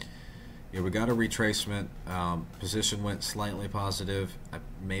 Yeah, we got a retracement. Position went slightly positive.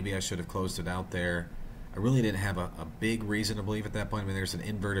 Maybe I should have closed it out there. I really didn't have a big reason to believe at that point. I mean, there's an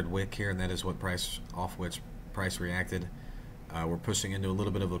inverted wick here, and that is what off which price reacted. We're pushing into a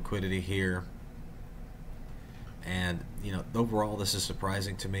little bit of liquidity here. And, you know, overall, this is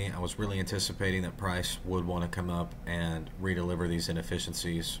surprising to me. I was really anticipating that price would want to come up and redeliver these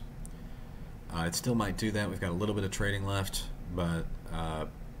inefficiencies. It still might do that. We've got a little bit of trading left, but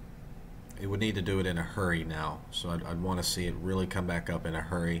it would need to do it in a hurry now. So I'd want to see it really come back up in a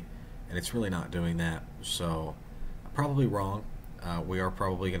hurry. And it's really not doing that. So I'm probably wrong. We are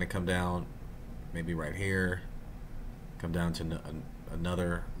probably going to come down maybe right here, come down to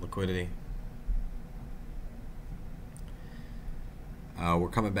another liquidity. We're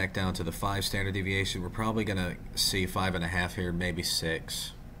coming back down to the 5 standard deviation. We're probably going to see 5.5 here, maybe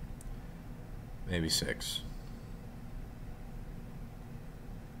 6. Maybe 6.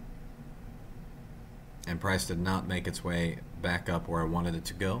 And price did not make its way back up where I wanted it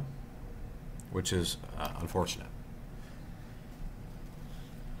to go, which is unfortunate.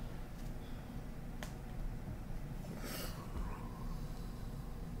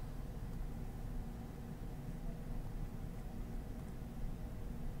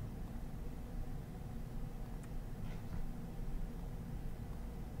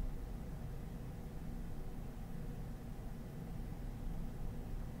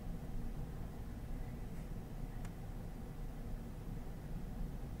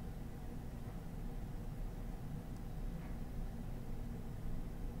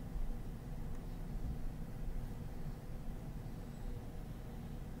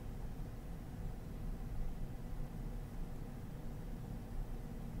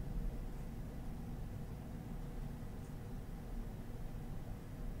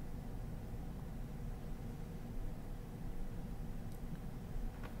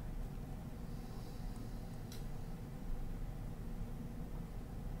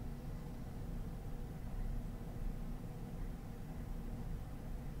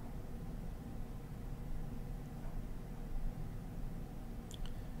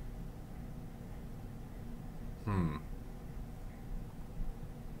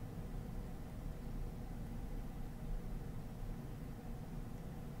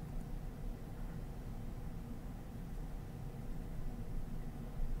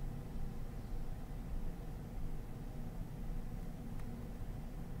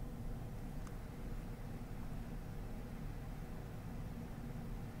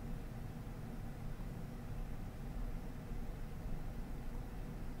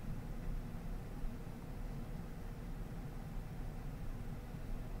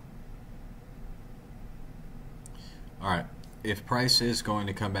 All right, if price is going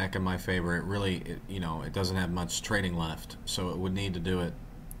to come back in my favor, it doesn't have much trading left, so it would need to do it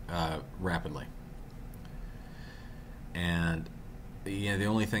rapidly. And Yeah, the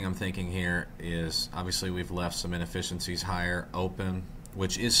only thing I'm thinking here is obviously we've left some inefficiencies higher open,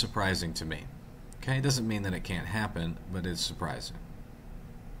 which is surprising to me. Okay, it doesn't mean that it can't happen, but it's surprising.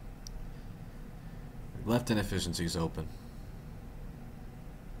 We've left inefficiencies open.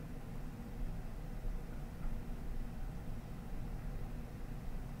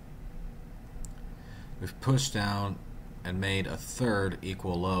 We've pushed down and made a third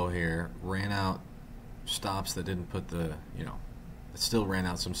equal low here, ran out stops that didn't put the, it still ran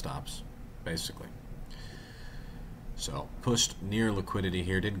out some stops, basically. So pushed near liquidity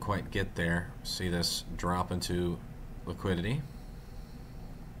here, didn't quite get there. See this drop into liquidity.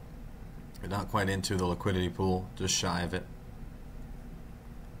 Not quite into the liquidity pool, just shy of it.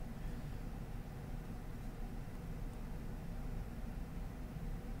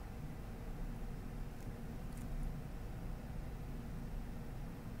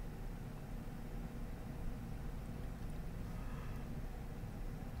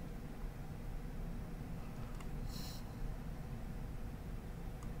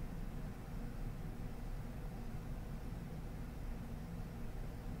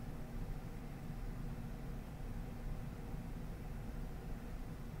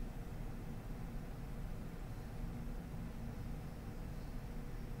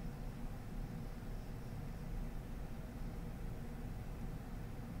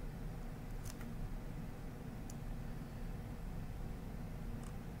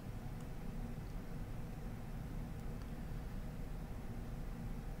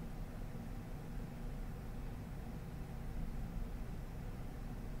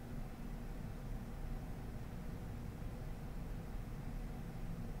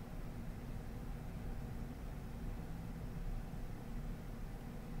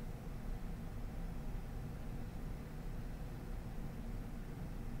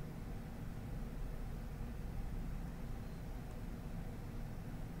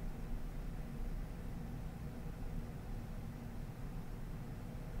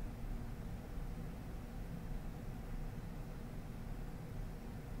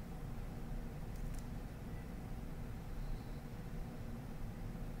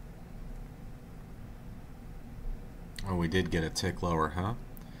 Oh, we did get a tick lower, huh?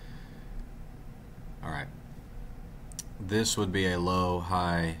 All right. This would be a low,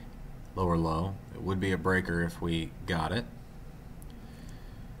 high, lower low. It would be a breaker if we got it.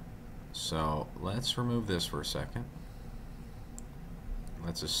 So let's remove this for a second.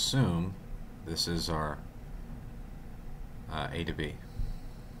 Let's assume this is our A to B.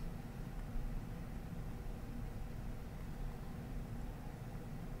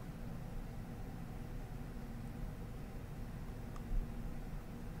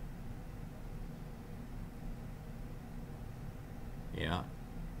 Yeah,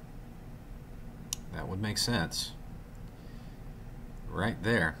 that would make sense. Right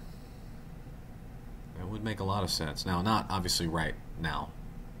there. That would make a lot of sense. Now, not obviously right now,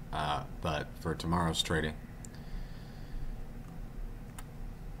 but for tomorrow's trading.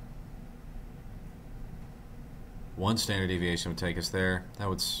 One standard deviation would take us there.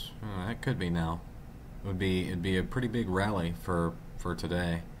 That could be now. It'd be a pretty big rally for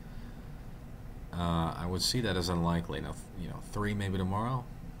today. I would see that as unlikely. Now, 3 maybe tomorrow,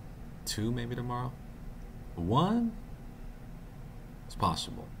 2 maybe tomorrow, 1. It's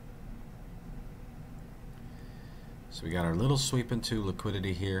possible. So we got our little sweep into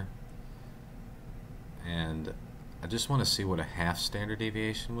liquidity here, and I just want to see what a half standard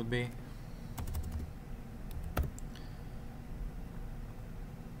deviation would be.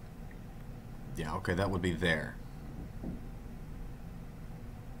 Yeah, okay, that would be there.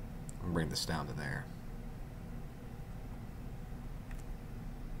 I'll bring this down to there.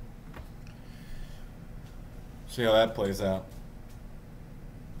 See how that plays out.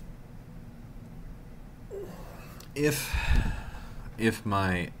 If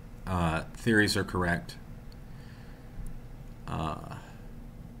my theories are correct,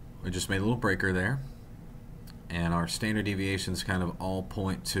 we just made a little breaker there, and our standard deviations kind of all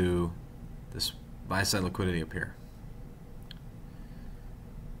point to this buy-side liquidity up here.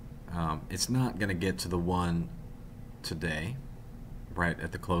 It's not going to get to the 1 today, right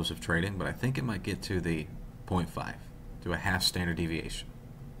at the close of trading, but I think it might get to the 0.5, to a half standard deviation.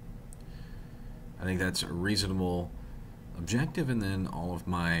 I think that's a reasonable objective, and then all of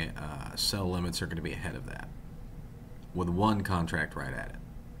my sell limits are going to be ahead of that, with one contract right at it.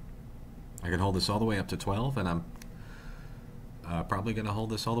 I can hold this all the way up to 12, and I'm probably going to hold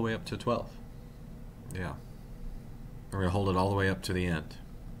this all the way up to 12. Yeah. We're going to hold it all the way up to the end.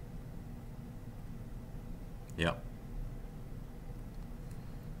 Yep.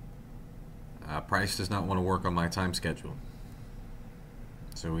 Price does not want to work on my time schedule.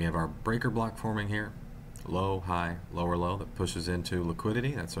 So we have our breaker block forming here, low, high, lower, low, that pushes into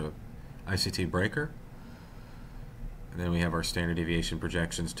liquidity. That's a ICT breaker. And then we have our standard deviation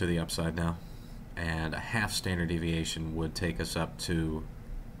projections to the upside now. And a half standard deviation would take us up to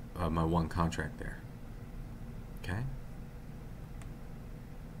my one contract there. Okay.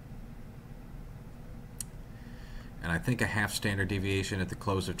 And I think a half standard deviation at the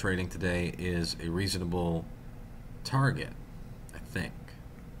close of trading today is a reasonable target, I think,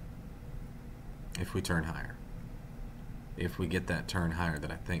 if we turn higher. If we get that turn higher that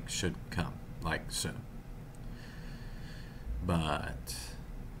I think should come, like soon. But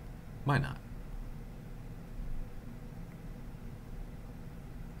might not.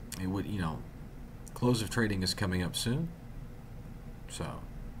 It would, you know, close of trading is coming up soon, so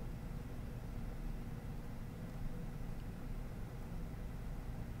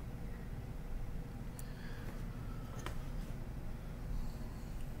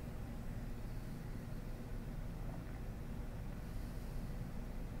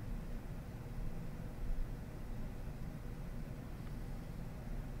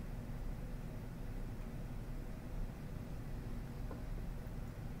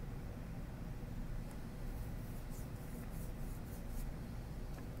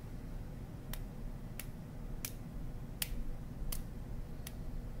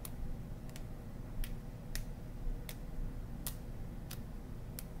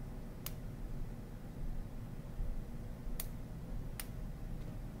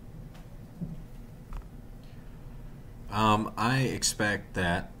I expect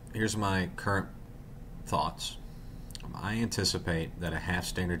that, here's my current thoughts. I anticipate that a half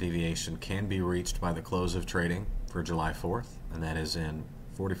standard deviation can be reached by the close of trading for July 4th, and that is in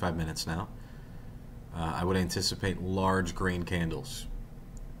 45 minutes now. I would anticipate large green candles.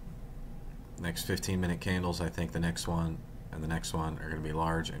 Next 15-minute candles, I think the next one and the next one are going to be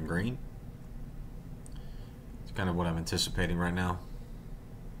large and green. It's kind of what I'm anticipating right now.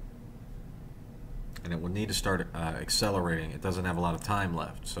 And it will need to start accelerating. It doesn't have a lot of time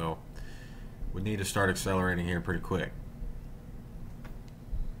left, so we need to start accelerating here pretty quick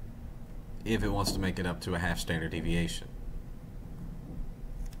if it wants to make it up to a half standard deviation.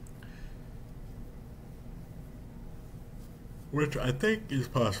 Which I think is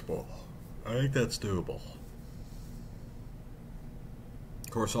possible. I think that's doable.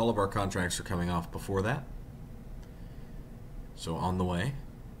 Of course, all of our contracts are coming off before that, so on the way.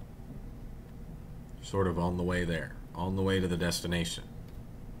 Sort of on the way there, on the way to the destination.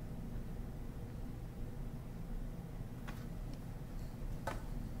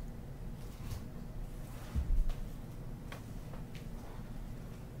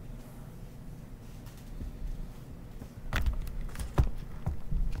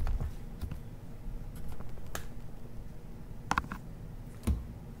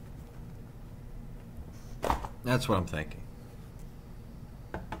 That's what I'm thinking.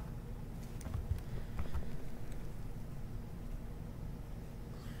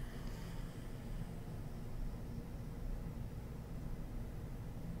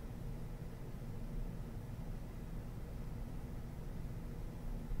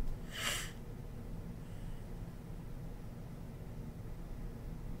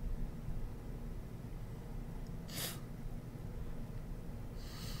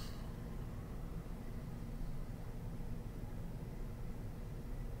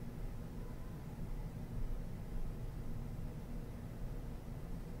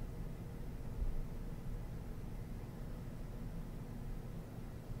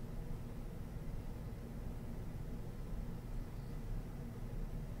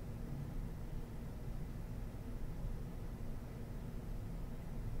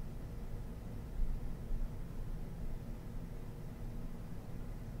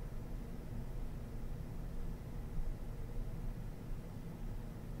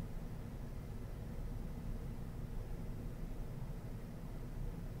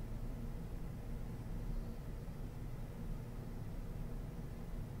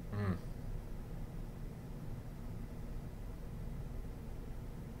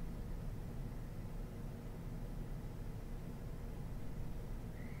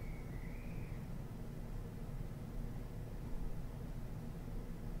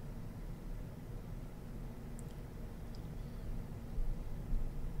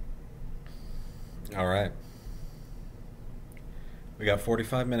 All right. We got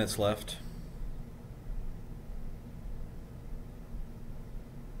 45 minutes left.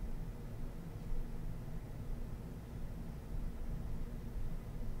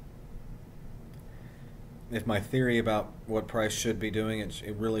 If my theory about what price should be doing,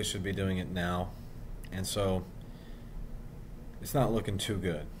 it really should be doing it now. And so It's not looking too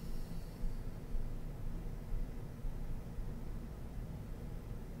good.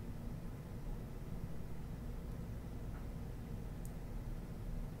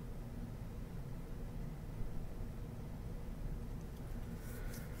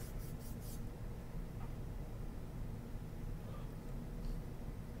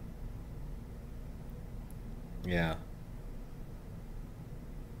 Yeah.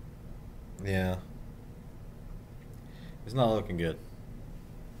 Yeah. It's not looking good.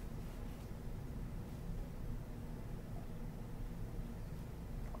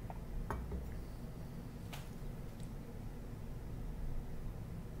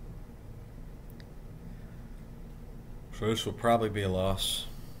 So this will probably be a loss.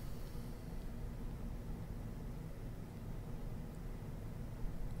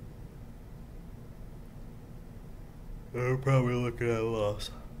 I'm probably looking at a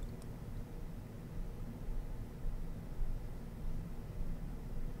loss.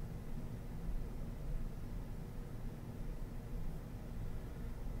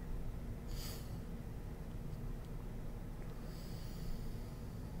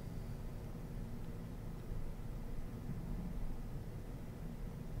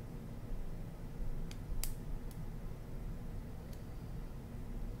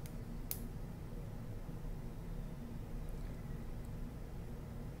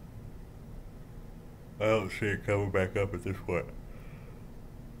 I don't see it coming back up at this point.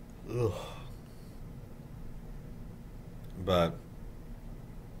 Ugh. But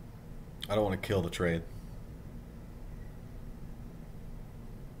I don't want to kill the trade.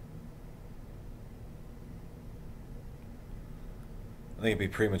 I think it'd be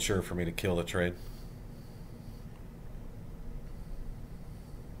premature for me to kill the trade.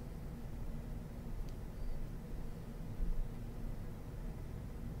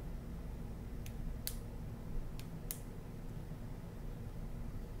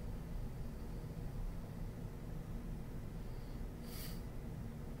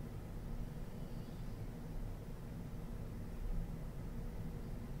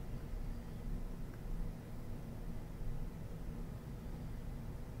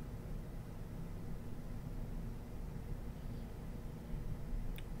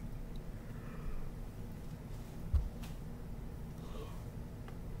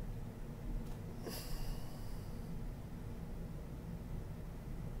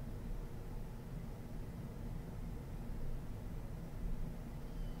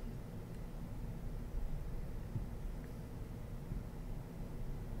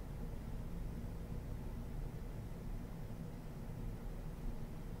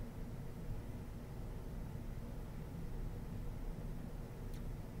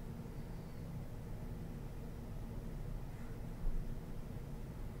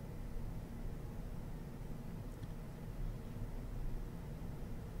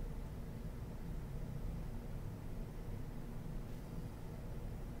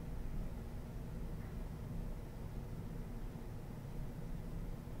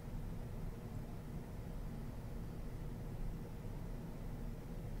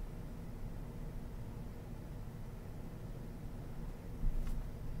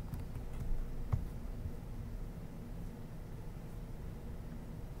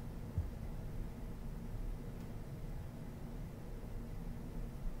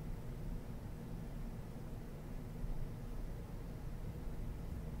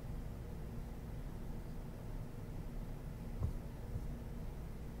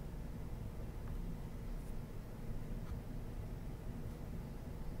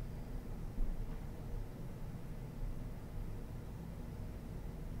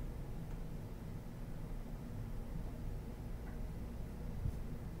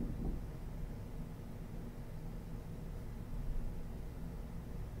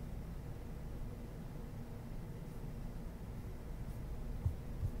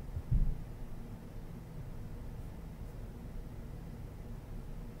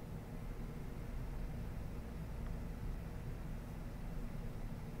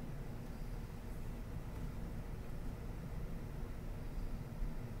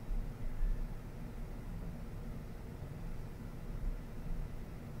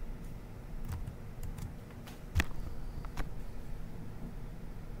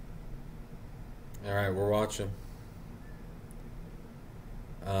 All right, we're watching.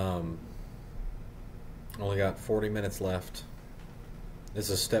 Only got 40 minutes left. This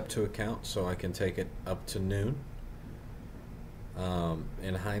is a step 2 account, so I can take it up to noon.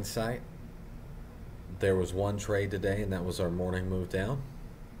 In hindsight, there was one trade today, and that was our morning move down.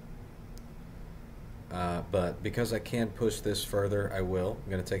 But because I can push this further, I will.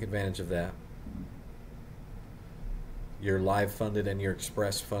 I'm going to take advantage of that. your live funded and your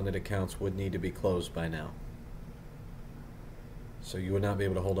express funded accounts would need to be closed by now. So you would not be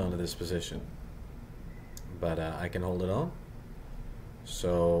able to hold on to this position. But I can hold it on.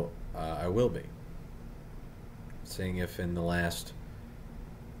 So I will be. Seeing if in the last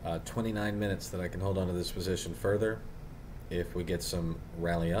 29 minutes that I can hold on to this position further, if we get some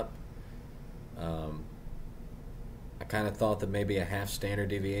rally up. I kind of thought that maybe a half standard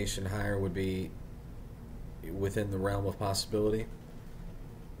deviation higher would be within the realm of possibility.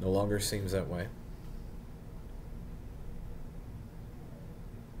 No longer seems that way.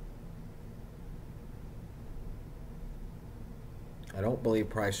 I don't believe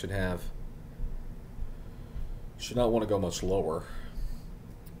price should not want to go much lower.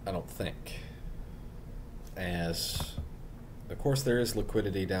 I don't think. As of course there is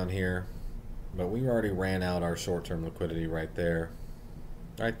liquidity down here, but we already ran out our short-term liquidity right there.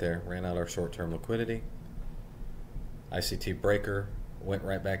 Right there, ran out our short-term liquidity. ICT breaker went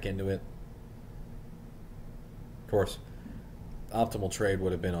right back into it. Of course, optimal trade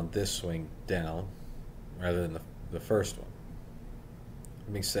would have been on this swing down rather than the first one.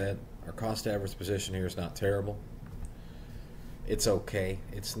 That being said, our cost average position here is not terrible. It's okay.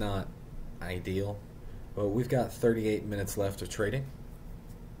 It's not ideal. But we've got 38 minutes left of trading.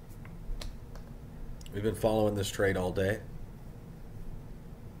 We've been following this trade all day.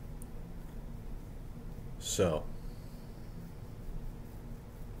 So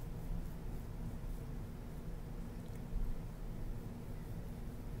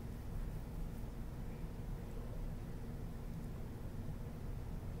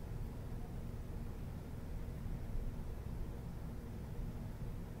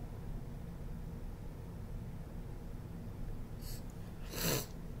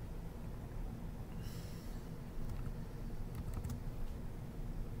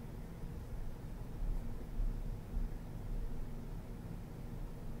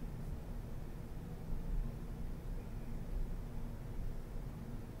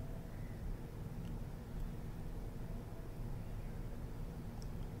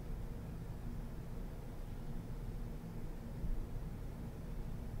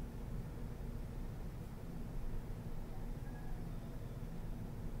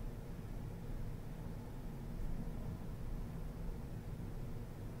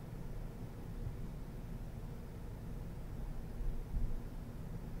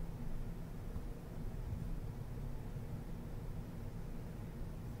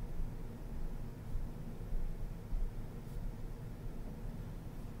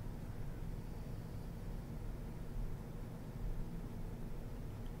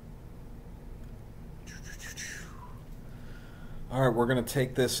all right, we're going to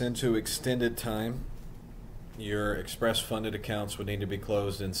take this into extended time. Your express funded accounts would need to be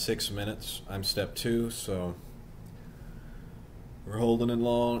closed in 6 minutes. I'm step 2, so we're holding it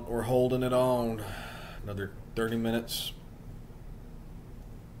long. We're holding it on. Another 30 minutes.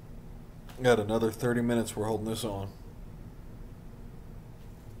 Got another 30 minutes. We're holding this on.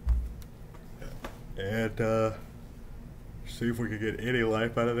 And see if we can get any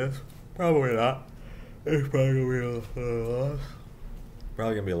life out of this. Probably not. It's probably going to be a loss.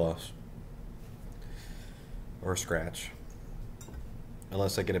 Probably going to be a loss. Or a scratch.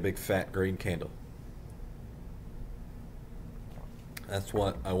 Unless I get a big fat green candle. That's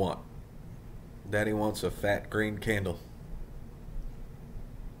what I want. Daddy wants a fat green candle.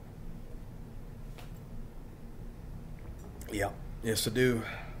 Yeah. Yes, I do.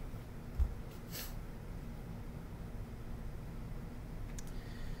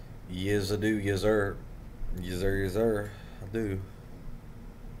 Yes, I do. Yes, sir. Yes, sir. Yes, sir. I do.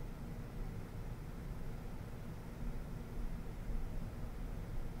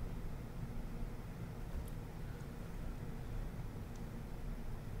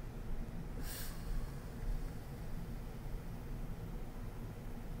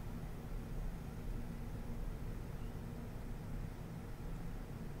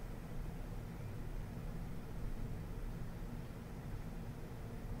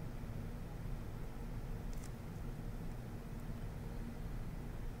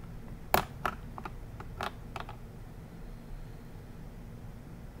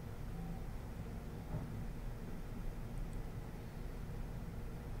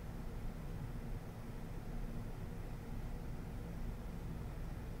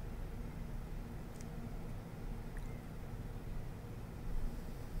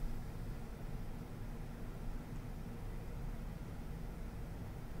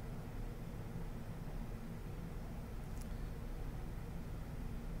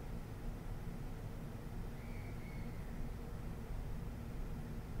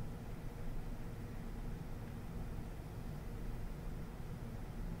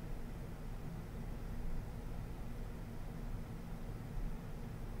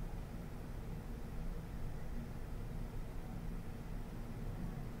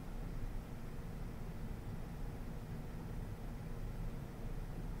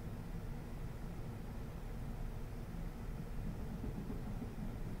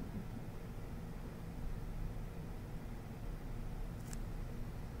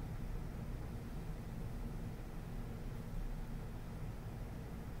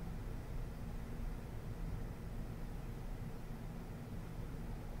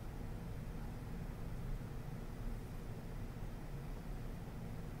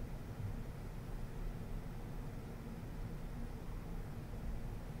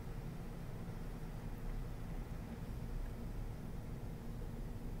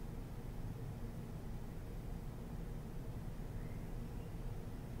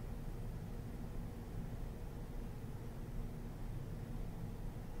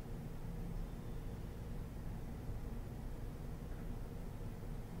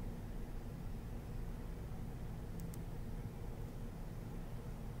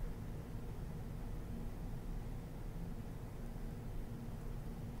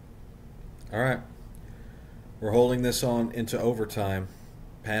 All right. We're holding this on into overtime,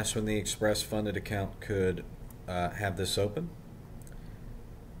 past when the express funded account could have this open.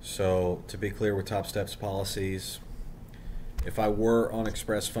 So to be clear with Topstep's policies, if I were on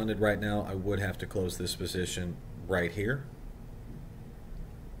express funded right now, I would have to close this position right here.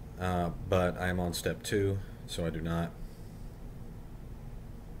 But I am on step 2, so I do not.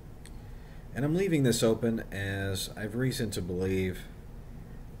 And I'm leaving this open as I have reason to believe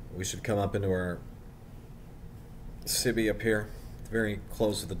we should come up into our SIBI up here at the very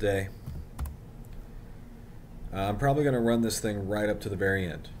close of the day. I'm probably going to run this thing right up to the very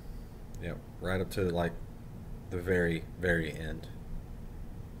end. Yep, right up to like the very, very end.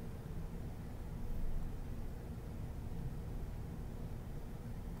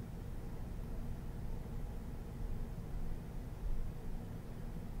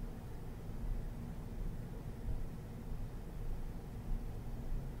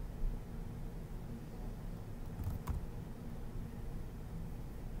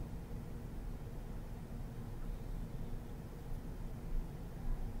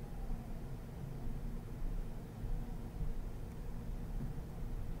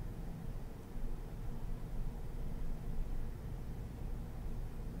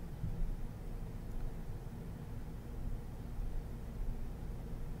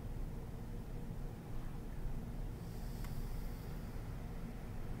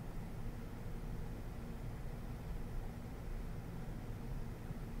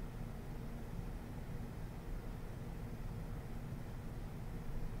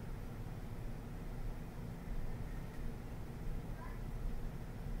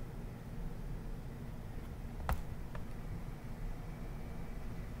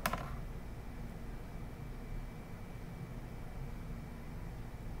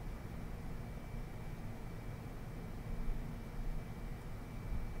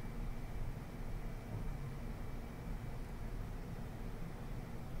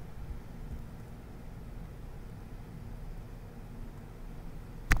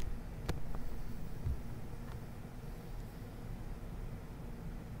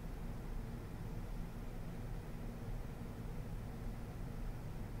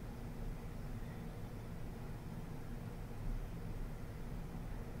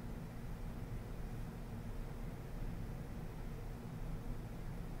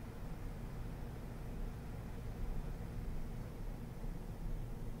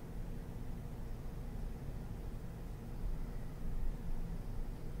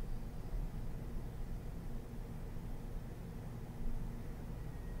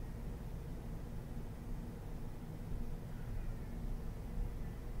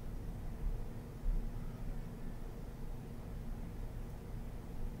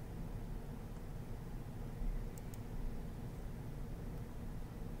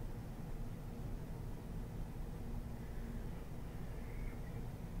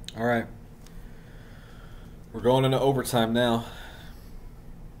 All right. We're going into overtime now.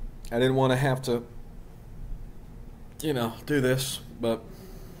 I didn't want to have to, do this, but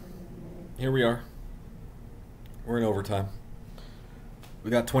here we are. We're in overtime. We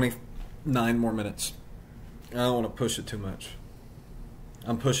got 29 more minutes. I don't want to push it too much.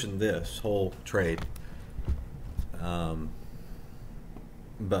 I'm pushing this whole trade.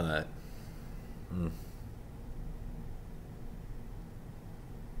 But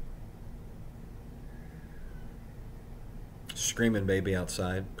screaming baby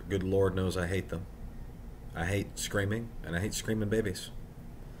outside. Good Lord knows I hate them. I hate screaming, and I hate screaming babies.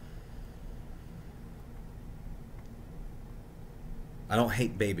 I don't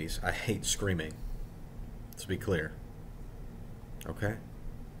hate babies. I hate screaming. Let's be clear. Okay?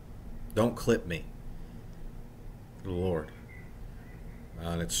 Don't clip me. Good Lord.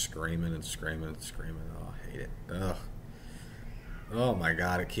 And it's screaming and screaming and screaming. Oh, I hate it. Ugh. Oh my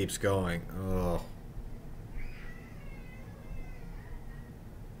God, it keeps going. Oh.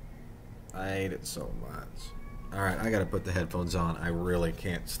 I hate it so much. Alright, I gotta put the headphones on. I really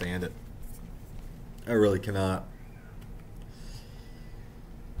can't stand it. I really cannot.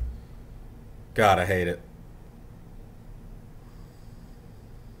 God, I hate it.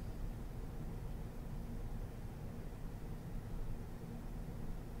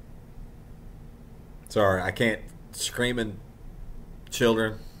 Sorry, I can't. Screaming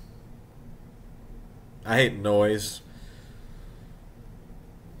children. I hate noise.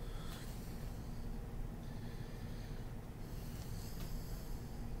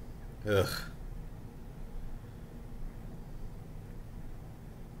 Ugh.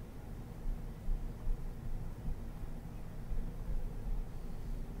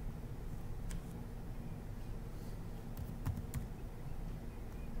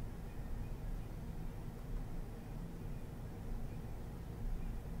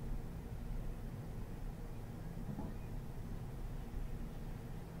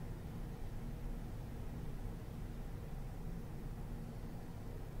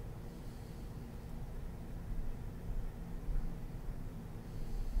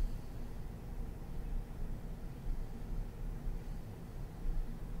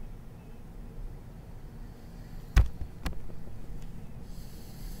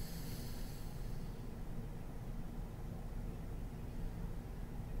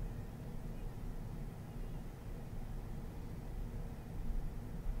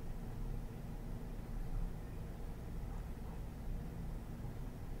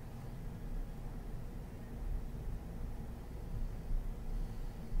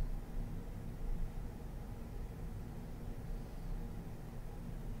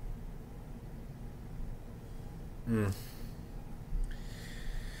 Mm.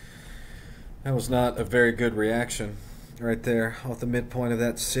 That was not a very good reaction right there off the midpoint of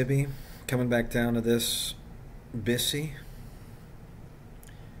that SIBI. Coming back down to this BISI.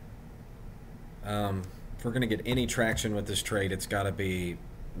 If we're going to get any traction with this trade, it's got to be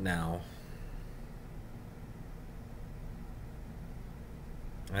now.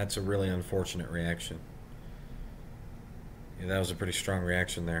 That's a really unfortunate reaction. Yeah, that was a pretty strong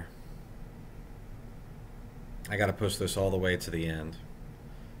reaction there. I got to push this all the way to the end,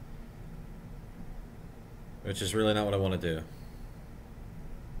 which is really not what I want to do.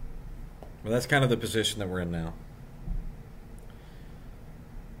 But that's kind of the position that we're in now.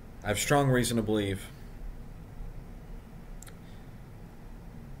 I have strong reason to believe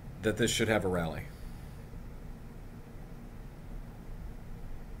that this should have a rally.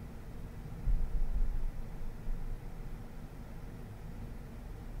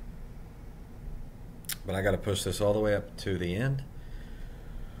 But I got to push this all the way up to the end.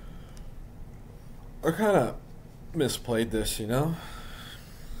 I kind of misplayed this, you know?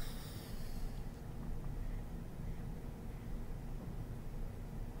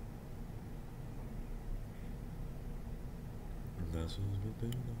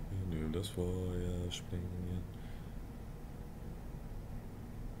 Das Feuer springen.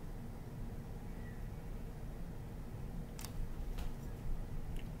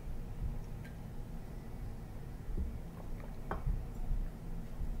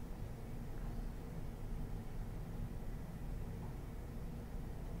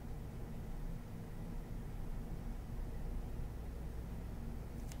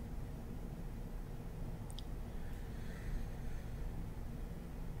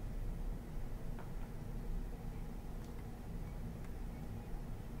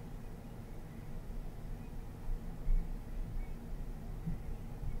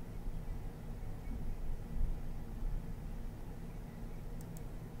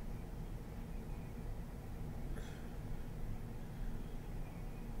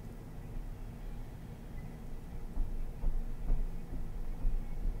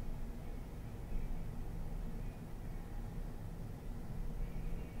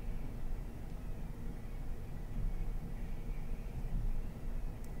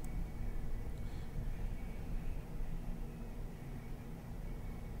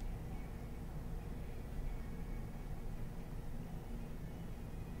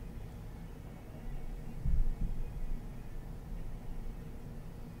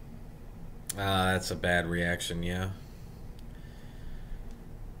 That's a bad reaction, yeah.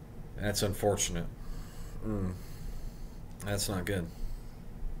 That's unfortunate. That's not good.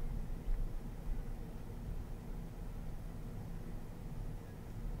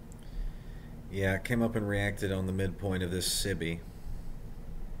 Yeah, it came up and reacted on the midpoint of this SIBI.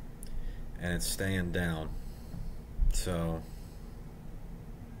 And it's staying down. So,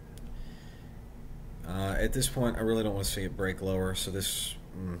 at this point, I really don't want to see it break lower. So this...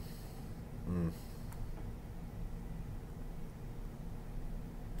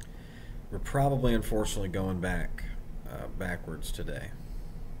 We're probably, unfortunately, going backwards today.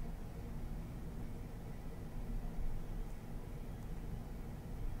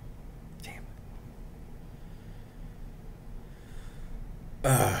 Damn.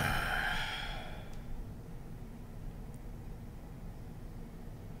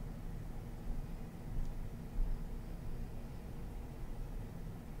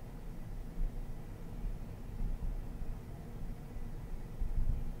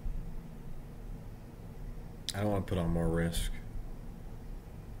 I don't want to put on more risk.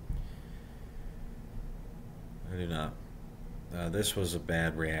 I do not. This was a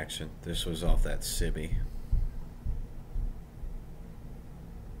bad reaction. This was off that SIBI.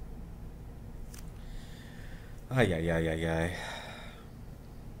 Ay, ay, ay, ay, ay.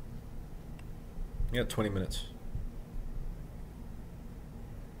 You got 20 minutes.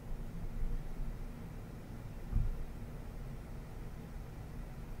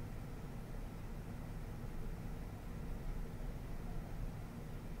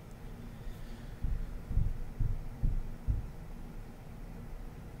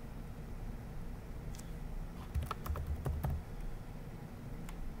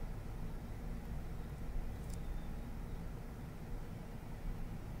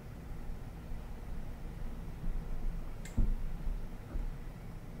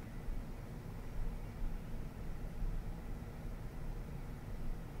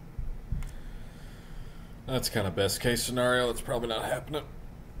 That's kind of best case scenario. It's probably not happening.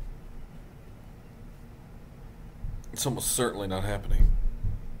 It's almost certainly not happening.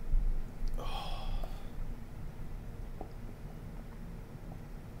 Oh.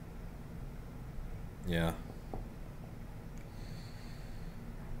 Yeah.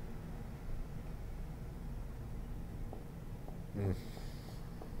 Mm.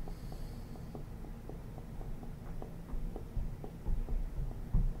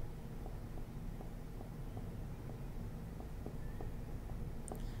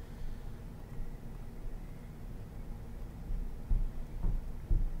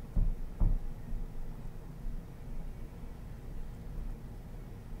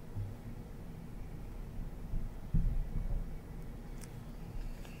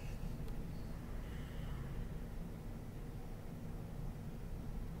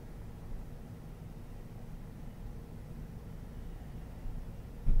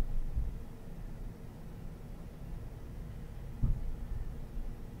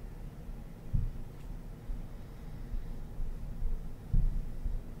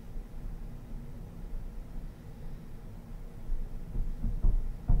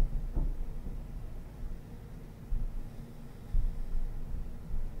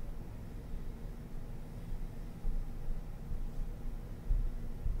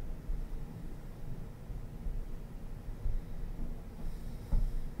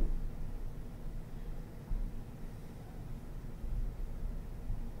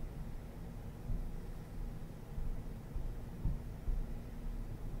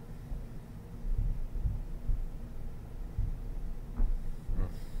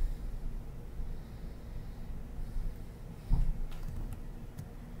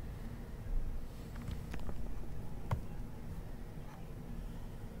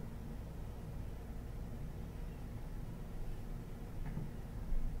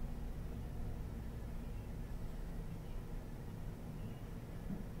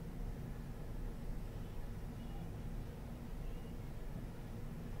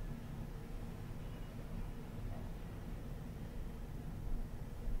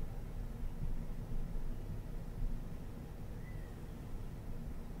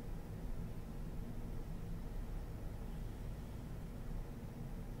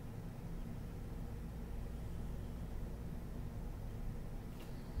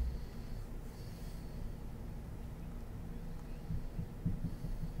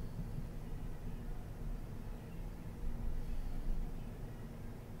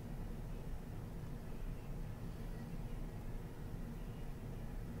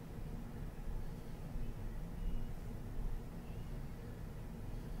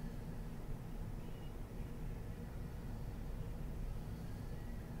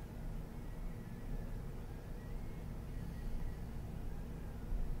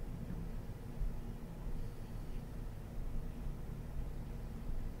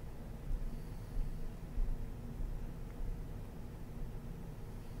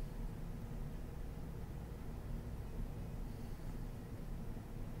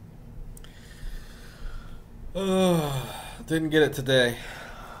 Oh, didn't get it today.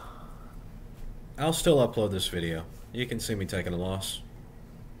 I'll still upload this video. You can see me taking a loss.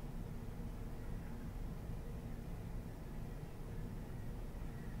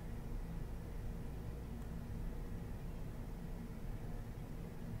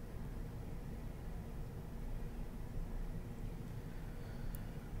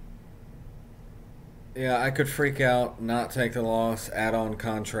 Yeah, I could freak out, not take the loss, add on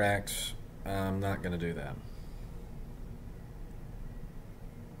contracts. I'm not going to do that.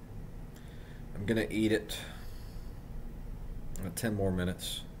 I'm going to eat it. 10 more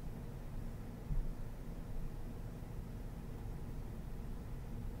minutes.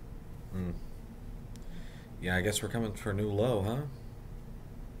 Yeah, I guess we're coming for a new low, huh?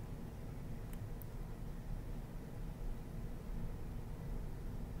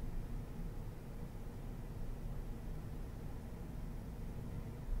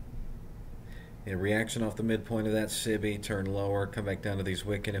 Yeah, reaction off the midpoint of that SIBI, turn lower, come back down to these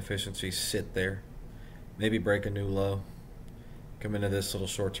wick inefficiencies, sit there. Maybe break a new low. Come into this little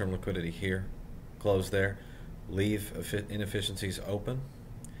short-term liquidity here. Close there. Leave inefficiencies open.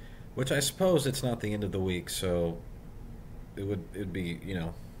 Which I suppose it's not the end of the week, so it'd be, you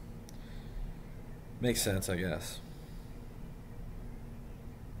know, makes sense, I guess.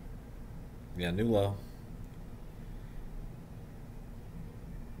 Yeah, new low.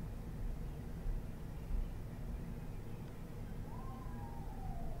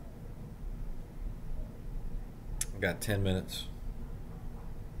 Got 10 minutes.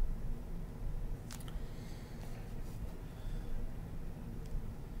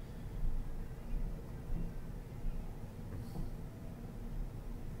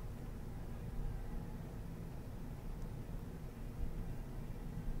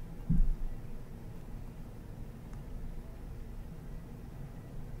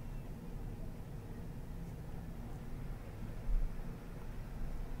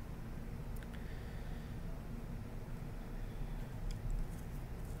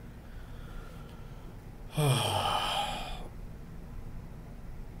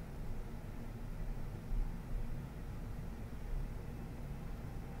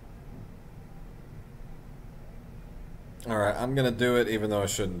 Alright, I'm going to do it even though I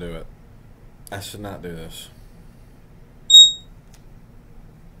shouldn't do it. I should not do this.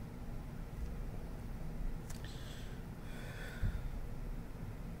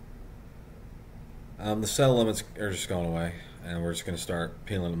 The sell limits are just going away, and we're just going to start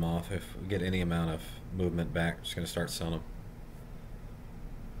peeling them off. If we get any amount of movement back, we're just going to start selling them.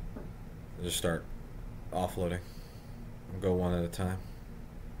 We'll just start offloading. We'll go one at a time.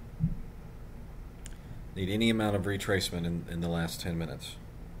 Need any amount of retracement in the last 10 minutes.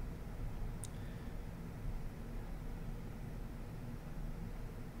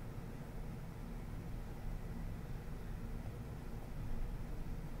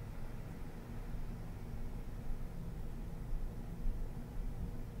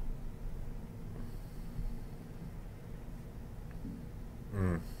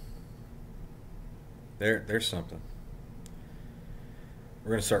 There's something.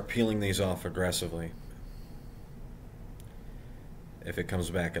 We're going to start peeling these off aggressively if it comes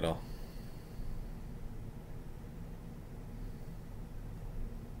back at all.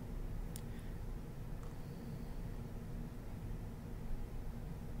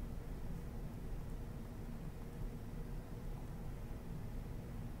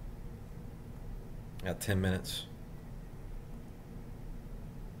 Got 10 minutes.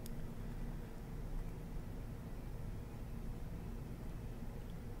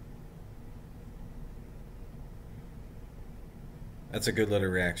 That's a good little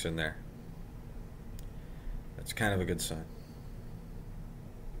reaction there. That's kind of a good sign.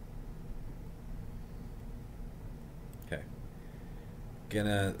 Okay.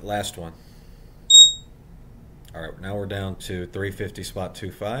 Gonna last one. All right, now we're down to 350 spot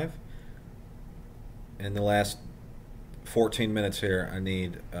 25. In the last 14 minutes here, I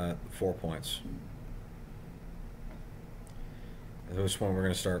need 4 points. At this point, we're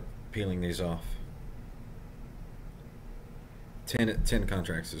going to start peeling these off. 10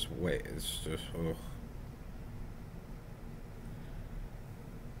 contracts is it's just, oh. Of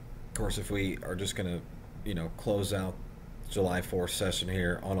course, if we are just going to, close out July 4th session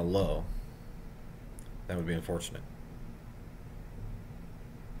here on a low, that would be unfortunate.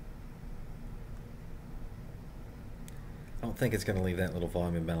 I don't think it's going to leave that little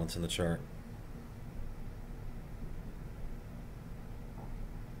volume imbalance in the chart.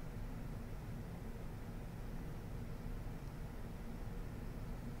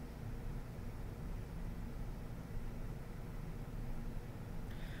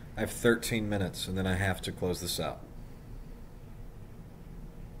 I have 13 minutes, and then I have to close this out.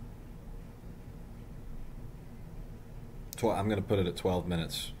 I'm going to put it at 12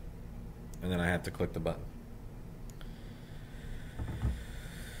 minutes, and then I have to click the button.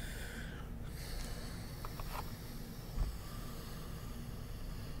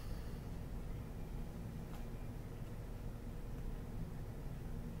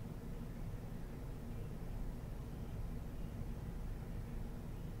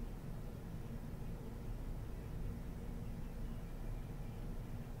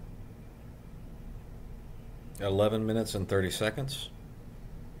 Got 11 minutes and 30 seconds.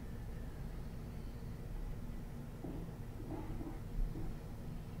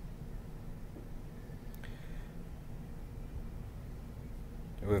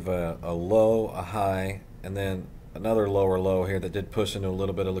 We have a low, a high, and then another lower low here that did push into a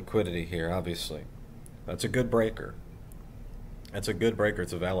little bit of liquidity here, obviously. That's a good breaker. That's a good breaker.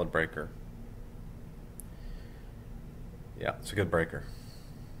 It's a valid breaker. Yeah, it's a good breaker.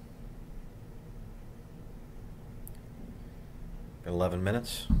 11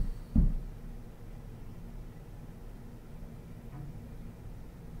 minutes.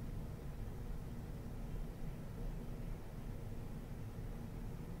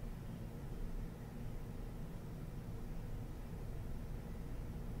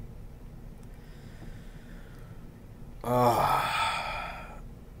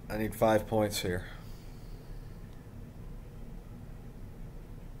 I need 5 points here.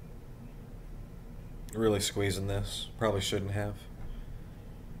 Really squeezing this. Probably shouldn't have.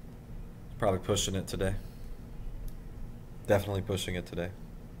 Probably pushing it today. Definitely pushing it today.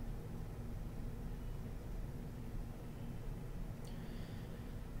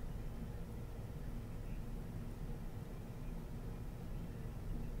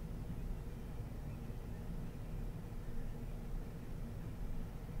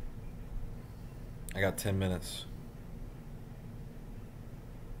 I got 10 minutes.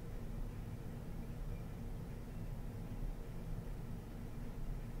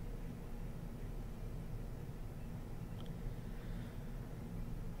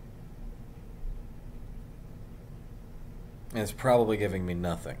 And it's probably giving me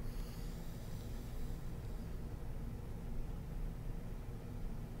nothing.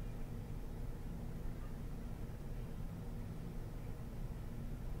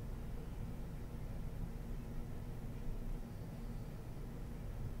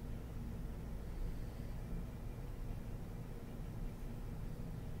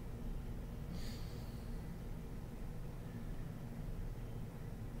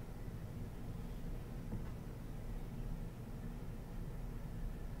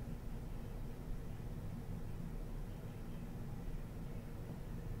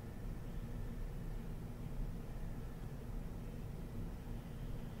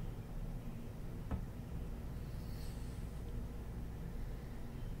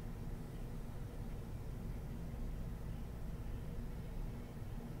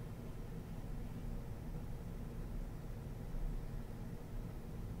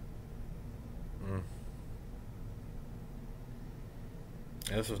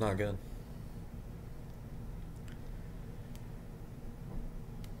 Yeah, this was not good.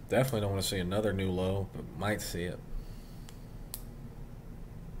 Definitely don't want to see another new low, but might see it.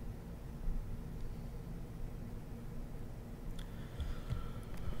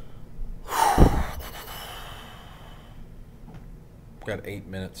 Got 8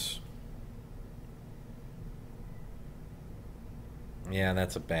 minutes. Yeah,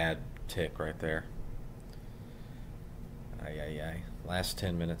 that's a bad tick right there. Ay. Last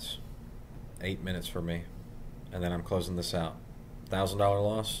 10 minutes. 8 minutes for me. And then I'm closing this out. $1,000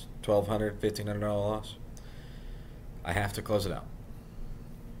 loss, $1,200, $1,500 loss. I have to close it out.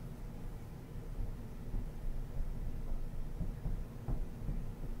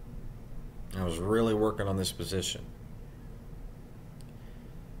 I was really working on this position.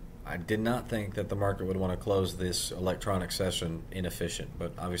 I did not think that the market would want to close this electronic session inefficient,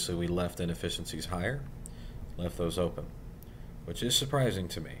 but obviously we left inefficiencies higher, left those open, which is surprising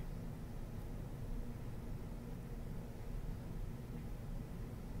to me.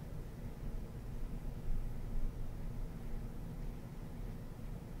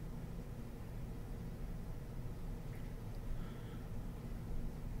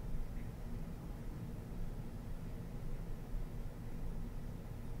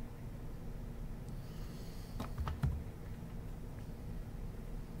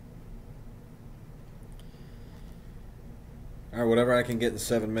 All right, whatever I can get in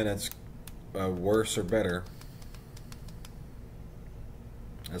 7 minutes, worse or better.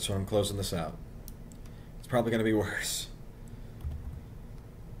 That's why I'm closing this out. It's probably going to be worse.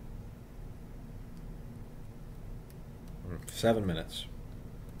 Seven minutes.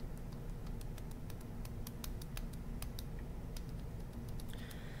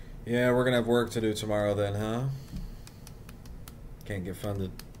 Yeah, we're going to have work to do tomorrow then, huh? Can't get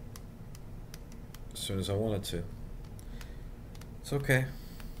funded as soon as I wanted to. It's okay.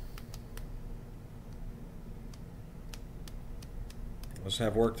 Let's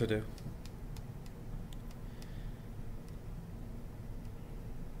have work to do.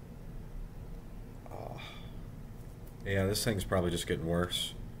 Oh. Yeah, this thing's probably just getting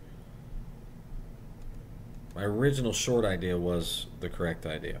worse. My original short idea was the correct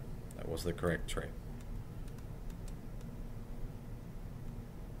idea. That was the correct trade.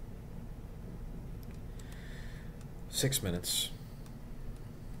 Six minutes.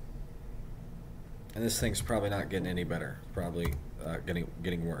 And this thing's probably not getting any better. Probably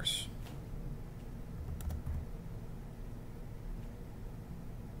getting worse.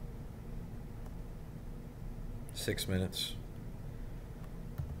 Six minutes.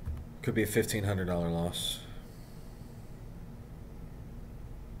 Could be a $1,500 loss.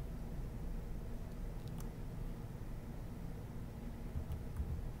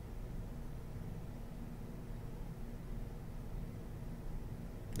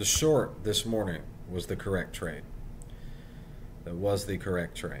 The short this morning was the correct trade. That was the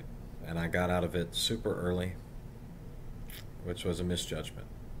correct trade. And I got out of it super early, which was a misjudgment.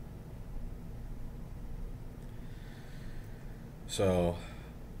 So,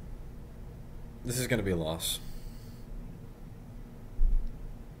 this is going to be a loss.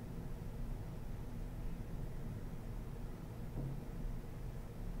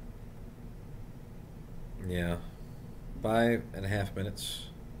 Yeah. 5.5 minutes.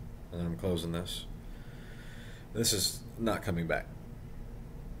 And then I'm closing this. This is not coming back.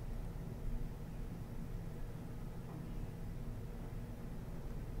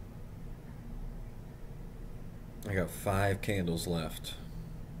 I got 5 candles left.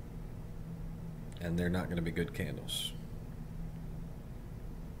 And they're not going to be good candles.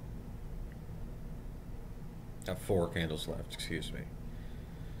 Got 4 candles left, excuse me.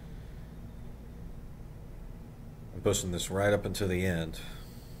 I'm pushing this right up until the end.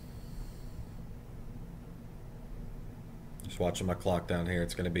 Just watching my clock down here.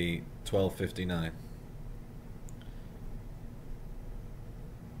 It's going to be 12:59.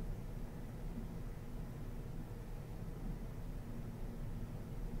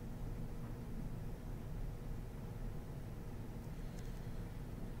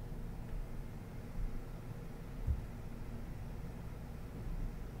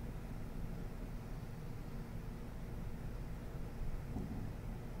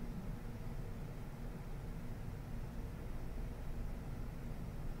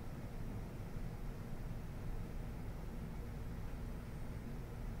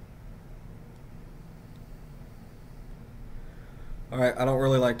 Alright, I don't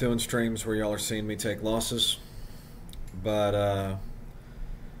really like doing streams where y'all are seeing me take losses, but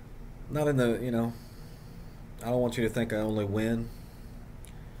not in the, I don't want you to think I only win.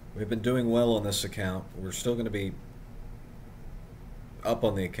 We've been doing well on this account. We're still going to be up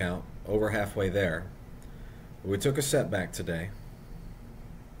on the account, over halfway there. We took a setback today.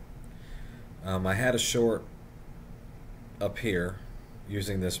 I had a short up here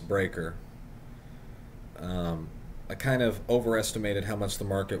using this breaker. I kind of overestimated how much the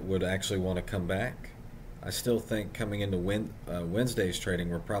market would actually want to come back. I still think coming into Wednesday's trading,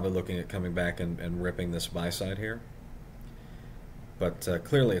 we're probably looking at coming back and ripping this buy side here. But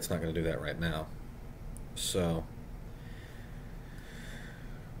clearly it's not going to do that right now. So,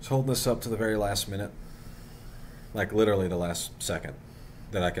 just holding this up to the very last minute. Like literally the last second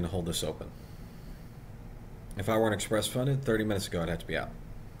that I can hold this open. If I weren't express funded, 30 minutes ago I'd have to be out.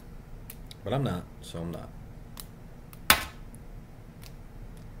 But I'm not, so I'm not.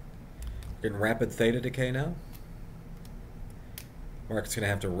 Getting rapid theta decay now. Market's going to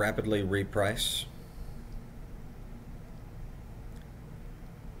have to rapidly reprice.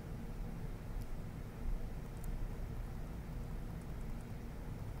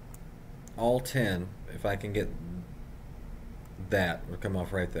 All 10, if I can get that, would come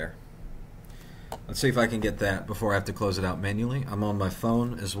off right there. Let's see if I can get that before I have to close it out manually. I'm on my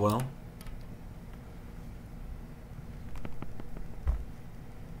phone as well.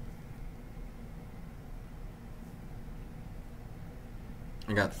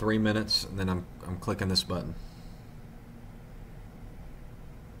 I got 3 minutes, and then I'm clicking this button.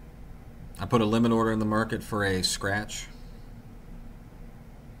 I put a limit order in the market for a scratch,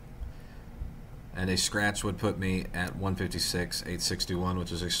 and a scratch would put me at 156.861,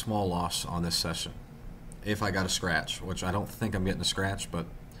 which is a small loss on this session. If I got a scratch, which I don't think I'm getting a scratch, but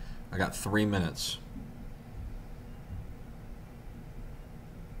I got 3 minutes.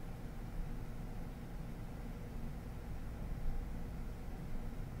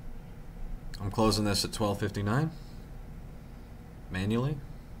 I'm closing this at 12:59 manually.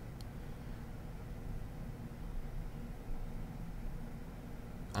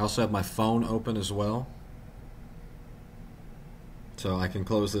 I also have my phone open as well, so I can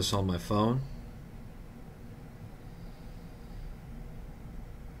close this on my phone.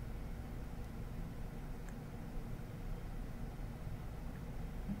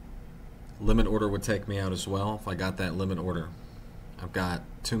 Limit order would take me out as well if I got that limit order. I've got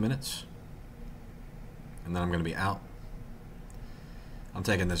 2 minutes. And then I'm going to be out. I'm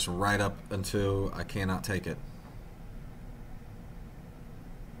taking this right up until I cannot take it.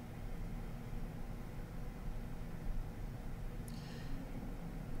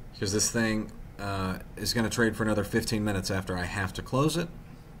 Because this thing is going to trade for another 15 minutes after I have to close it,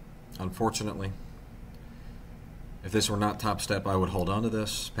 unfortunately. If this were not Topstep, I would hold on to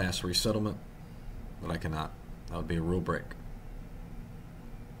this, pass resettlement, but I cannot. That would be a rule break.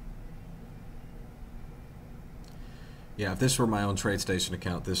 Yeah, if this were my own TradeStation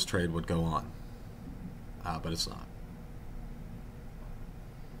account, this trade would go on. But it's not.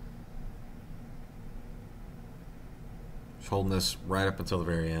 Just holding this right up until the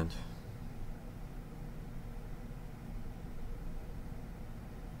very end.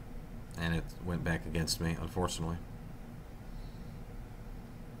 And it went back against me, unfortunately.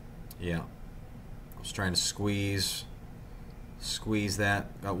 Yeah. I was trying to squeeze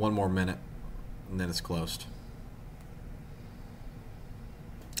that. Got 1 more minute, and then it's closed.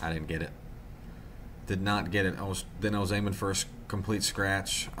 I didn't get it. Did not get it. Then I was aiming for a complete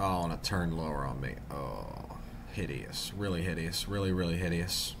scratch. Oh, and it turned lower on me. Oh, hideous. Really hideous. Really, really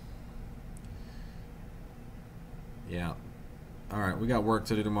hideous. Yeah. All right, we got work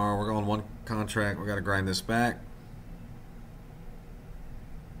to do tomorrow. We're going 1 contract. We got to grind this back.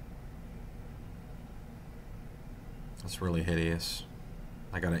 That's really hideous.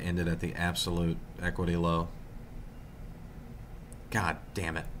 I got to end it at the absolute equity low. God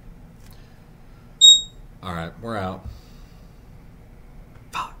damn it. All right, we're out.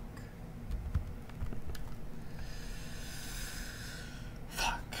 Fuck.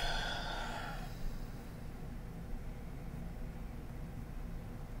 Fuck.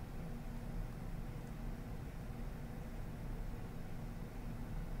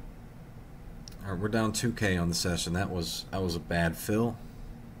 All right, we're down 2K on the session. That was a bad fill.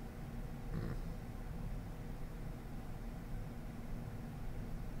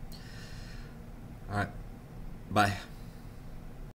 All right. Bye.